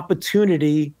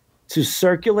opportunity to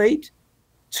circulate,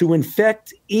 to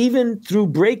infect, even through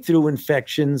breakthrough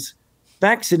infections,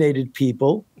 vaccinated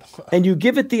people, and you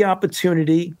give it the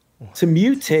opportunity to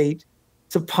mutate,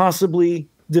 to possibly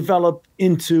develop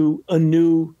into a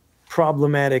new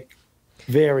problematic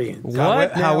variant.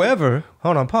 What? However,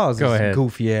 hold on, pause. Go this ahead.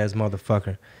 Goofy ass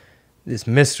motherfucker. This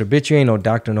Mr. Bitch, you ain't no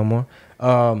doctor no more.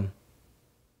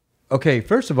 Okay,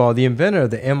 first of all, the inventor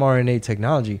of the mRNA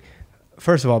technology.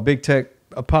 First of all, big tech.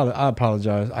 I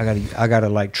apologize. I gotta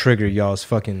like trigger y'all's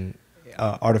fucking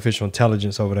artificial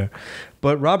intelligence over there.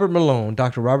 But Robert Malone,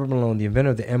 Dr. Robert Malone, the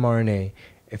inventor of the mRNA,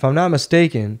 if I'm not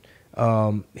mistaken,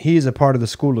 he is a part of the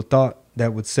school of thought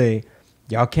that would say,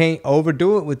 y'all can't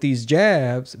overdo it with these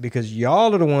jabs because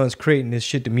y'all are the ones creating this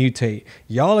shit to mutate.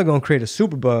 Y'all are going to create a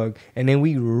super and then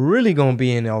we really going to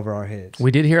be in over our heads.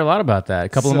 We did hear a lot about that a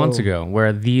couple of months ago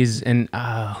where these, and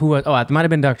it might have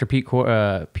been Dr.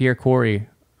 Pierre Corey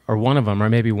or one of them, or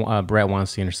maybe Brett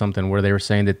Weinstein or something, where they were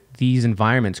saying that these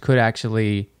environments could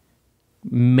actually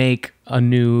make a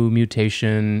new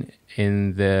mutation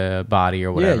in the body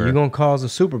or whatever. Yeah, you're going to cause a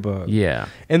superbug. Yeah.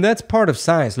 And that's part of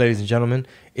science, ladies and gentlemen.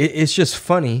 It's just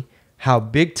funny how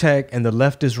big tech and the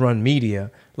leftist run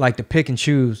media like to pick and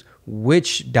choose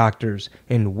which doctors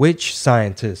and which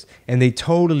scientists, and they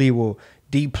totally will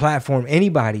deplatform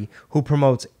anybody who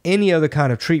promotes any other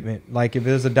kind of treatment. Like if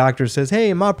there's a doctor who says, hey,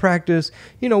 in my practice,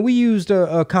 we used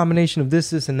a combination of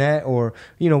this, and that, or,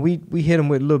 we hit him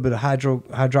with a little bit of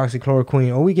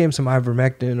hydroxychloroquine, or we gave him some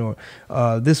ivermectin, or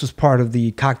this was part of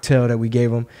the cocktail that we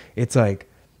gave him. It's like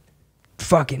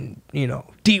fucking,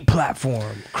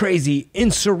 deplatform, crazy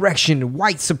insurrection,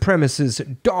 white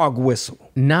supremacist dog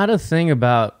whistle. Not a thing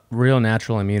about real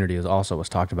natural immunity is also what's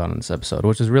talked about in this episode,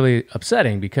 which is really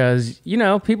upsetting because,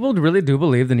 people really do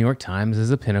believe the New York Times is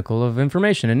the pinnacle of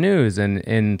information and news.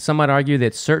 And some might argue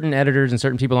that certain editors and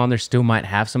certain people on there still might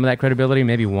have some of that credibility,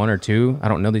 maybe one or two. I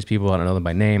don't know these people. I don't know them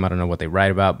by name. I don't know what they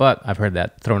write about, but I've heard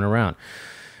that thrown around.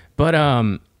 But,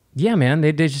 yeah, man,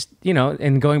 they just,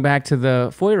 and going back to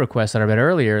the FOIA request that I read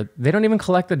earlier, they don't even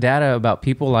collect the data about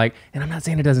people like, and I'm not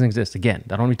saying it doesn't exist. Again,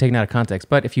 I don't want to be taken out of context,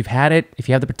 but if you've had it, if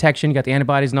you have the protection, you got the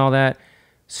antibodies and all that,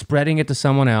 spreading it to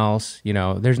someone else,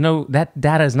 that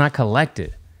data is not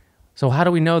collected. So how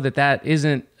do we know that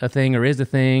isn't a thing or is a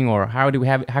thing, or how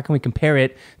can we compare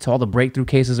it to all the breakthrough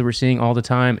cases that we're seeing all the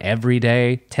time, every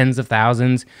day, tens of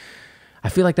thousands? I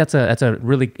feel like that's a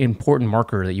really important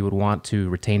marker that you would want to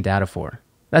retain data for.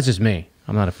 That's just me.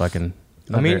 I'm not I'm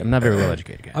not very well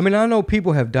educated, guys. I know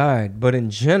people have died, but in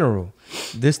general,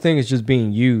 this thing is just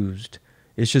being used.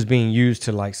 It's just being used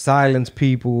to like silence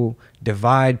people,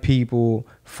 divide people,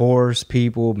 force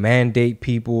people, mandate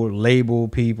people, label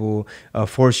people,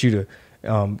 force you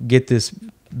to get this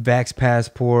vax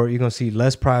passport. You're going to see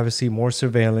less privacy, more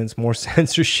surveillance, more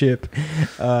censorship.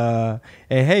 And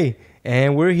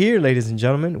we're here, ladies and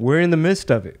gentlemen. We're in the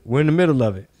midst of it. We're in the middle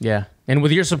of it. Yeah. And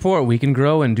with your support, we can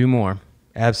grow and do more.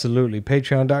 Absolutely.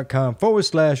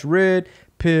 Patreon.com/Red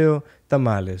Pill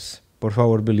Tamales. Por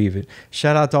favor, believe it.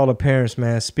 Shout out to all the parents,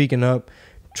 man, speaking up,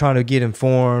 trying to get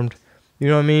informed. You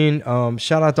know what I mean?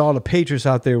 Shout out to all the patriots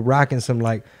out there rocking some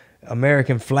like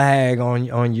American flag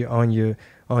on your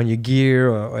gear,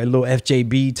 or a little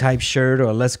FJB type shirt,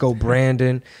 or Let's Go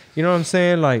Brandon. You know what I'm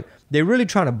saying? Like, they're really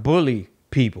trying to bully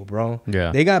people, bro.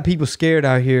 Yeah. They got people scared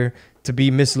out here to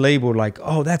be mislabeled like,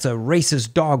 oh, that's a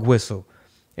racist dog whistle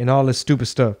and all this stupid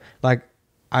stuff. Like,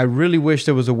 I really wish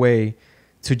there was a way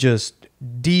to just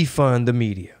defund the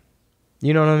media.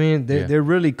 You know what I mean? They're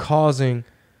really causing,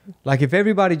 like, if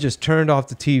everybody just turned off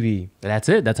the TV. That's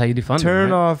it. That's how you defund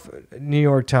Turn them, right? off New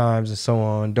York Times and so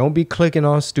on. Don't be clicking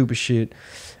on stupid shit.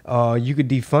 You could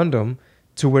defund them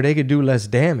to where they could do less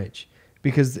damage,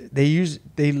 because they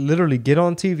literally get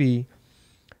on TV,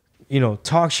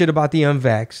 talk shit about the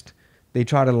unvaxxed. They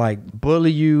try to like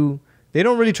bully you. They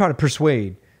don't really try to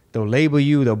persuade. They'll label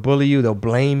you. They'll bully you. They'll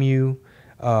blame you,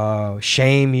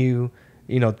 shame you,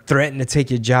 threaten to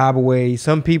take your job away.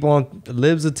 Some people on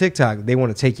Libs of TikTok, they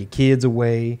want to take your kids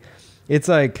away. It's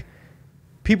like,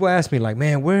 people ask me like,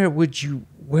 man, where would you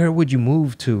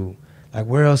move to? Like,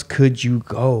 where else could you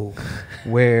go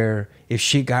where if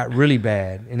shit got really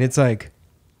bad? And it's like,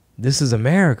 this is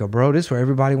America, bro. This is where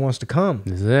everybody wants to come.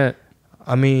 This is it.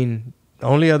 I mean, the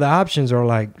only other options are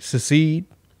like secede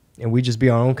and we just be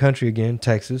our own country again,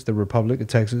 Texas, the Republic of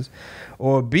Texas,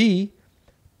 or B,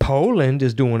 Poland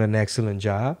is doing an excellent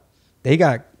job. They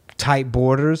got tight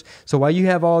borders. So while you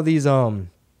have all these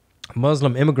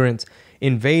Muslim immigrants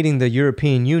invading the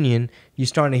European Union, you're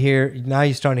starting to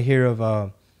hear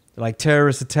of like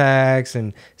terrorist attacks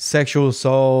and sexual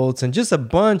assaults and just a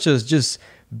bunch of just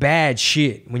bad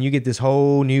shit when you get this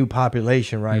whole new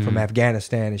population, right, from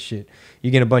Afghanistan and shit.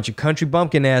 You get a bunch of country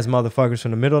bumpkin ass motherfuckers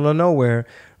from the middle of nowhere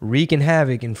wreaking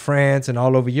havoc in France and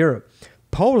all over Europe.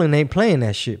 Poland ain't playing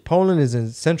that shit. Poland is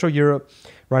in Central Europe.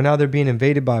 Right now they're being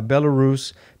invaded by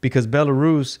Belarus because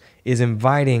Belarus is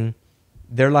inviting,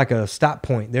 they're like a stop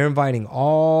point. They're inviting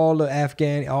all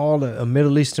the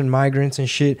Middle Eastern migrants and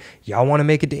shit. Y'all want to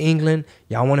make it to England?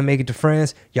 Y'all want to make it to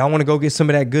France? Y'all want to go get some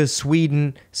of that good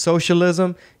Sweden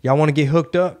socialism? Y'all want to get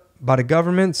hooked up by the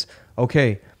governments?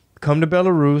 Okay, come to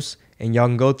Belarus and y'all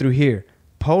can go through here.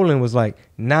 Poland was like,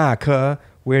 nah,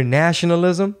 we're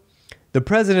nationalism. The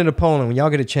president of Poland, when y'all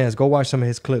get a chance, go watch some of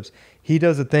his clips. He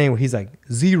does a thing where he's like,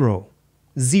 zero.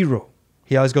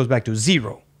 He always goes back to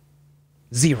zero.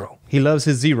 He loves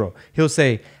his zero. He'll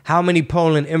say, how many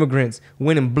Poland immigrants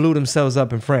went and blew themselves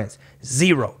up in France?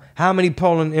 0. How many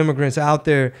Poland immigrants out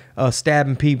there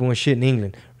stabbing people and shit in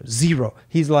England? 0.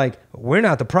 He's like, we're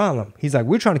not the problem. He's like,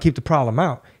 we're trying to keep the problem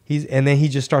out. And then he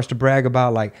just starts to brag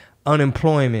about like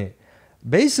unemployment.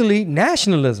 Basically,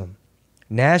 nationalism,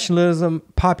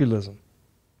 populism.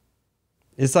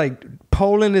 It's like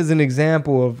Poland is an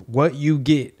example of what you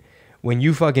get when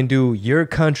you fucking do your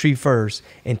country first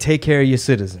and take care of your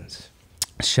citizens.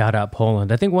 Shout out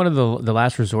Poland. I think one of the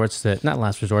last resorts that, not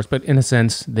last resorts, but in a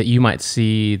sense that you might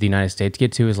see the United States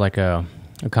get to is like a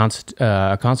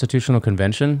constitutional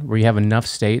convention where you have enough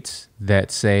states that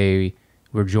say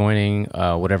we're joining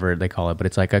whatever they call it, but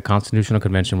it's like a constitutional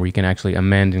convention where you can actually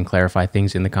amend and clarify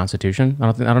things in the Constitution.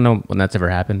 I don't know when that's ever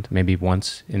happened, maybe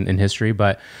once in history,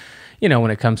 but you know,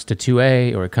 when it comes to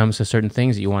 2A or it comes to certain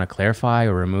things that you want to clarify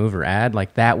or remove or add,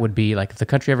 like that would be like if the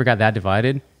country ever got that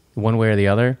divided one way or the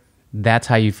other, that's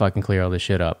how you fucking clear all this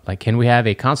shit up. Like, can we have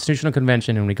a constitutional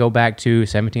convention and we go back to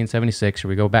 1776 or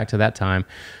we go back to that time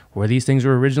where these things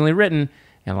were originally written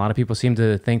and a lot of people seem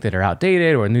to think that they're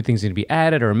outdated or new things need to be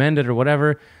added or amended or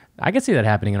whatever. I could see that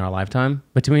happening in our lifetime.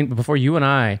 Before you and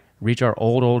I reach our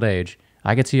old age,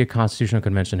 I could see a constitutional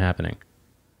convention happening.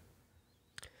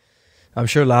 I'm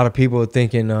sure a lot of people are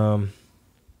thinking, how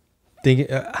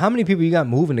many people you got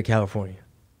moving to California?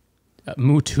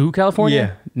 Move to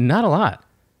California? Yeah. Not a lot.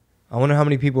 I wonder how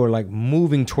many people are like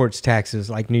moving towards taxes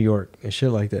like New York and shit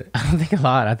like that. I don't think a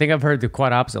lot. I think I've heard the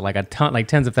quite opposite, like a ton, like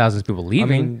tens of thousands of people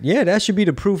leaving. I mean, yeah, that should be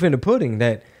the proof in the pudding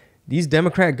that these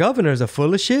Democrat governors are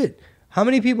full of shit. How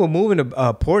many people moving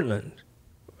to Portland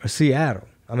or Seattle?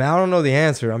 I mean, I don't know the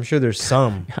answer. I'm sure there's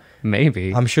some.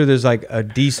 Maybe. I'm sure there's like a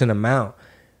decent amount.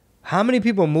 How many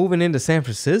people moving into San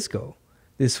Francisco?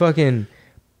 This fucking,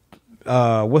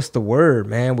 what's the word,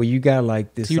 man? Where you got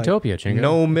like this it's utopia, like, Chingo.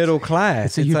 No middle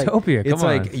class. It's a utopia. It's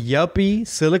like yuppie,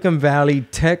 Silicon Valley,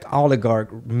 tech oligarch,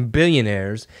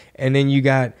 billionaires. And then you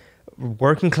got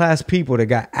working class people that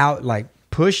got out, like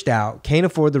pushed out, can't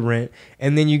afford the rent.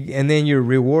 And then you're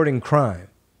rewarding crime.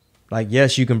 Like,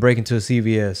 yes, you can break into a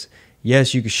CVS.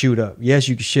 Yes, you could shoot up. Yes,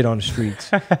 you could shit on the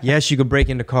streets. Yes, you could break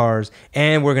into cars.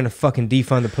 And we're going to fucking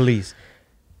defund the police.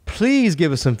 Please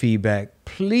give us some feedback.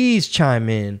 Please chime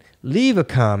in. Leave a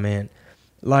comment.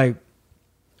 Like,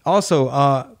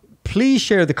 also, please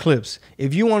share the clips.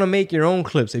 If you want to make your own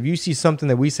clips, if you see something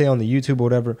that we say on the YouTube or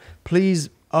whatever, please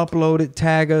upload it,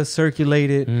 tag us, circulate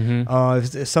it.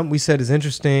 If something we said is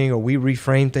interesting or we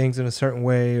reframe things in a certain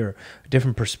way or a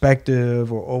different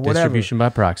perspective or whatever. Distribution by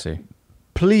proxy.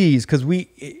 Please, because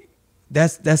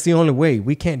that's the only way.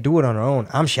 We can't do it on our own.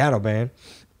 I'm shadow banned.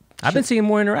 I've been seeing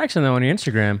more interaction though on your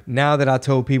Instagram. Now that I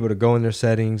told people to go in their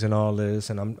settings and all this,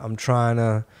 and I'm trying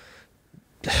to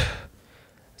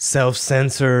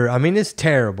self-censor. I mean, it's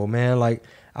terrible, man. Like,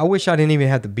 I wish I didn't even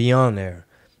have to be on there.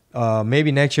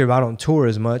 Maybe next year if I don't tour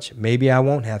as much, maybe I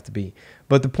won't have to be.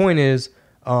 But the point is,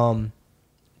 chime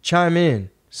in,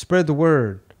 spread the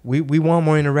word. We want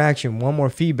more interaction, want more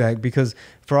feedback, because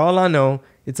for all I know,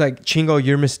 it's like, Chingo,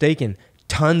 you're mistaken.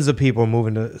 Tons of people are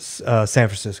moving to San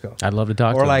Francisco. I'd love to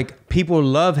talk to them. Or like, people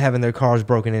love having their cars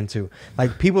broken into.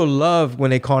 Like, people love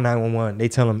when they call 911. They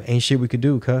tell them, ain't shit we could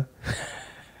do, cuh.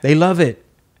 They love it.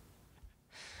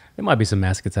 There might be some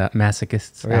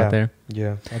masochists out there.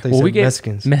 Yeah, I think we get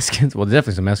Mexicans. Mexicans. Well,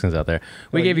 definitely some Mexicans out there.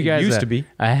 We gave you guys used to be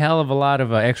a hell of a lot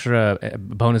of extra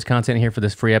bonus content here for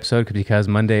this free episode because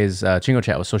Monday's Chingo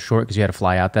Chat was so short because you had to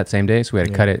fly out that same day, so we had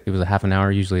to cut it. It was a half an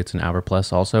hour. Usually it's an hour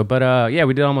plus also. But yeah,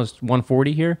 we did almost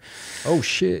 140 here. Oh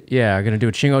shit. Yeah, I'm gonna do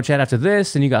a Chingo Chat after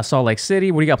this, and you got Salt Lake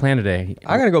City. What do you got planned today?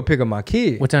 I gotta go pick up my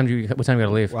kid. What time you gotta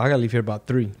leave? Well, I gotta leave here about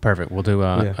 3. Perfect. We'll do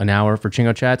an hour for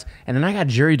Chingo Chats, and then I got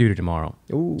jury duty tomorrow.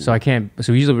 Ooh. So I can't.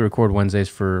 So usually we record Wednesdays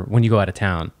for when you go out of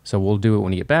town. So we'll do it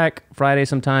when you get back Friday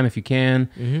sometime if you can.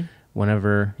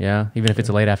 Whenever, yeah. Even if it's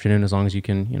a late afternoon, as long as you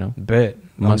can, Bet.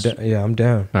 I'm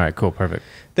down. All right, cool, perfect.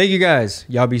 Thank you guys.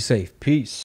 Y'all be safe. Peace.